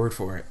take your word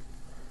for it.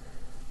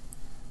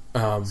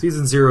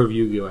 Season 0 of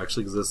Yu-Gi-Oh!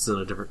 Actually exists in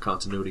a different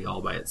continuity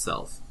all by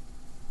itself.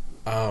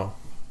 Oh.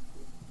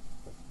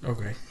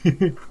 Okay.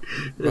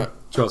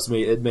 But, trust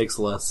me, it makes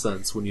less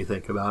sense when you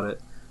think about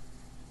it.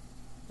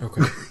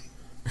 Okay.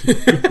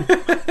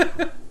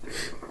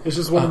 It's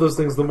just one of those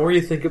things, the more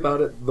you think about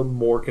it, the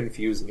more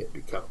confusing it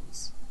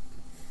becomes.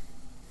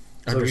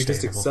 So if you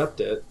just accept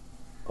it,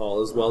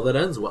 all is well that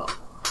ends well.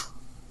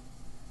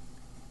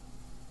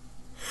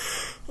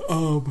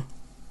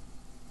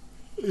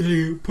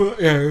 You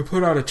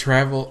put out a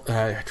trailer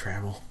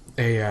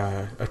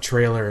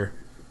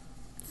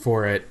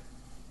for it,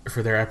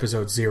 for their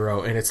episode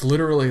 0, and it's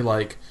literally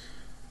like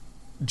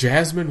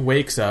Jasmine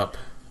wakes up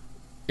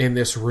in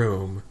this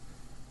room,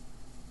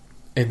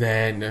 and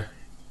then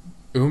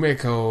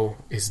Umeko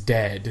is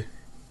dead.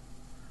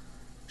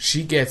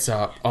 she gets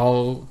up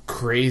all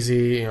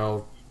crazy,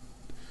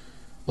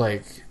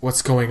 like,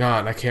 what's going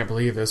on? I can't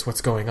believe this.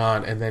 What's going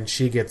on? And then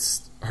she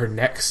gets her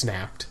neck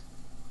snapped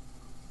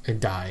and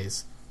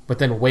dies, but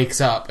then wakes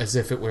up as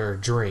if it were a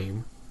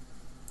dream.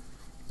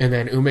 And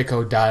then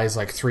Umiko dies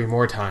like 3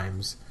 more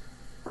times.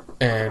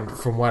 And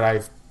from what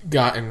I've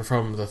gotten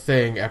from the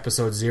thing,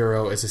 episode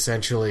 0 is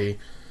essentially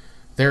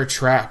they're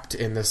trapped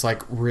in this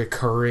like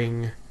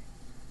recurring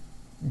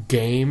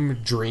game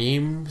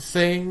dream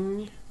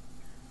thing.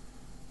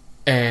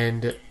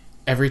 And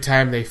every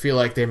time they feel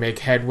like they make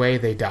headway,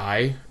 they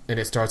die, and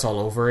it starts all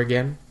over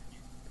again.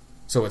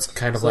 So it's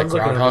kind of like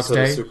Groundhog's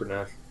Day.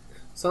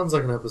 Sounds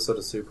like an episode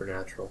of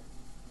Supernatural.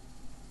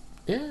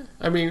 Yeah,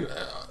 I mean,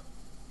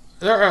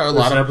 there are a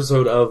lot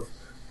of...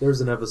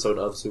 There's an episode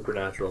of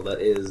Supernatural that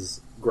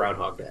is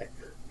Groundhog Day.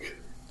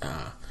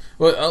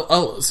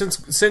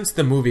 Since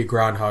the movie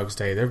Groundhog's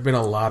Day, there have been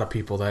a lot of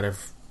people that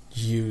have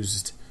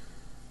used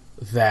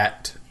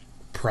that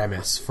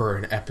premise for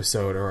an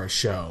episode or a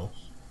show.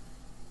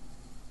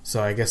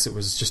 So I guess it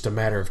was just a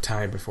matter of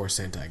time before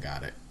Sentai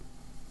got it.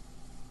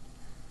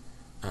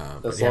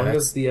 As long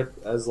as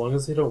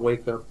they don't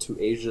wake up to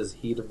Asia's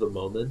heat of the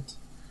moment,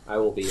 I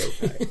will be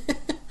okay.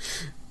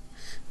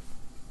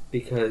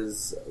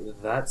 Because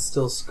that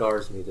still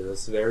scars me to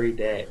this very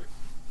day.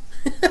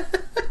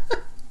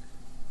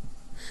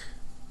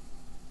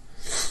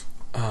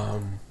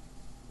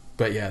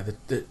 But yeah,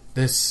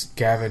 this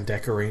Gavin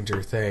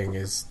Decaranger thing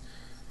is...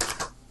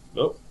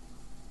 Nope.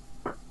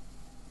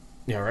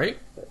 Yeah, right?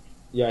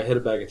 Yeah, I hit a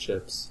bag of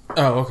chips.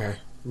 Oh, okay.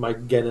 My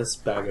Guinness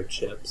bag of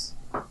chips.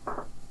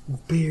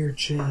 Beer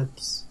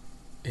chips.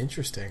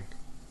 Interesting.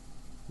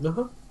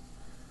 Uh-huh.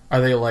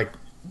 Are they like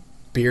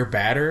beer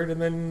battered and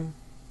then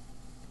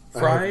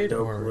fried? I have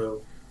no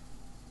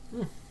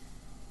clue.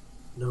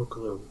 No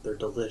clue. They're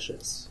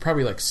delicious.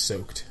 Probably like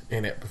soaked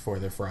in it before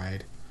they're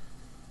fried.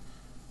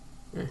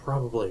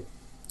 Probably.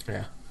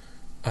 Yeah.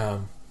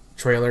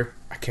 Trailer.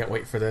 I can't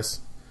wait for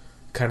this.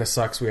 Kind of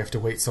sucks we have to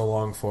wait so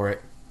long for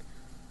it.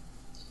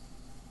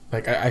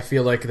 Like I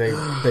feel like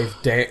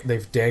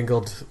they've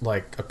dangled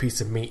like a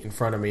piece of meat in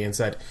front of me and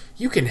said,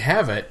 "You can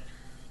have it,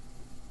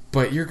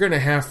 but you're gonna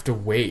have to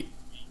wait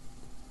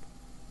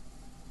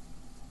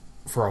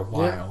for a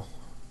while."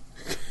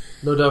 Yeah.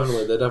 No,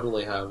 definitely, they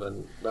definitely have,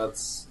 and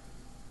that's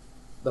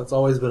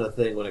always been a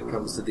thing when it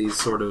comes to these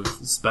sort of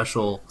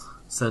special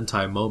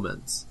Sentai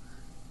moments.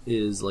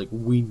 Is like,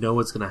 we know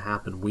it's gonna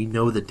happen, we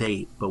know the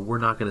date, but we're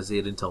not gonna see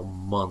it until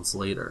months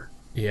later.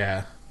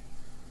 Yeah.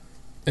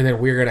 And then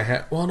we're going to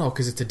have... Well, no,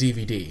 because it's a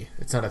DVD.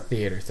 It's not a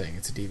theater thing.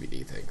 It's a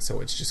DVD thing.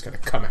 So it's just going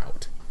to come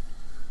out.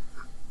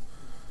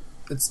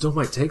 It still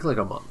might take like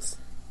a month.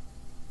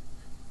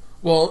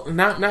 Well,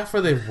 not for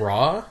the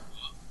Raw.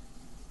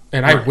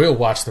 And right. I will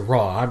watch the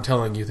Raw. I'm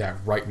telling you that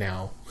right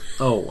now.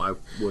 Oh, I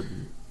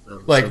wouldn't.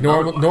 Like,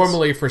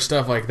 normally for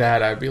stuff like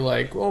that, I'd be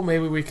like, well,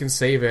 maybe we can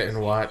save it and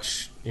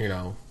watch,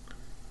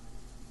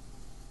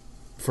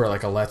 for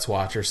like a Let's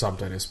Watch or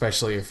something.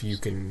 Especially if you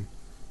can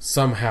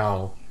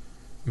somehow...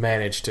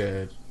 managed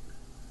to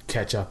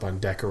catch up on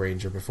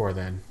Decaranger before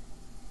then.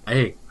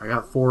 Hey, I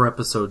got 4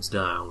 episodes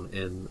down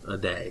in a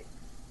day.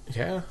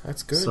 Yeah,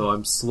 that's good. So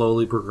I'm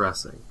slowly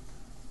progressing.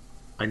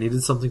 I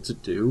needed something to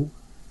do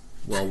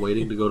while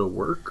waiting to go to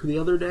work the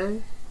other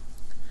day.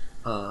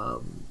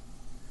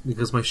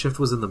 Because my shift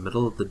was in the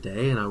middle of the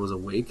day and I was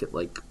awake at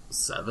like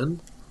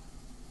 7.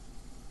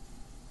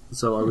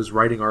 So I was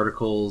writing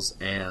articles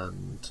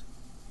and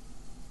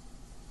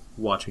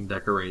watching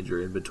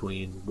Decaranger in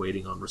between,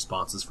 waiting on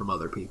responses from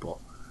other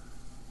people.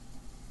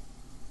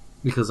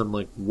 Because I'm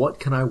like, what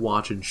can I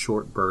watch in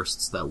short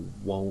bursts that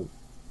won't,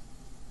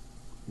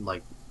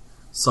 like,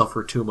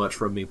 suffer too much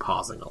from me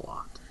pausing a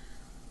lot?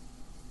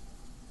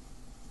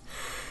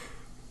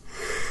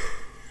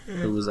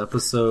 It was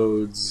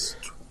episodes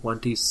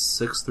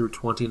 26 through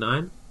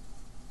 29,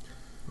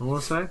 I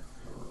want to say.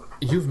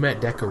 You've met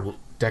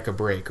Deca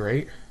Break,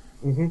 right?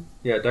 Mm-hmm.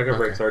 Yeah, Deca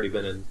Break's already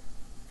been in.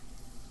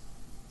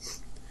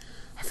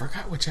 I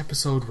forgot which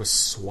episode was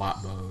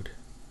SWAT mode.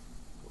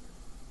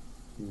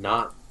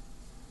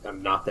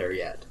 I'm not there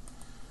yet.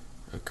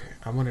 Okay,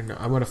 I want to know.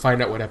 I want to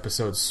find out what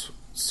episodes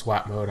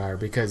SWAT mode are,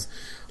 because,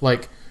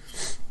 like,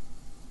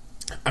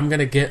 I'm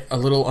gonna get a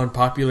little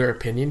unpopular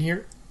opinion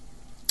here.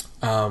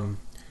 I'm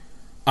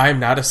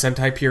not a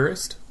Sentai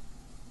purist.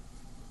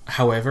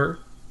 However,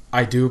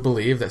 I do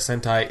believe that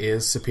Sentai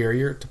is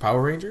superior to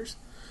Power Rangers.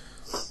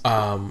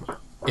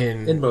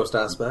 In most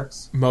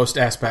aspects. Most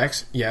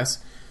aspects,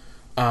 yes.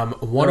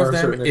 One of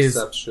them is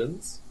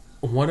exceptions.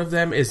 One of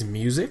them is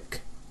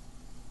music.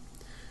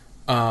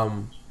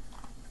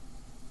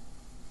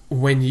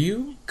 When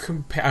you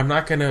compare, I'm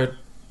not gonna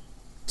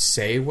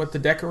say what the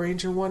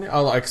Decaranger one is.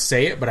 I'll like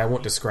say it, but I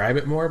won't describe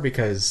it more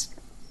because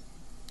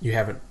you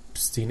haven't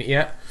seen it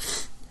yet.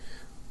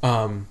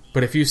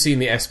 But if you've seen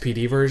the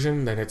SPD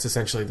version, then it's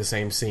essentially the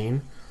same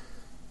scene.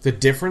 The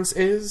difference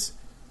is,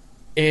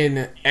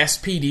 in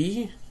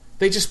SPD,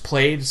 they just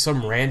played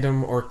some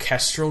random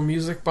orchestral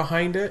music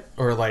behind it,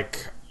 or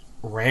like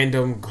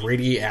random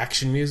gritty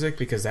action music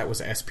because that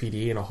was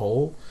SPD in a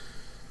whole.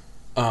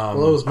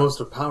 Well, it was most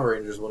of Power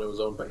Rangers when it was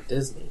owned by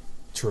Disney.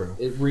 True.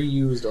 It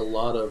reused a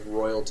lot of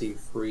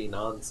royalty-free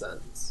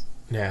nonsense.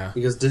 Yeah.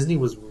 Because Disney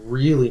was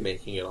really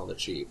making it on the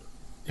cheap.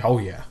 Oh,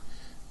 yeah.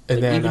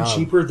 And then, even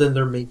cheaper than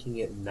they're making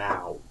it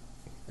now.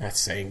 That's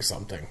saying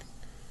something.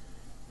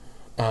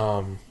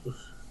 But,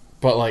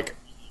 like,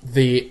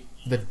 the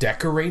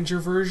Deca Ranger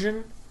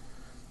version,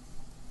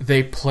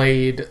 they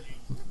played...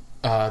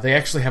 they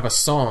actually have a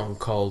song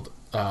called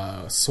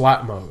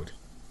SWAT Mode.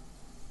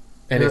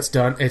 And it's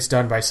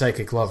done by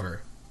Psychic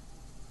Lover.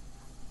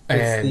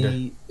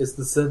 And it's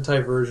the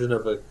Sentai version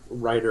of a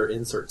Rider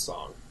insert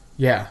song.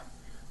 Yeah.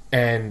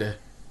 And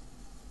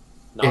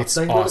it's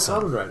sang awesome. by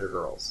the Kamen Rider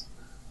girls.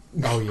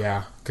 Oh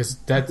yeah, because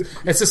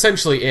it's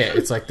essentially it.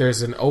 It's like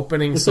there's an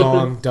opening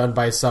song done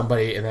by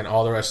somebody, and then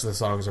all the rest of the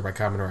songs are by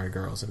Kamen Rider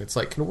girls, and it's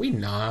like, can we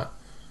not?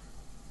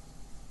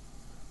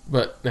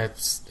 But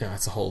that's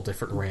a whole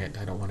different rant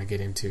I don't want to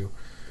get into.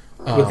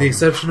 With the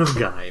exception of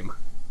Gaim.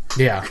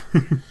 Yeah.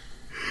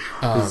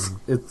 Because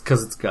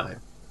it's Gaim.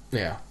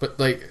 Yeah, but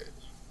like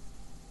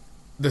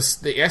the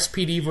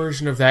SPD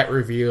version of that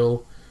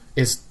reveal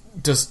is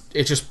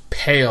just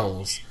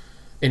pales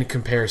in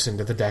comparison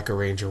to the Deca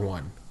Ranger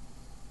one.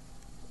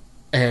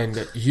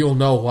 And you'll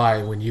know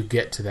why when you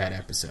get to that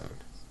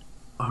episode.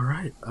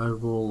 Alright, I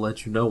will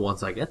let you know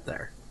once I get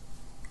there.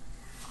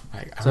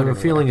 I have a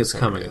feeling it's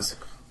coming up.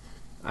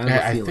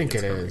 I think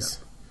it is.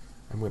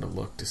 I'm going to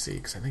look to see,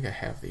 because I think I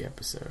have the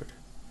episode.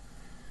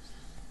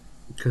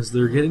 Because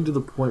they're getting to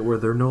the point where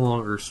they're no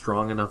longer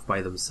strong enough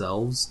by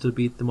themselves to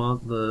beat them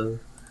on the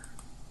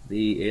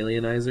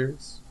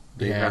alienizers.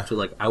 They have to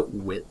like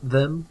outwit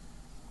them.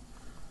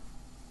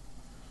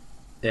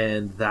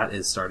 And that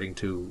is starting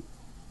to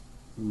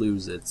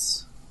lose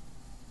its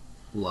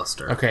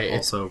luster. Okay,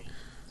 also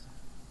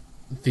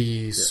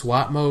the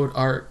SWAT mode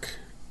arc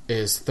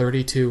is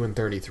 32 and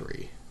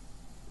 33.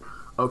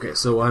 Okay,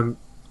 so I'm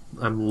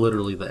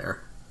literally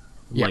there.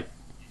 Yep. Like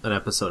an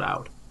episode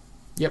out.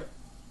 Yep.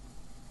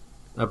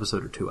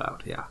 Episode or two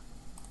out, yeah.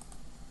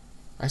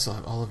 I still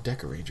have all of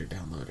Deca Ranger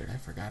downloaded. I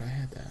forgot I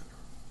had that.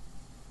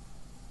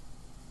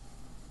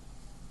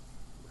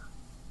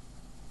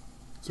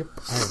 Yep,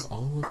 I have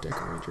all of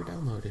Deca Ranger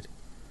downloaded.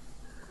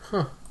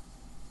 Huh.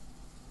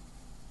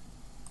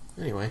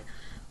 Anyway.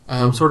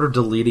 I'm sort of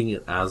deleting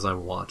it as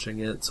I'm watching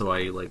it, so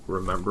I like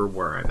remember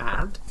where I'm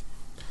at.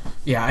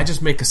 Yeah, I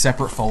just make a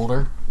separate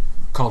folder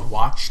called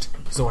Watched.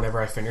 So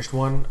whenever I finished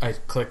one, I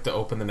click to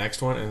open the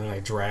next one, and then I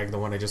drag the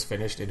one I just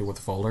finished into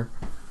the folder.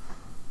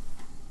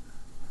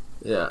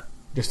 Yeah.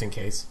 Just in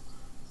case.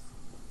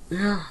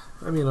 Yeah.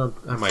 I mean,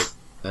 I might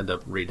end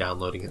up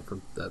re-downloading it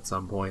at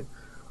some point.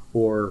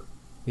 Or,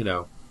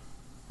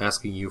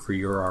 asking you for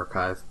your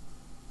archive.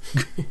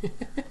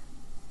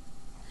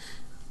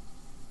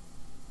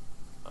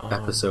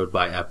 Episode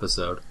by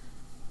episode.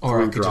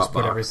 Or I could just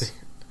put everything...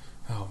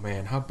 Oh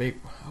man, how big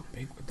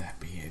would that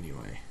be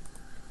anyway?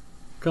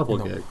 Couple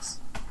gigs.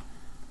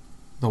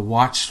 The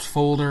Watched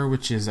folder,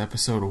 which is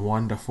episode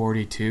 1 to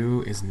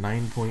 42, is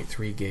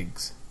 9.3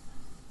 gigs.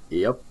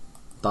 Yep.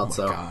 Thought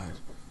so. Oh my god.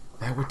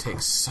 That would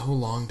take so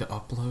long to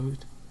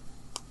upload.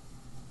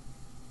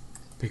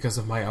 Because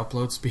of my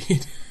upload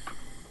speed.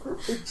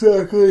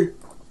 Exactly.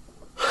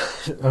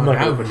 I'm not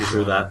going to put you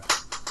through that.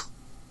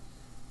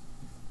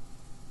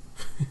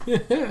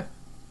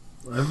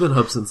 I've been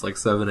up since like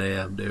 7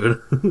 a.m.,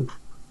 dude.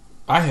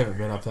 I haven't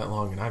been up that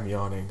long, and I'm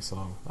yawning,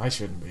 so I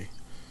shouldn't be.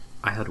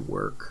 I had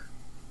work.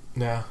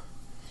 Yeah.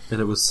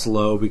 And it was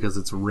slow because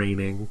it's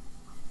raining.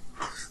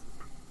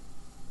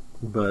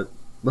 But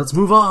let's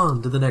move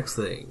on to the next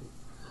thing.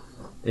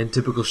 In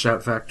typical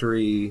Shout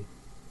Factory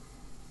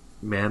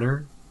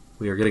manner,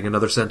 we are getting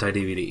another Sentai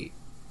DVD.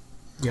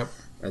 Yep.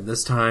 And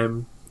this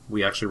time,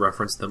 we actually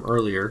referenced them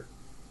earlier.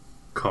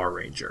 Car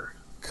Ranger.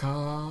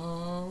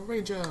 Car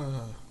Ranger.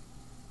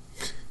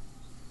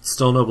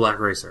 Still no Black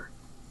Racer.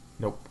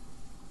 Nope.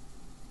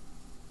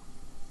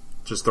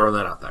 Just throwing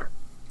that out there.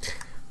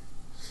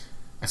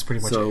 That's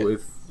pretty much so it.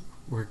 If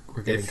we're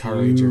getting Car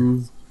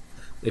Ranger.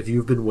 If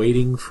you've been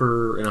waiting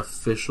for an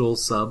official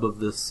sub of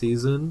this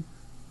season,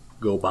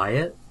 go buy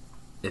it.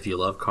 If you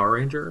love Car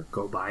Ranger,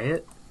 go buy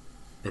it.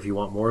 If you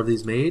want more of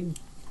these made,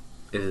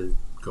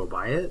 go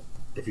buy it.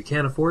 If you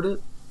can't afford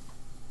it,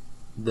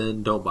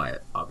 then don't buy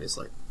it,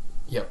 obviously.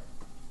 Yep.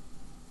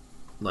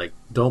 Like,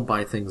 don't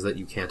buy things that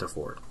you can't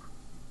afford.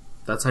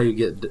 That's how you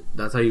get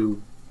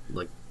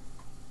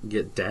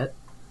debt,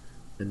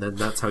 and then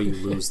that's how you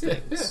lose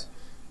things.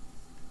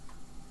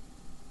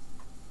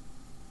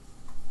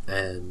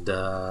 And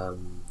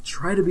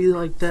try to be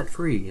like debt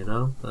free.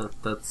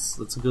 That's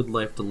a good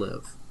life to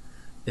live,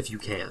 if you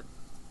can.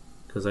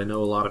 Because I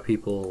know a lot of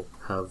people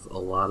have a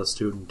lot of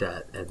student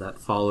debt, and that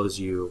follows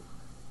you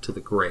to the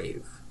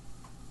grave.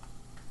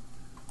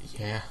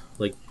 Yeah.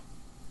 Like,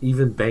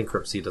 even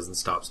bankruptcy doesn't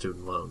stop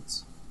student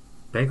loans.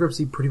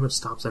 Bankruptcy pretty much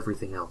stops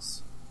everything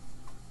else.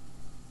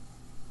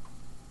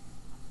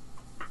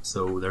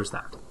 So there's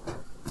that.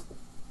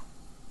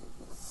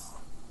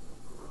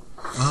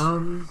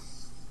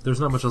 There's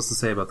not much else to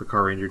say about the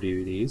Car Ranger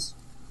DVDs.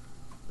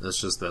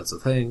 That's a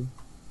thing.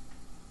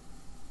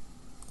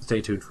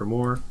 Stay tuned for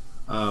more.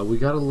 We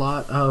got a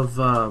lot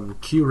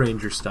of Q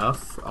Ranger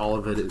stuff, all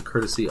of it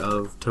courtesy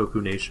of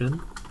Toku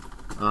Nation.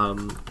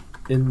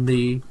 In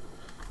the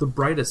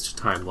brightest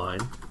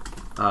timeline,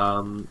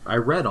 I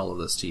read all of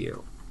this to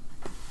you.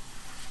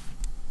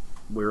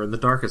 We're in the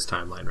darkest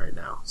timeline right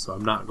now, so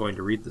I'm not going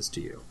to read this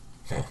to you.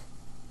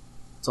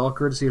 It's all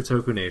courtesy of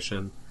Toku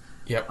Nation.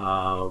 Yep.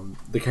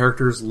 The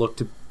characters look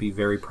to be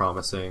very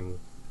promising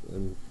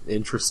and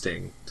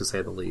interesting, to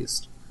say the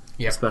least.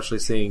 Yep. Especially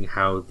seeing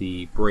how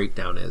the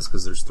breakdown is,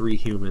 because there's 3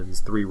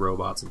 humans, 3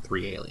 robots, and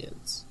 3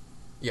 aliens.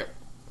 Yep.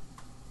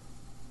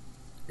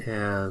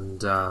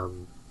 And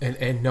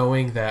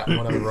knowing that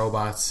one of the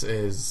robots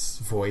is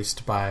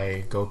voiced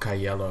by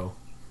Gokai Yellow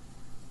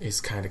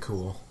is kind of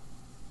cool.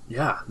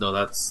 Yeah, no,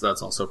 that's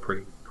also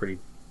pretty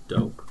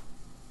dope.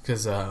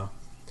 Because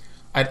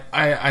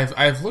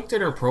I've looked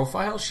at her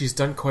profile. She's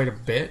done quite a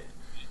bit.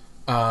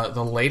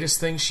 The latest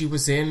thing she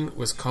was in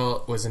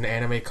was an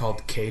anime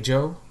called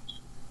Keijo,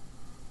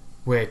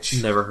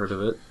 which never heard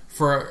of it.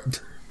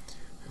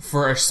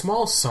 For a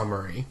small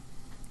summary,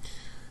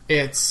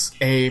 it's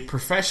a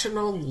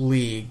professional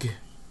league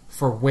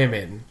for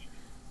women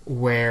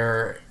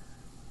where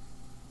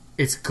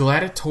it's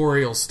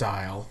gladiatorial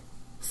style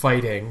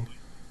fighting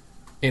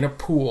in a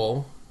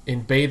pool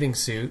in bathing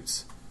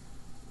suits,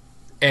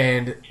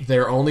 and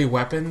their only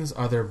weapons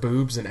are their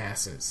boobs and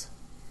asses.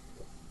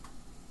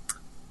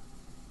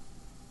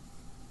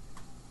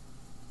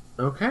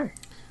 Okay.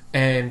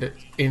 And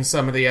in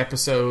some of the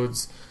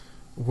episodes,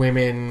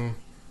 women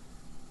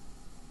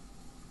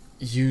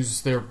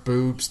use their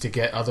boobs to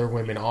get other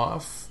women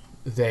off.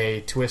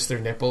 They twist their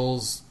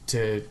nipples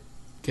to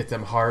get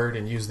them hard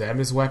and use them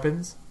as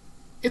weapons.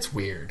 It's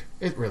weird.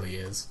 It really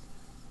is.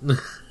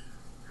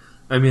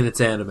 I mean,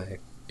 it's anime.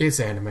 It's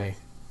anime.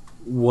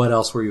 What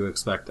else were you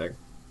expecting?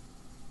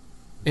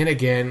 And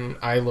again,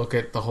 I look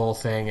at the whole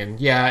thing and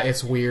yeah,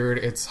 it's weird.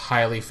 It's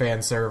highly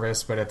fan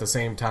service, but at the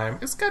same time,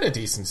 it's got a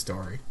decent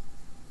story.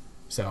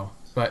 So,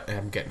 but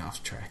I'm getting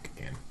off track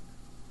again.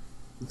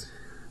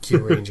 Q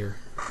Ranger.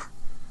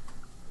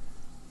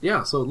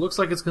 Yeah, so it looks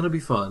like it's going to be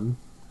fun.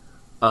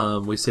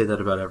 We say that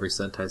about every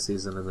Sentai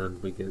season, and then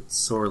we get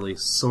sorely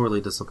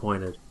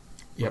disappointed.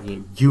 Yep.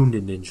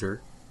 Ninja.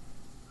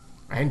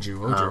 And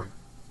Zyuohger.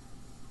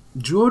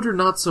 Zyuohger,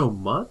 not so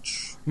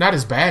much. Not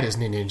as bad as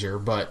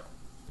Ninja, but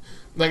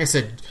like I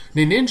said,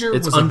 Ninja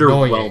was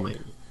underwhelming.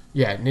 Annoying.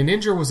 Yeah,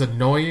 Ninja was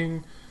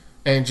annoying,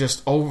 and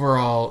just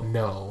overall,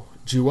 no.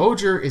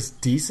 Zyuohger is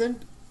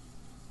decent,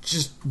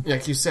 just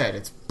like you said,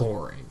 it's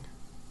boring.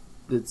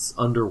 It's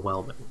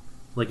underwhelming.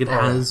 Like, it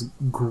has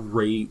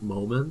great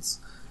moments,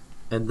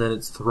 and then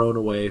it's thrown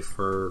away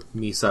for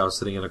Misao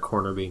sitting in a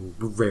corner being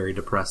very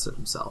depressed at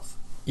himself.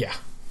 Yeah.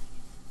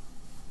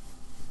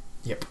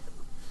 Yep.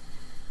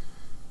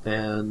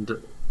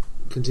 And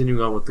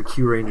continuing on with the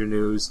Q Ranger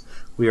news,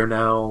 we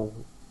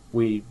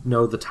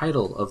know the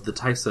title of the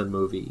Tyson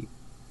movie.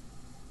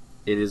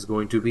 It is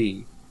going to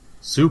be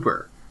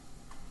Superhero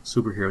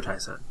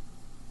Tyson.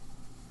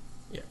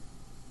 Yeah.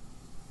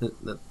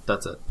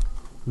 That's it.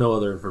 No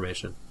other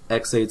information.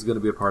 X8's going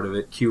to be a part of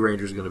it. Q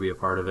Ranger's going to be a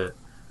part of it.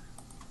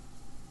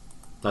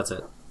 That's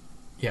it.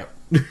 Yep.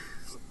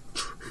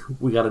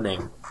 We got a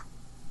name.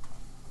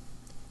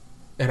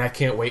 And I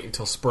can't wait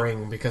until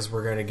spring because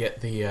we're going to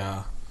get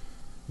the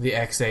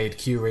X8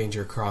 Q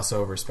Ranger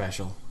crossover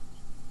special.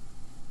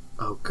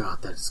 Oh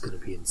god, that is going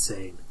to be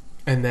insane.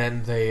 And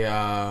then they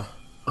God.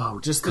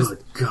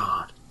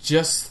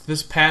 Just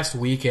this past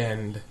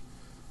weekend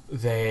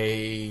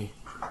they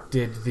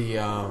did the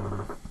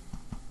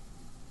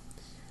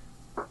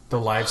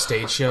live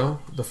stage show,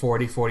 the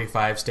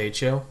 40/45 stage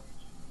show.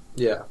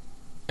 Yeah.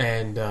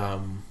 And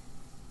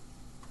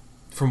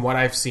from what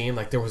I've seen,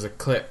 like there was a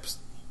clip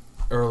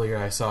earlier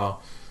I saw,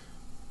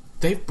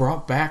 they've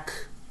brought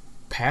back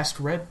past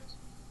Red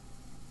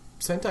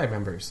Sentai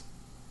members.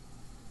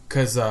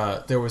 Because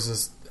it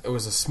was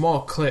a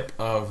small clip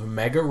of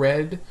Mega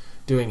Red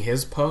doing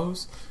his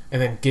pose,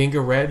 and then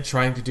Ginga Red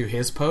trying to do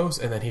his pose,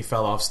 and then he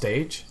fell off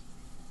stage.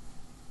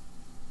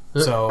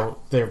 So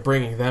they're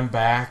bringing them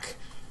back.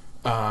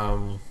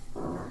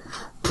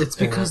 It's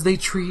because they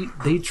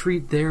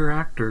treat their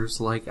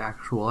actors like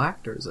actual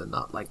actors and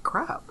not like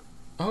crap.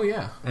 Oh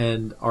yeah.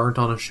 And aren't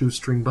on a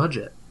shoestring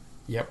budget.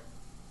 Yep.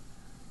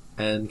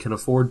 And can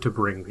afford to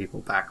bring people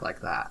back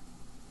like that.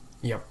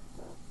 Yep.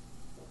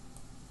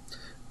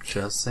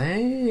 Just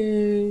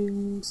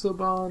saying,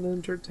 Saban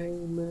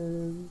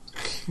Entertainment.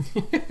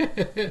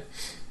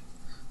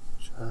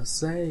 Just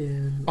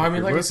saying. I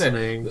mean, like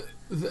listening. I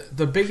said,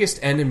 the biggest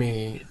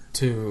enemy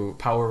to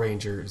Power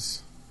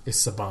Rangers is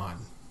Saban.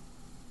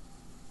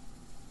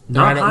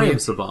 Not I am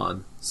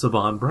Saban.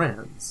 Saban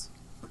Brands.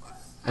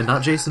 And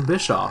not Jason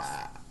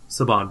Bischoff.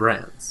 Saban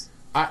Brands.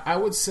 I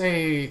would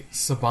say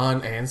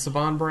Saban and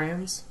Saban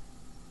Brands.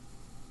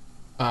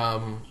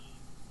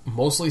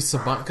 Mostly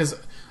Saban, because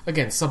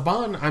again,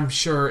 Saban I'm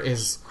sure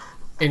is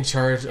in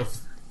charge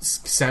of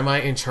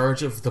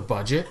the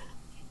budget,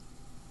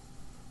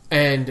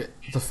 And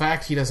the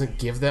fact he doesn't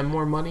give them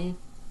more money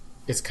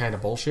is kind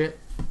of bullshit.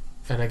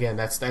 And again,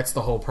 that's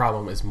the whole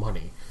problem, is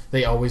money.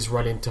 They always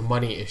run into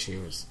money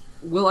issues.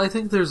 Well, I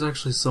think there's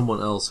actually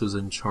someone else who's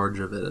in charge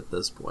of it at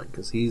this point,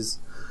 because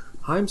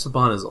Haim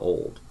Saban is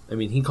old. I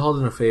mean, he called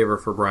in a favor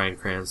for Bryan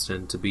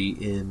Cranston to be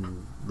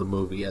in the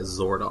movie as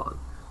Zordon.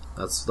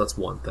 That's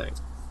one thing.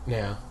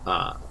 Yeah.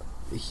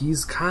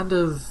 He's kind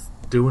of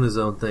doing his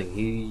own thing.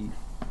 He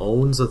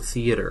owns a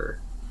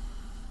theater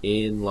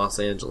in Los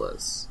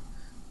Angeles.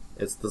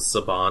 It's the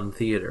Saban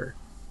Theater.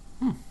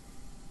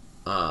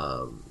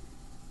 I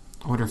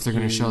wonder if they're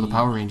going to show the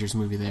Power Rangers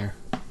movie there.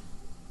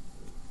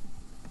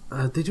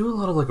 They do a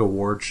lot of like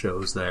award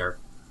shows there.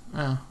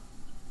 Oh.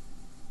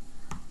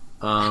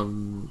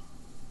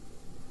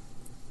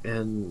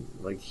 And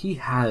like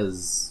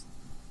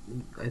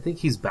I think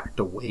he's backed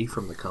away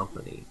from the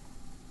company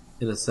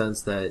in a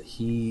sense that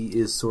he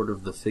is sort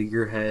of the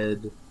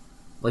figurehead,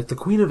 like the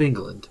Queen of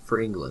England for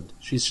England.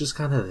 She's just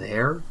kind of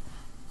there,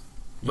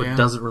 but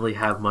doesn't really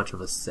have much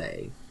of a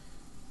say.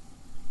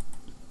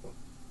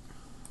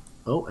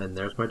 Oh, and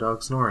there's my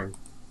dog snoring.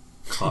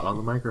 Caught on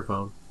the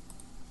microphone.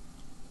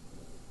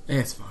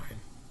 It's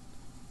fine.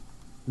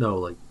 No,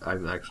 like,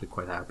 I'm actually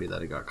quite happy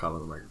that it got caught on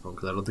the microphone,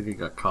 because I don't think it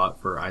got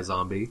caught for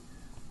iZombie.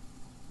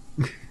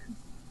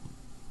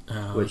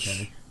 Oh, Which,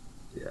 okay.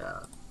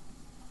 Yeah.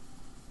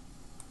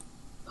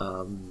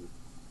 But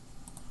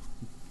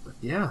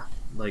yeah,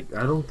 like,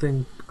 I don't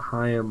think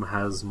Haim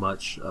has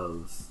much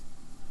of...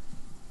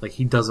 Like,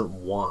 he doesn't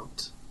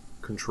want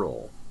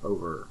control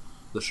over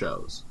the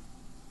shows.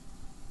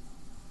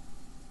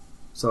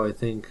 So I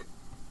think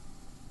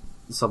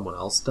someone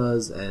else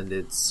does, and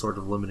it's sort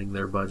of limiting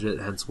their budget,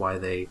 hence why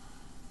they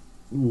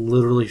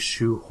literally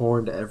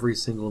shoehorned every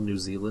single New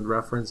Zealand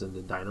reference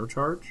into Dino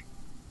Charge,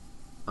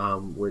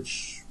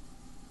 which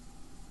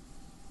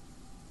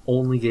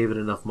only gave it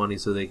enough money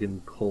so they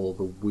can pull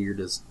the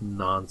weirdest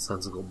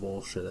nonsensical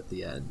bullshit at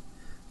the end,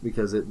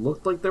 because it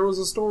looked like there was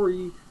a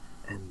story,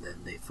 and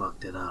then they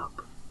fucked it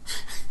up.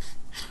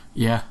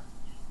 Yeah.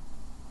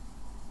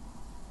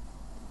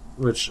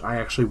 Which I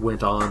actually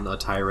went on a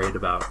tirade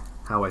about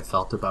how I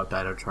felt about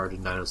Dino Charge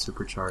and Dino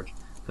Supercharge,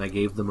 and I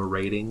gave them a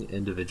rating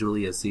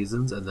individually as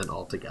seasons and then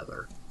all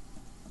together.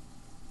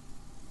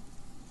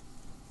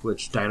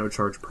 Which Dino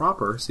Charge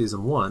proper,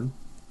 season 1,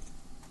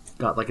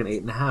 got like an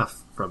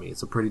 8.5 from me.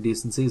 It's a pretty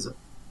decent season.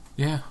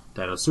 Yeah.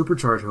 Dino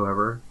Supercharge,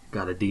 however,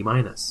 got a D-.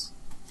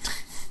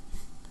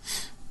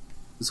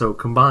 So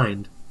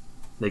combined,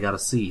 they got a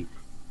C.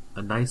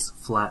 A nice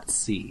flat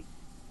C.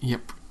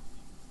 Yep.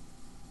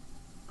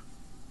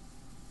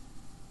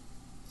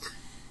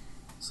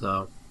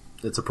 So,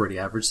 it's a pretty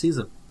average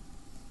season.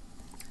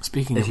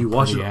 Speaking of a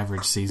pretty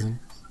average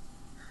season.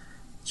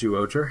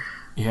 Juocher?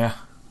 Yeah.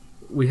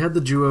 We had the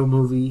Juo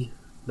movie.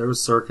 There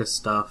was circus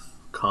stuff.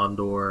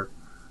 Condor.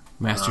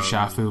 Master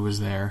Shafu was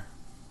there.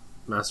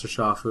 Master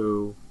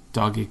Shafu.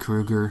 Doggy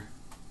Kruger.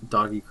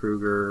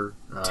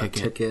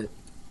 Ticket.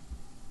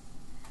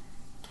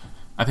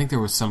 I think there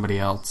was somebody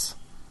else.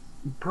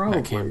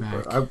 Probably. That came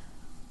back.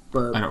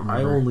 But I don't remember.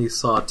 I only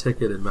saw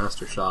Ticket in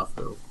Master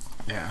Shafu.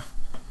 Yeah.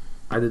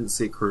 I didn't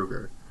see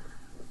Kruger.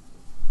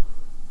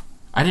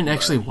 I didn't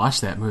actually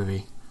watch that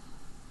movie.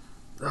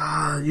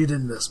 You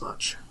didn't miss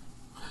much.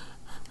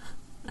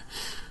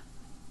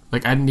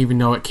 Like, I didn't even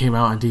know it came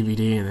out on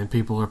DVD, and then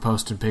people were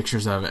posting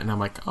pictures of it, and I'm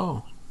like,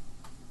 oh.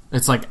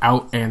 It's like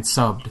out and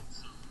subbed.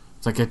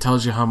 It's like it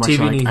tells you how much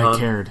I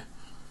cared.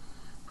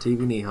 TV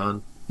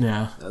Nihon.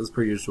 Yeah. As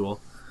per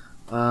usual.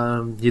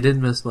 You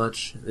didn't miss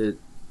much.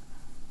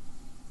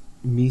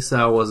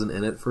 Misao wasn't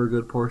in it for a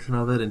good portion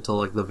of it until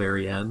like the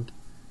very end.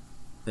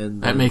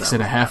 And that makes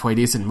it a halfway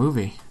decent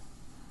movie.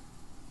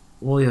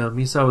 Well, yeah,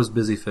 Misao was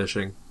busy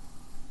fishing.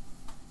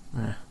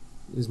 Yeah.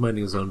 He's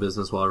minding his own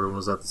business while everyone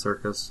was at the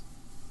circus.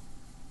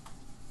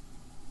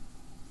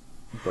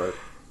 But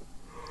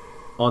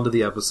on to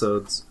the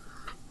episodes.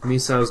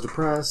 Misao's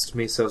depressed.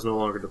 Misao's no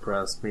longer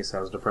depressed.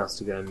 Misao's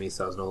depressed again.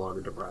 Misao's no longer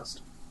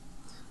depressed.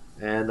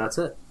 And that's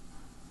it.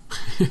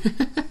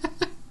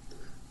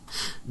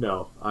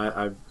 No,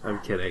 I'm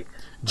kidding.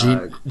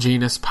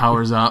 Genus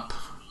powers up.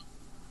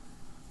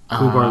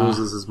 Kubar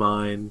loses his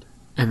mind.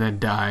 And then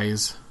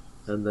dies.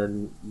 And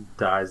then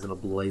dies in a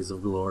blaze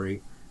of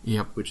glory.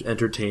 Yep. Which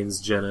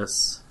entertains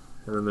Genis.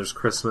 And then there's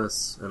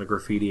Christmas and a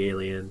graffiti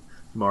alien.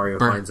 Mario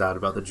finds out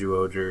about the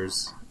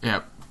Juogers.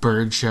 Yep.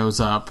 Bird shows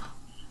up.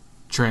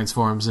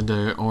 Transforms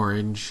into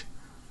orange.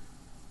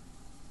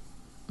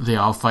 They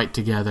all fight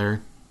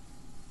together.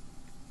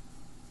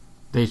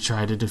 They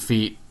try to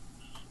defeat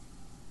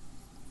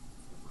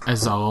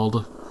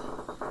Azald,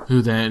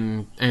 who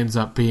then ends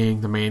up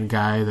being the main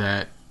guy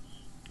that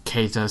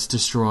Keita's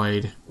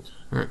destroyed,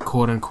 or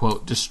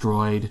quote-unquote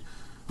destroyed,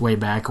 way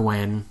back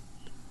when.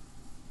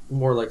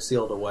 More like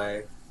sealed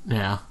away.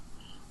 Yeah.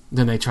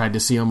 Then they tried to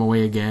seal him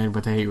away again,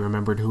 but they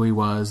remembered who he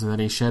was, and then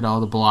he shed all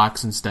the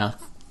blocks and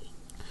stuff.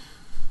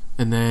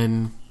 And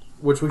then...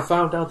 Which we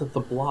found out that the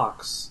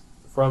blocks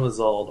from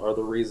Azald are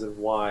the reason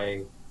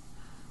why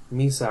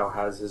Misao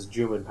has his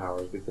Juman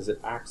powers, because it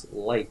acts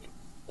like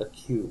a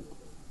cube.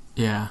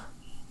 Yeah.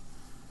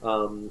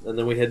 And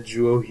then we had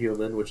Duo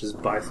Human, which is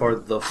by far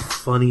the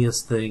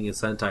funniest thing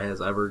Sentai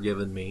has ever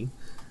given me.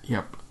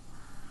 Yep.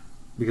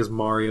 Because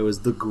Mario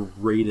is the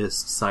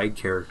greatest side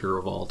character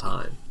of all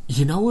time.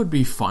 You know what would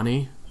be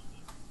funny?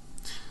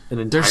 An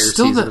entire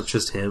season of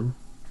just him.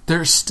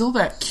 There's still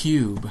that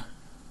cube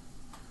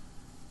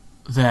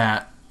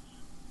that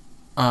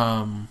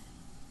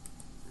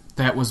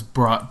that was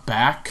brought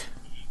back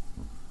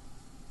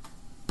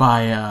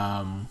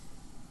by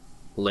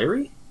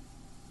Larry?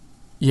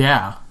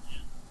 Yeah.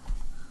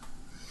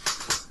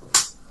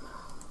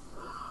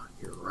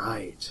 You're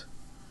right.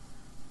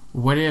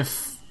 What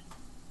if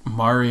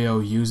Mario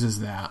uses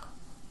that?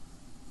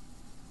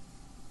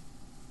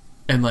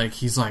 And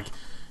he's like,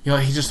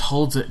 he just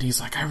holds it and he's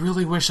like, I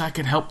really wish I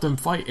could help them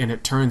fight, and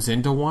it turns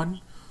into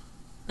one.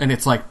 And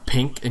it's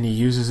pink, and he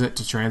uses it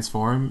to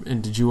transform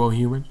into Duo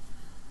Human.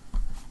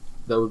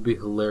 That would be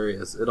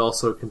hilarious. It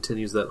also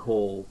continues that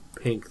whole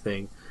pink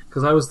thing.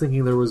 Because I was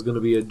thinking there was going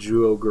to be a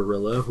Duo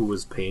Gorilla who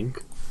was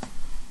pink.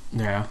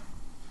 Yeah.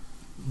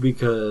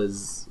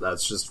 Because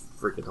that's just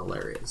freaking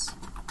hilarious.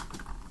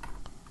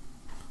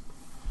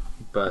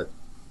 But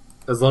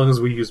as long as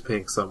we use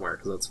pink somewhere,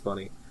 because that's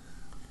funny.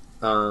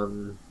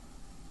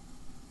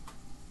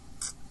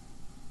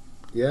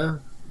 Yeah,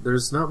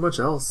 there's not much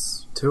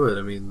else to it.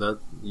 I mean, that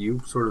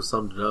you sort of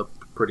summed it up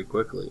pretty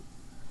quickly.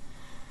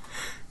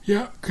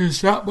 Yeah,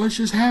 because not much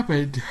has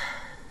happened.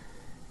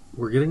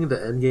 We're getting into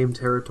endgame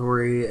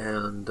territory,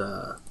 and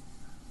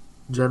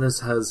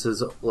Genis has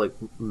his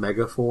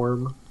mega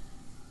form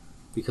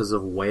because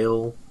of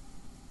Whale,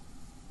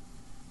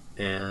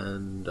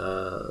 and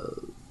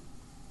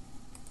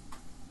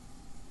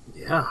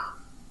yeah,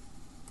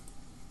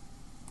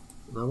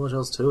 not much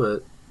else to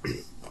it.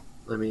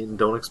 I mean,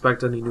 don't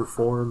expect any new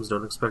forms,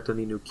 don't expect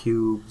any new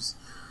cubes.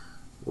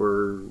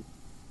 We're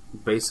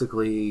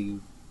basically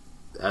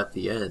at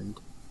the end,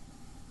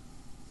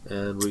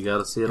 and we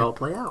gotta see it all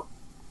play out.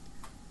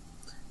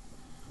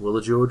 Will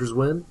the Geoders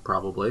win?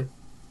 Probably.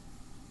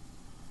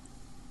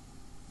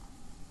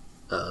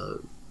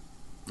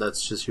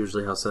 That's just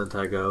usually how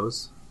Sentai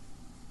goes.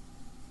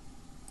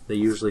 They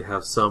usually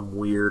have some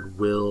weird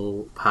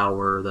will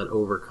power that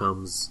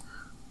overcomes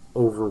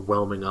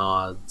overwhelming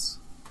odds.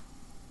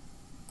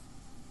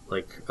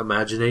 Like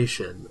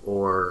imagination,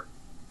 or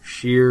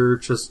sheer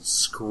just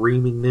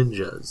screaming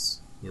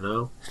ninjas, you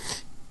know?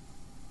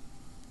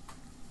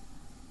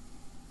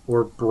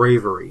 Or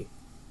bravery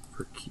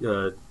for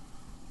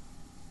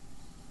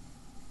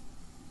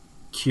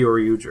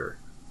Kyoryuger.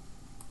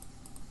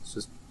 It's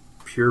just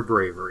pure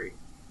bravery.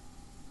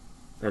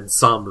 And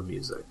samba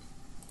music.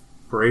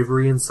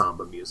 Bravery and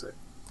samba music.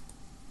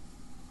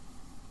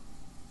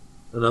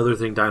 Another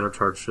thing Dino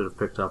Charge should have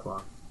picked up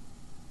on.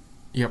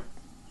 Yep.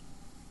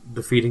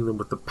 Defeating them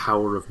with the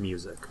power of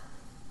music.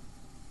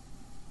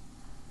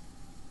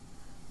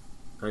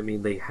 I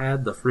mean, they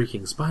had the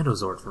freaking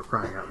Spinozord, for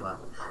crying out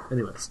loud.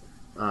 Anyways,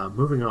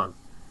 moving on.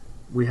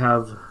 We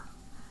have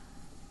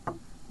a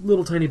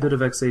little tiny bit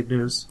of X8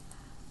 news.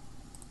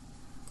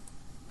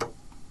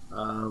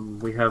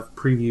 We have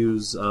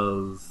previews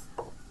of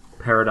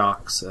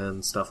Paradox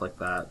and stuff like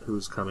that,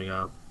 who's coming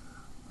up.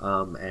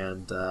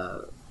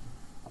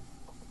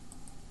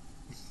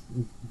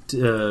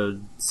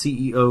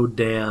 CEO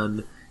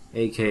Dan,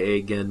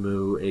 aka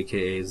Genmu,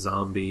 aka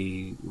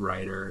Zombie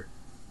Rider,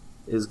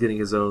 is getting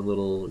his own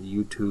little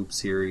YouTube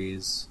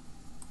series.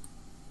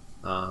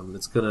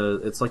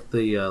 It's like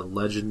the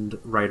Legend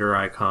Rider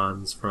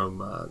icons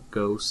from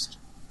Ghost.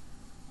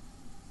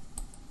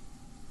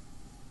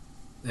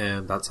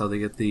 And that's how they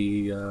get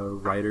the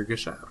Rider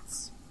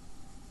Geschäfts.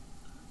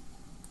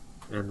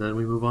 And then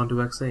we move on to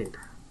X8.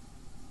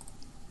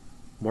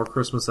 More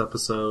Christmas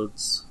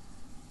episodes.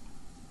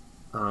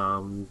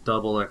 Double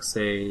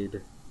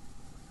X8.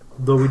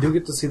 Though we do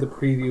get to see the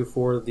preview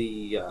for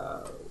the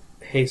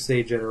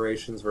Heisei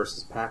Generations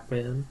versus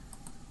Pac-Man.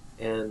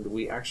 And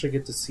we actually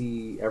get to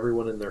see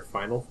everyone in their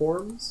final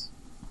forms.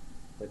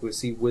 Like, we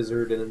see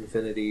Wizard in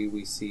Infinity,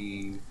 we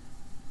see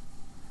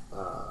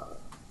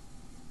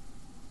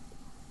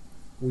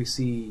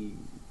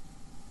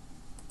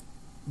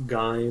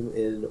Gaim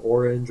in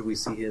Orange, we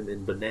see him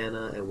in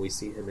Banana, and we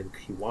see him in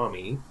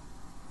Kiwami.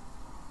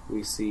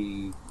 We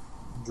see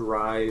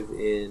Drive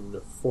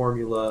in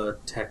Formula,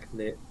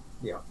 Technic,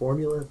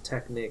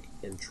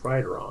 and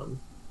Tridron.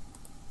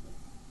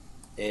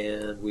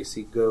 And we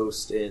see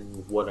Ghost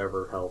in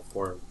whatever hell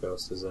form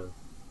Ghost is in.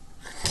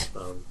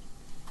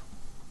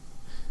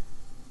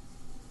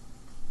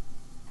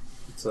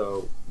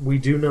 So, we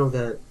do know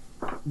that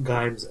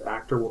Gaim's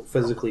actor won't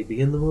physically be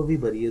in the movie,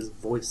 but he is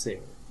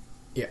voicing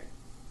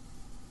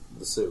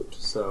the suit.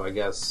 So I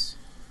guess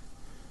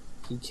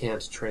he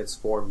can't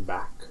transform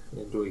back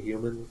into a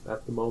human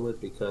at the moment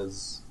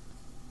because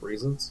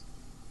reasons.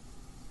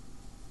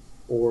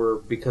 Or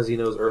because he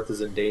knows Earth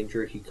is in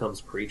danger, he comes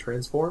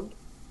pre-transformed.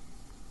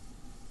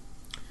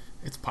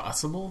 It's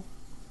possible.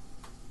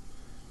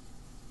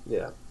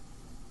 Yeah.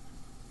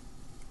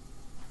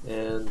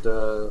 And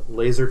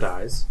Laser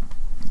dies.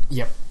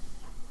 Yep.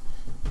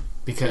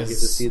 Because we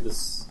get to see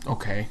this.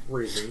 Okay.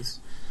 reasons.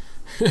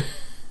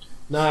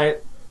 Night.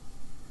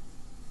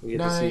 We get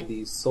to see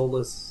the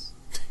soulless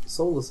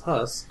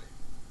husk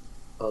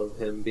of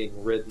him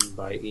being ridden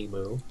by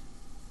Emu.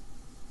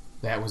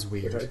 That was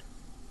weird.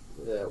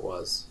 Yeah, it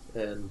was.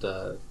 And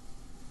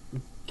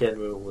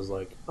Genmu was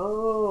like,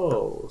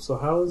 "Oh, so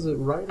how is it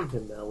riding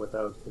him now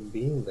without him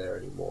being there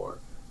anymore?"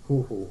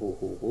 Hoo hoo hoo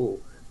hoo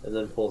hoo. And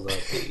then pulls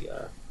out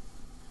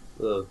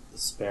the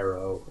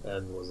sparrow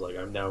and was like,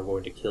 "I'm now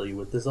going to kill you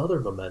with this other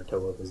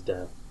memento of his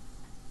death."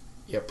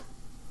 Yep.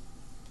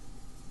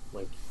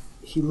 Like,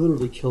 he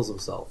literally kills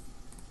himself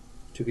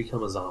to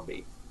become a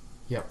zombie.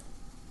 Yep.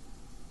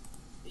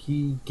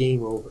 He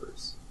game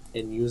overs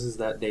and uses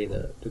that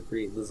data to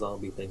create the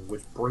zombie thing,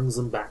 which brings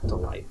him back to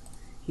life.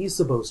 He's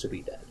supposed to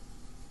be dead.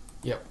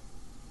 Yep.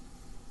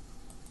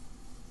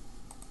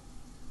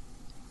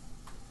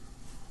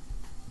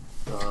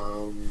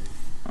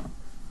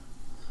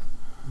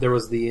 There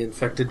was the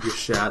infected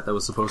Gashat that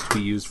was supposed to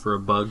be used for a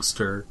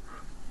bugster,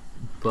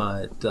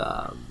 but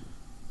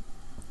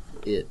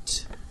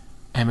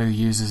Emu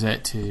uses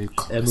it to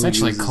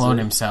essentially clone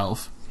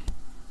himself.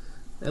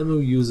 Emu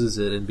uses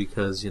it, and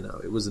because,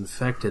 it was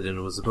infected and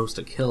it was supposed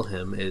to kill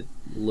him, it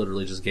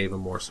literally just gave him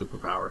more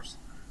superpowers.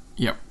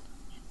 Yep.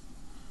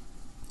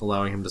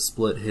 Allowing him to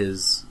split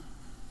his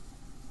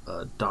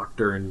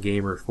doctor and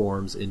gamer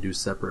forms into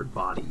separate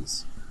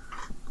bodies.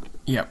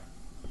 Yep.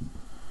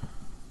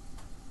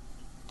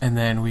 And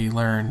then we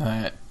learn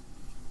that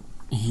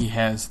he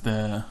has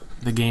the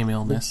game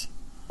illness.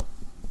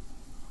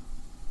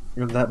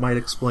 And that might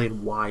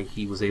explain why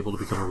he was able to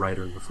become a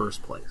writer in the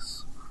first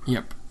place.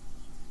 Yep.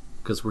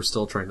 Because we're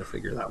still trying to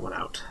figure that one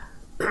out.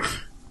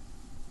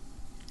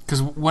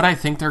 Because what I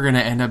think they're going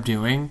to end up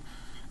doing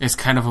is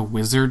kind of a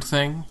wizard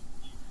thing,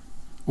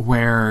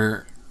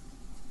 where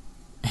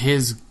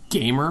his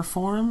gamer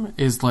form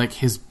is like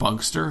his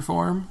bugster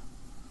form.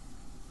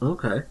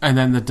 Okay. And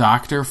then the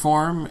doctor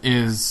form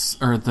is,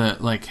 or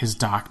his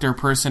doctor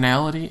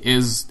personality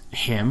is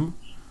him.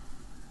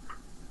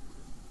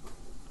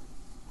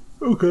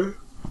 Okay.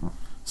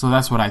 So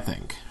that's what I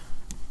think.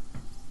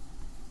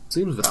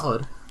 Seems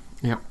valid.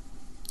 Yep.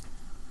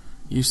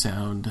 You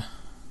sound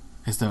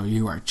as though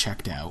you are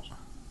checked out.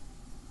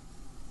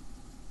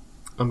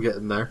 I'm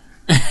getting there.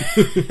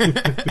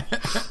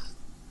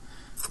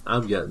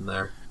 I'm getting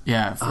there.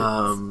 Yeah.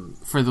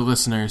 For the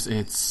listeners,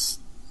 it's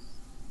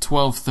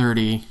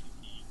 12:30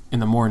 in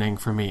the morning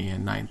for me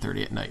and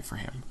 9:30 at night for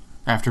him,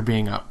 after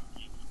being up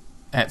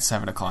at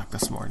 7 o'clock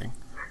this morning.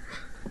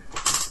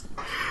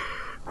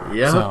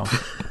 Yeah. So,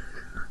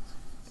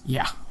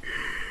 yeah.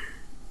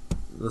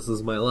 This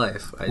is my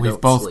life.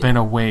 We've both been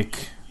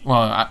awake.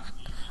 Well,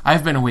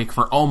 I've been awake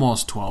for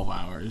almost 12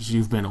 hours.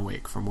 You've been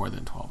awake for more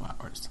than 12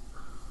 hours.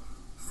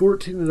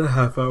 14 and a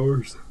half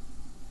hours.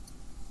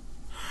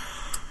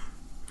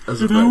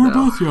 And now we're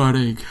both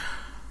yawning.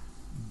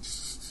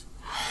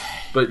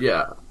 But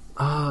yeah,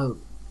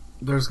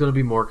 there's going to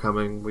be more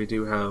coming. We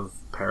do have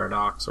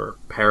Paradox, or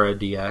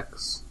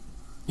ParaDX.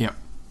 Yep.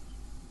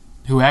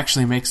 Who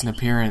actually makes an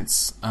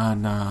appearance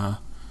on the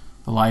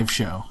live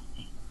show.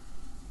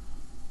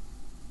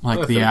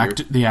 Like,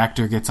 the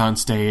actor gets on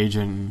stage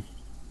and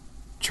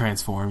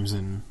transforms,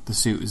 and the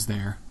suit is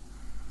there.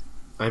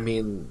 I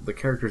mean, the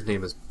character's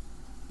name is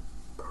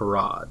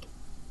Parad.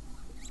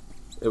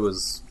 It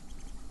was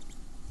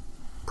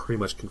pretty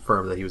much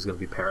confirmed that he was going to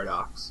be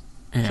Paradox.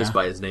 Yeah. Just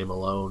by his name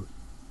alone.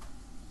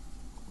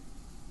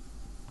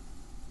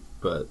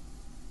 But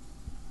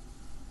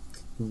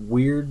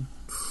weird,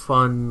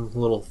 fun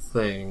little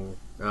thing.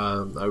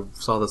 I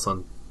saw this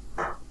on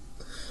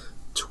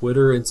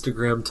Twitter,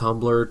 Instagram,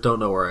 Tumblr. Don't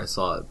know where I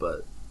saw it,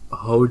 but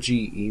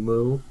Hoji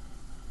Emu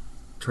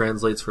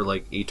translates for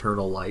like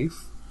eternal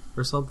life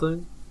or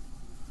something.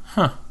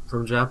 Huh.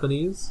 From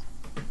Japanese.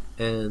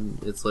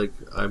 And it's like,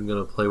 I'm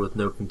gonna play with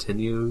no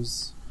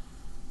continues.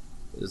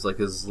 Is like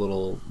his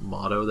little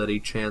motto that he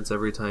chants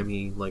every time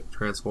he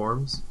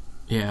transforms.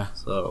 Yeah.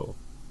 So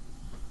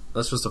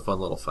that's just a fun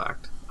little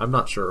fact. I'm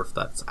not sure if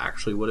that's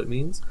actually what it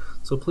means,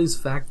 so please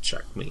fact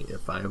check me.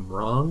 If I am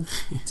wrong,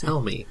 tell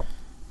me.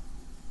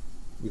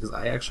 Because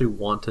I actually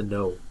want to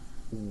know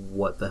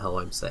what the hell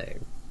I'm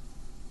saying.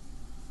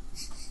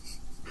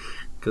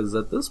 Because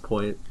at this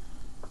point,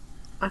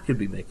 I could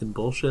be making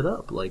bullshit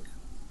up, like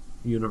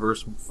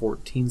Universe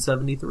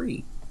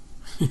 1473.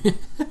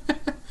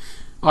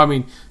 Well, I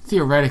mean,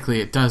 theoretically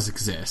it does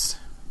exist.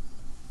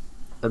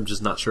 I'm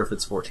just not sure if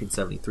it's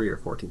 1473 or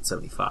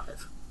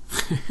 1475.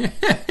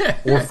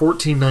 Or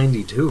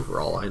 1492 for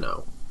all I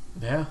know.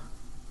 Yeah.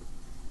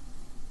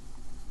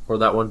 Or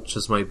that one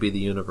just might be the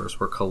universe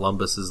where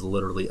Columbus is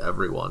literally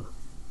everyone.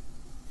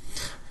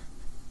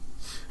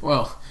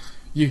 Well,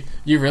 you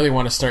really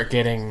want to start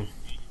getting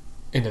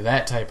into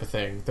that type of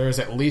thing. There's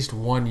at least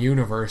one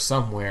universe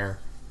somewhere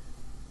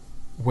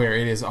where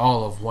it is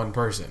all of one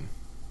person.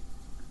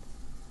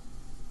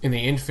 In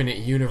the infinite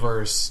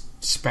universe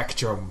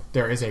spectrum,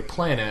 there is a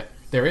planet,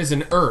 there is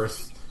an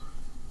Earth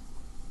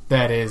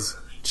that is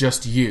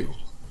just you.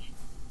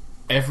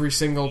 Every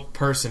single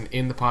person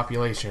in the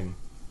population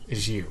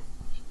is you.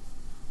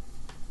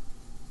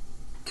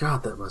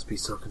 God, that must be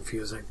so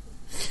confusing.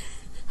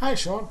 Hi,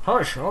 Sean.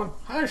 Hi, Sean.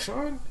 Hi,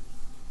 Sean.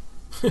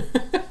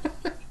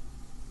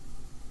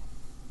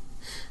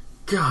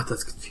 God,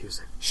 that's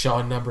confusing.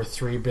 Sean number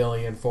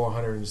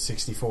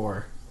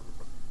 3,464,000,000.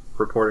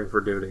 Reporting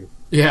for duty.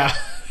 Yeah.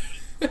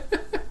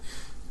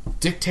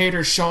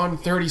 Dictator Sean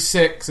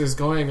 36 is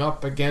going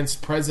up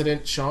against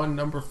President Sean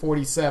number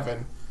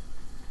 47.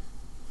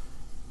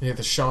 Yeah,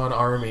 the Sean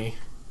Army.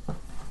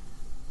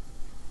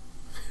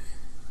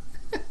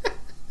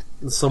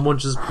 Someone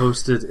just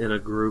posted in a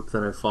group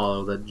that I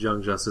follow that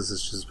Young Justice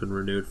has just been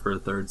renewed for a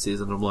 3rd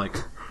season. I'm like,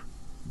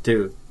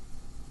 dude,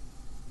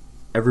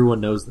 everyone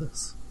knows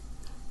this.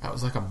 That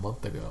was like a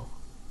month ago.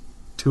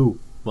 2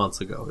 months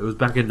ago. It was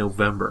back in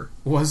November.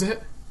 Was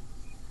it?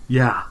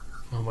 Yeah.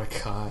 Oh my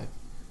god.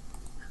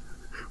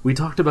 We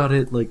talked about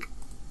it, like,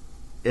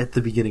 at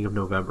the beginning of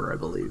November, I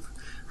believe.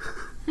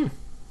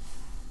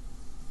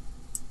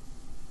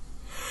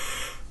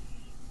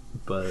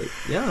 But,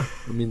 yeah.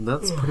 I mean,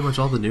 that's pretty much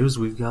all the news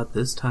we've got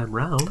this time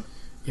round.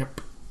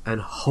 Yep. And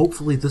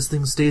hopefully this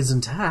thing stays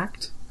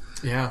intact.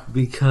 Yeah.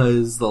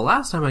 Because the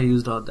last time I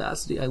used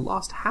Audacity, I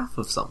lost half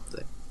of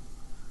something.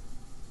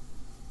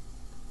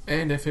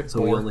 And if it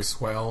works,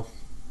 well,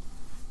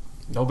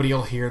 nobody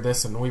will hear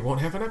this and we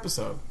won't have an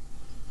episode.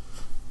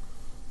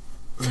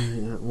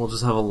 We'll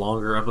just have a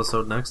longer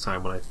episode next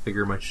time when I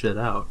figure my shit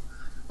out.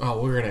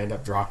 Oh, we're going to end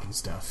up dropping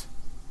stuff.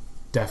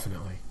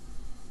 Definitely.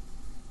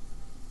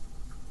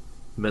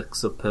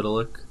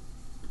 Mixapitalik.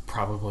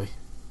 Probably.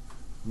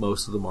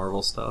 Most of the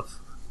Marvel stuff.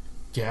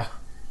 Yeah.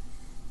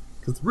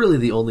 Because really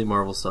the only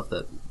Marvel stuff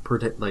that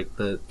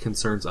that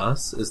concerns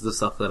us is the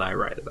stuff that I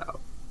write about.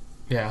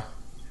 Yeah.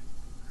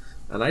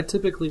 And I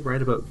typically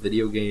write about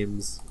video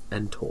games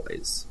and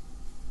toys.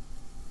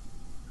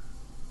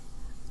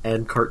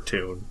 And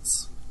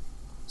cartoons.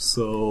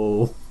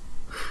 So...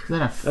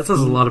 That says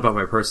a lot about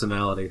my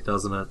personality,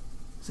 doesn't it?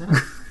 Is that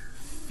a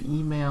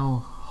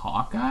female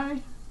Hawkeye?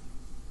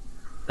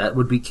 That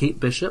would be Kate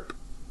Bishop.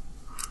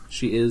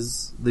 She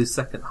is the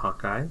second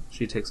Hawkeye.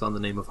 She takes on the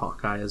name of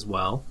Hawkeye as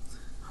well.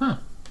 Huh.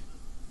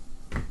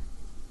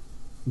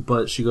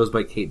 But she goes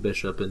by Kate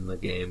Bishop in the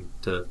game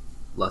to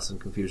lessen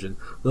confusion.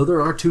 Though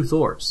there are 2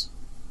 Thors.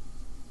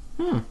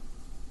 Male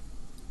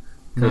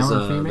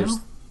and female?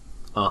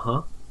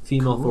 Uh-huh.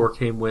 Female Cool. Thor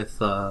came with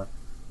the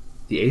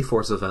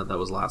A-Force event that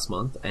was last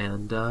month,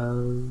 and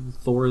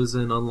Thor is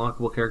an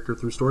unlockable character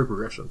through story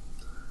progression.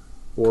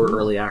 Or Cool.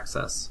 early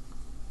access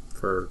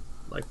for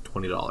like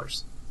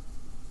 $20.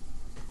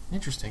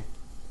 Interesting.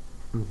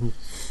 Mm-hmm.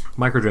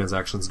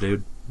 Microtransactions,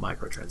 dude.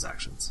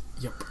 Microtransactions.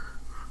 Yep.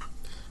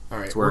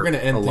 Alright, That's where we're going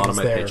to end a lot things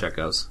of my there paycheck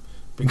goes.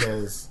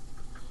 because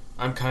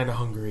I'm kind of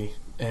hungry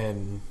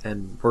and...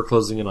 And we're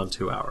closing in on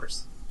 2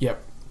 hours.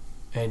 Yep.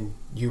 And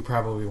you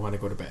probably want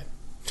to go to bed.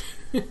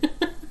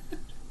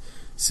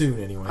 Soon,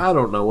 anyway. I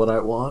don't know what I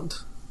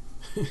want.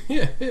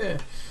 Yeah.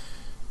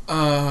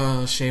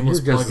 Shameless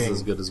Your guess plugging. is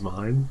as good as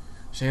mine.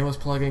 Shameless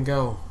plug and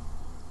go.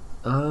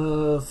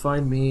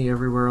 Find me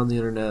everywhere on the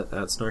internet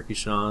at Snarky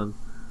Sean.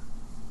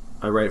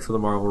 I write for the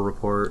Marvel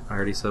Report. I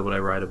already said what I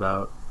write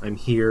about. I'm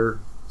here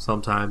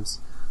sometimes.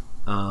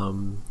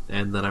 And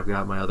then I've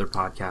got my other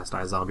podcast,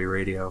 iZombie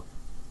Radio,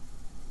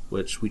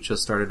 which we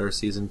just started our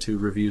Season 2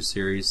 review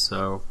series,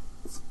 so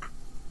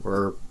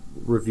we're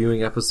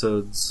reviewing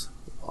episodes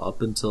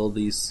up until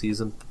the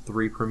Season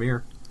 3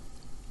 premiere.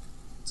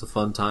 It's a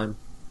fun time.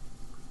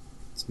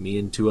 It's me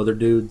and 2 other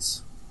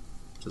dudes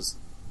just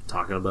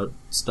talking about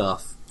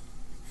stuff.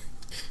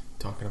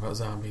 Talking about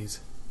zombies.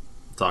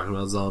 Talking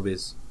about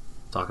zombies.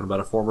 Talking about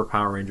a former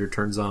Power Ranger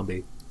turned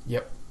zombie.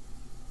 Yep.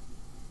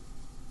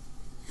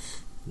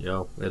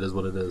 Yo, it is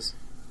what it is.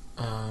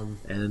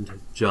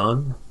 And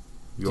John,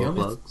 your the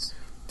only- plugs.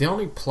 The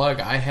only plug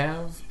I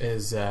have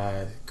is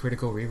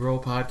Critical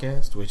Reroll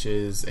Podcast, which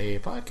is a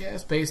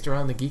podcast based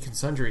around the Geek and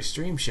Sundry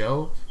stream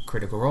show,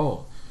 Critical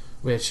Role,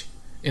 which,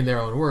 in their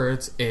own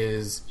words,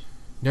 is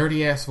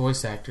nerdy-ass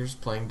voice actors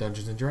playing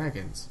Dungeons &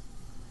 Dragons.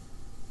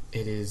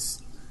 It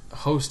is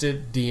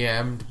hosted,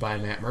 DM'd by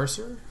Matt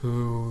Mercer,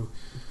 who...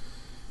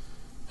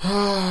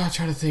 trying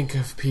to think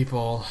of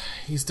people.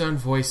 He's done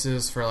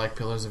voices for, like,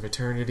 Pillars of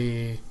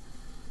Eternity.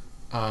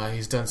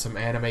 He's done some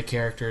anime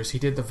characters. He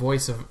did the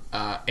voice of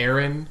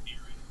Eren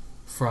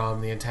from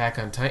the Attack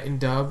on Titan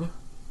dub.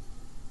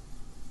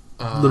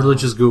 Literally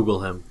just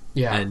Google him.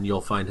 Yeah. And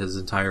you'll find his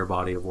entire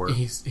body of work.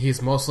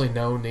 He's mostly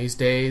known these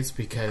days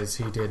because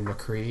he did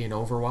McCree in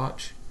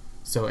Overwatch.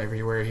 So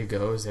everywhere he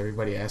goes,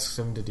 everybody asks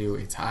him to do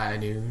It's High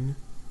Noon.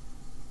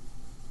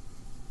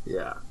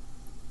 Yeah.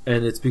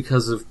 And it's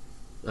because of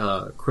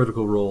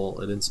Critical Role,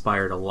 it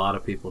inspired a lot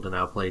of people to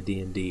now play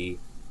D&D.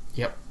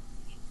 Yep.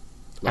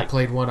 I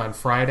played one on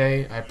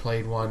Friday. I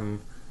played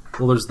one...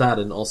 Well, there's that,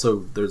 and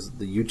also there's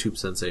the YouTube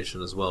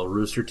sensation as well.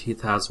 Rooster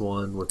Teeth has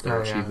one with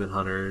their Achievement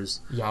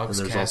Hunters. Yogscast and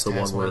there's also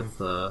has one with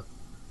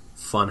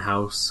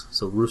Funhouse.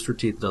 So Rooster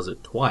Teeth does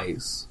it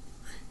twice.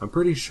 I'm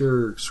pretty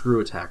sure Screw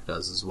Attack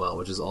does as well,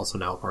 which is also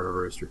now part of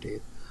Rooster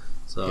Teeth.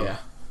 So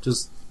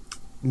just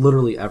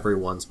literally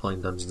everyone's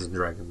playing Dungeons &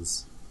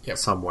 Dragons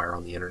somewhere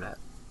on the internet.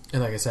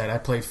 And like I said, I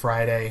played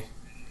Friday.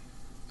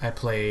 I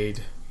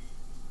played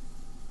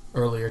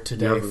earlier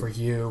today for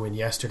you and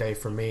yesterday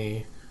for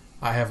me.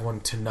 I have one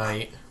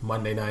tonight,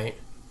 Monday night.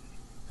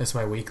 That's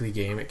my weekly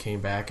game. It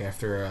came back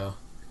after a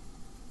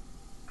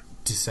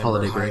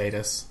December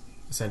hiatus,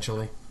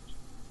 essentially.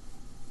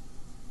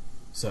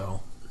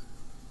 So,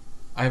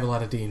 I have a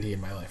lot of D&D in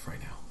my life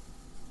right now.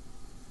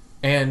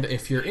 And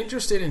if you're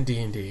interested in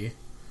D&D,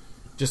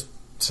 just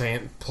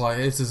saying,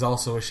 this is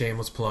also a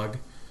shameless plug.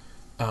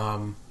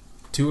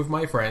 Two of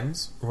my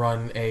friends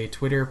run a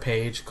Twitter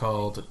page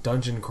called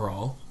Dungeon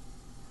Crawl.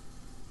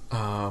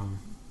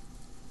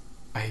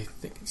 I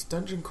think it's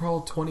Dungeon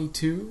Crawl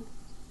 22,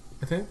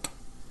 I think.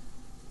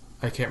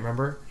 I can't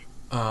remember.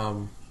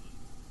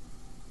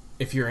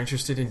 If you're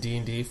interested in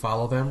D&D,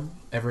 follow them.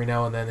 Every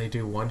now and then they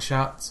do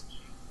one-shots,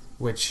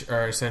 which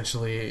are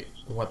essentially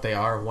what they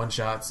are.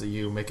 One-shots,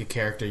 you make a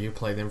character, you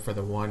play them for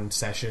the one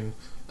session,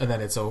 and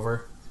then it's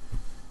over.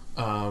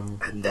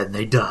 And then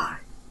they die.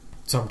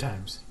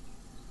 Sometimes.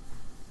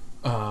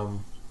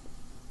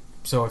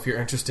 So if you're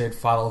interested,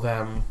 follow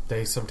them.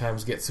 They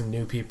sometimes get some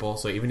new people,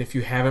 so even if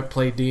you haven't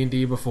played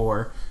D&D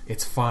before,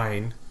 it's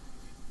fine.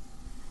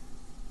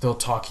 They'll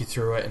talk you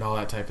through it and all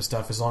that type of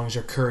stuff, as long as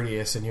you're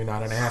courteous and you're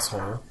not an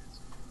asshole.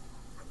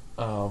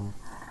 But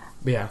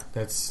yeah,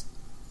 that's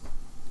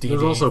D&D.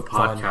 There's also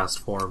podcast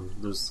form.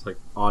 There's like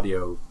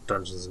audio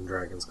Dungeons and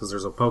Dragons, because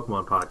there's a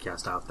Pokemon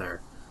podcast out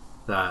there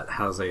that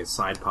has a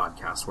side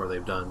podcast where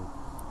they've done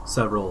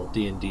several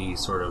D&D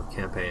sort of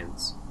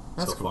campaigns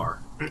so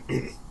far.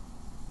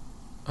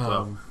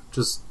 So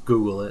just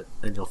Google it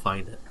and you'll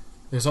find it.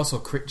 There's also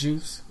Crit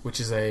Juice, which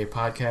is a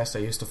podcast I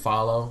used to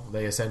follow.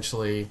 They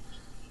essentially,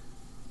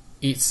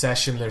 each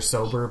session they're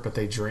sober, but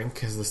they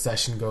drink as the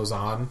session goes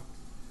on.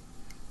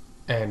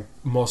 And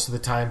most of the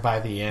time, by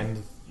the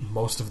end,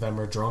 most of them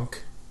are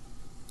drunk.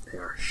 They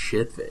are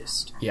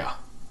shit-faced. Yeah.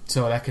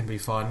 So that can be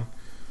fun.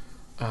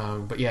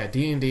 But yeah,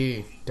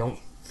 D&D, don't...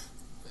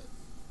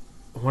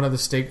 One of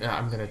the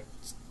I'm going to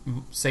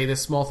say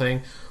this small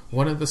thing.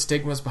 One of the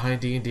stigmas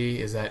behind D&D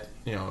is that,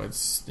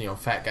 it's,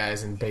 fat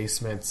guys in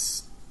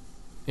basements,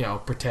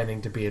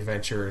 pretending to be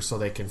adventurers so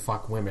they can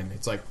fuck women.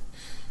 It's like,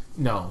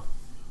 no.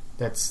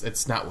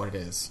 It's not what it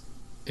is.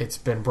 It's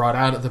been brought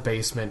out of the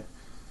basement.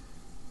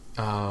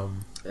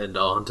 And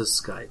onto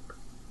Skype.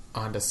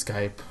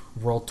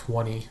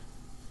 Roll20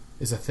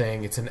 is a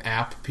thing. It's an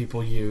app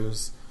people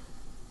use.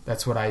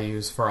 That's what I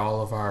use for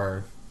all of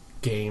our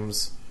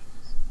games.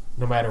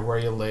 No matter where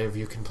you live,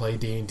 you can play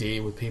D&D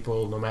with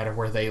people no matter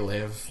where they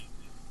live.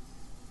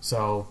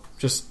 So,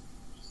 just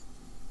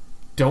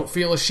don't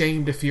feel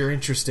ashamed if you're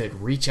interested.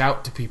 Reach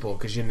out to people,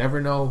 because you never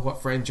know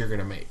what friends you're going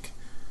to make.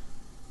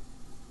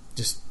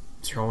 Just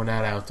throwing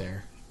that out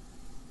there.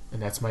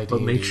 And that's my D&D.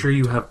 But make sure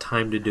you have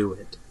time to do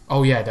it.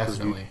 Oh yeah,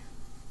 definitely.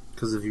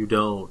 Because if you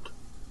don't,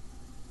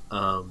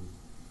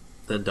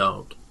 then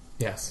don't.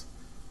 Yes.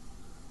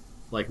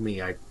 Like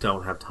me, I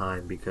don't have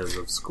time because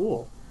of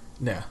school.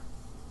 Yeah.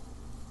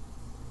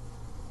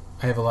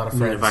 I have a lot of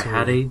friends. If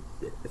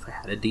I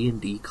had a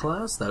D&D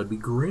class, that would be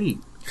great.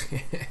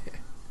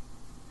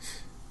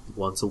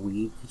 Once a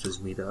week,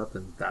 just meet up,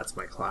 and that's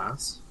my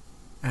class.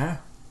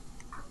 Ah.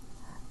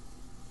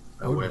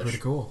 That would be pretty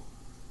cool.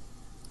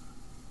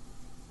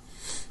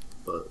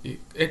 But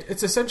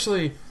it's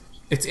essentially,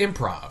 it's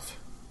improv.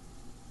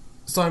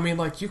 So I mean,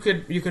 like you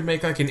could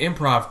make like an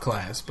improv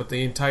class, but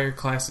the entire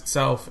class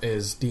itself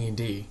is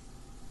D&D.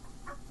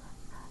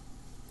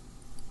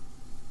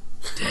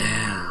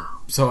 Damn.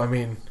 So I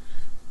mean,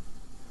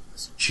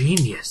 it's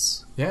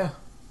genius. Yeah,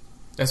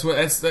 that's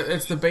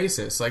the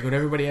basis. Like when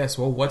everybody asks,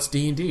 well, what's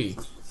D&D?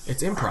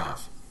 It's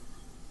improv.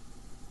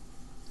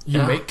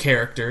 You make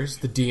characters.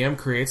 The DM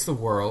creates the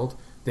world.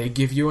 They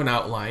give you an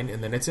outline,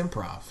 and then it's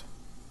improv.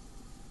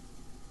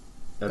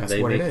 And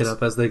they make it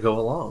up as they go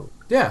along.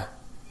 Yeah.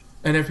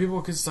 And then people,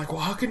 because it's like,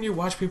 well, how can you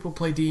watch people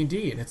play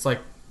D&D? And it's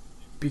like,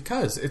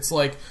 because it's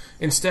like,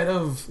 instead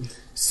of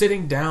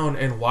sitting down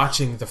and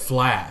watching The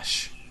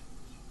Flash,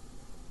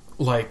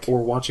 like...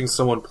 Or watching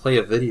someone play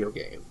a video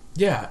game.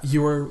 Yeah,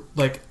 you were,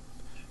 like,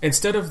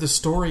 instead of the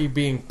story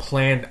being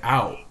planned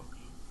out,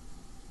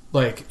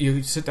 like,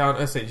 you sit down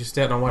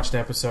and watch an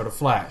episode of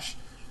Flash.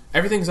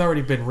 Everything's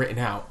already been written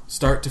out.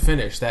 Start to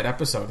finish, that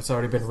episode, it's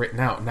already been written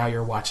out. Now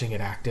you're watching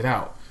it acted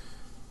out.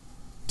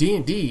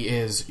 D&D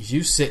is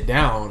you sit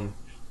down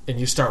and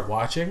you start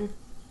watching.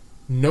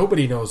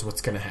 Nobody knows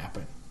what's going to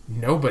happen.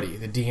 Nobody.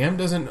 The DM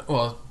doesn't...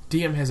 Well,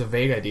 DM has a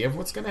vague idea of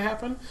what's going to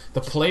happen.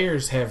 The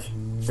players have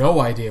no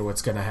idea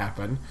what's going to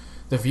happen.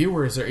 The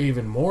viewers are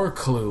even more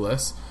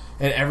clueless,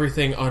 and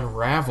everything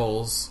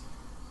unravels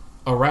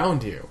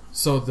around you.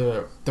 So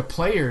the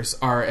players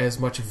are as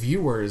much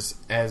viewers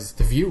as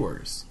the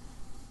viewers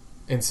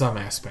in some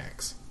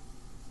aspects.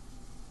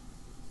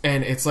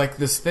 And it's like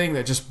this thing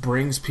that just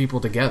brings people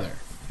together.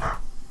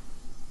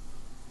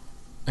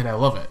 And I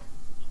love it.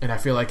 And I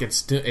feel like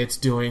it's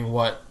doing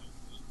what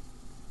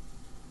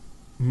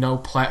no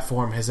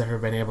platform has ever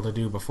been able to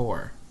do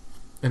before.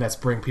 And that's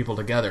bring people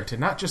together to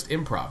not just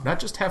improv, not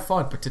just have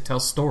fun, but to tell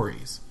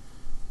stories.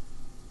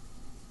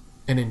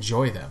 and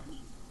enjoy them.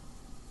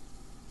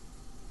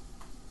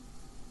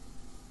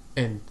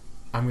 And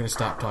I'm going to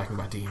stop talking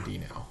about D&D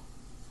now.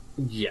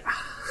 Yeah.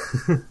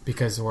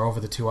 Because we're over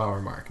the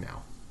 2-hour mark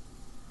now.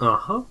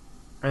 Uh-huh.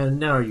 And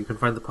now you can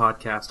find the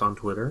podcast on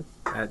Twitter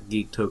at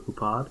Geek Toku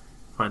Pod.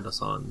 Find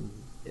us on...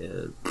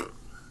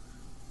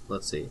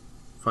 let's see.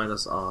 Find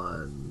us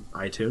on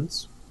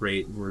iTunes.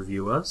 Rate and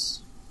review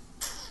us.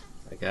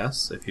 I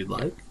guess, if you'd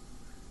like.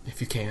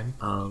 If you can.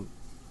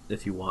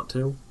 If you want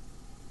to.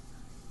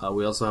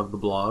 We also have the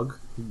blog,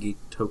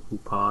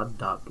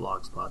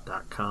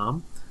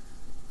 geektokupod.blogspot.com.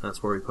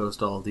 That's where we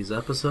post all of these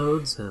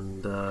episodes,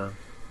 and where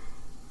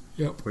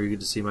you get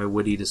to see my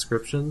witty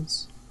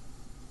descriptions.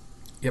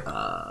 Yep.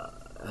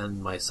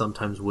 And my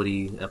sometimes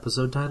witty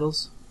episode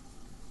titles.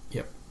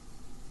 Yep.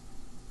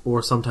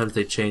 Or sometimes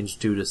they change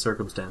due to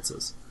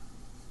circumstances.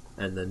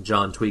 And then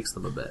John tweaks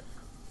them a bit.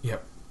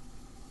 Yep.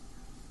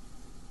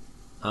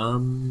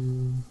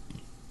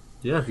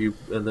 Yeah,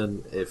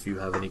 if you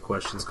have any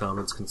questions,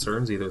 comments,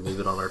 concerns, either leave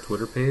it on our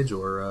Twitter page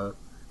or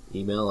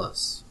email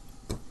us.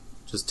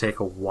 Just take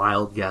a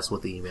wild guess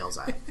what the email is.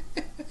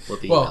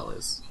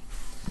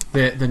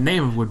 The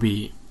name would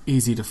be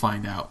easy to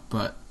find out,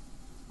 but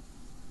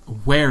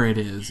where it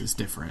is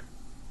different.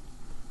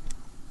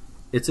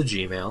 It's a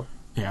Gmail.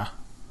 Yeah.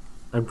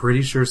 I'm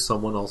pretty sure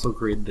someone also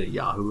created a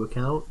Yahoo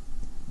account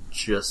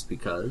just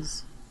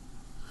because.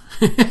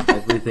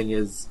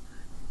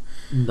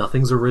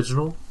 Nothing's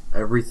original.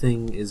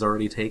 Everything is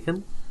already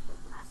taken.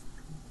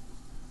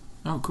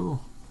 Oh,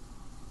 cool.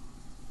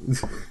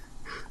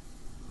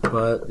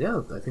 But,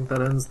 yeah, I think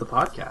that ends the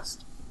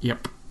podcast.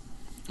 Yep.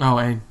 Oh,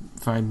 and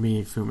find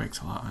me,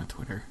 Fumix, a lot on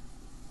Twitter.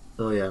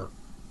 Oh, yeah.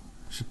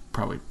 Should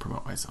probably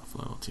promote myself a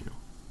little, too.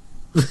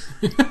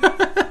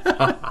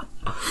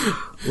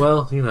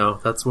 Well,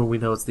 that's when we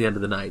know it's the end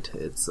of the night.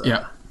 It's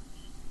Yeah.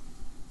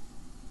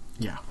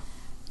 Yeah.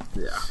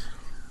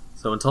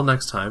 So until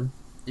next time.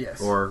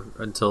 Yes. Or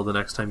until the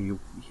next time you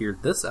hear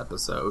this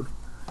episode,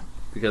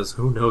 because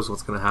who knows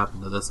what's going to happen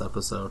to this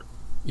episode.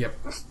 Yep.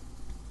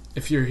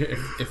 If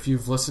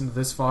you've listened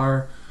this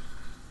far,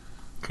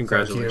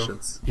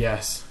 congratulations.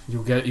 Yes,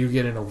 you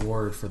get an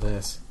award for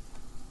this.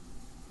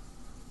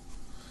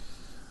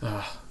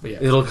 But yeah,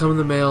 it'll come in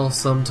the mail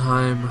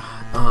sometime.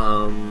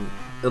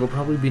 It'll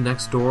probably be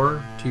next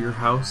door to your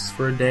house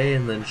for a day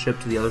and then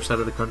shipped to the other side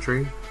of the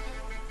country.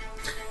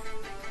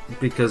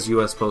 Because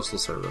U.S. Postal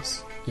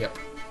Service. Yep.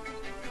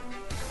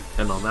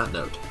 And on that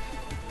note,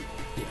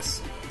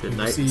 yes. Good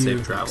night and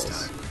safe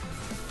travels.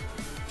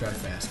 Drive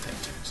fast, pay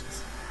attention.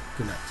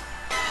 Good night.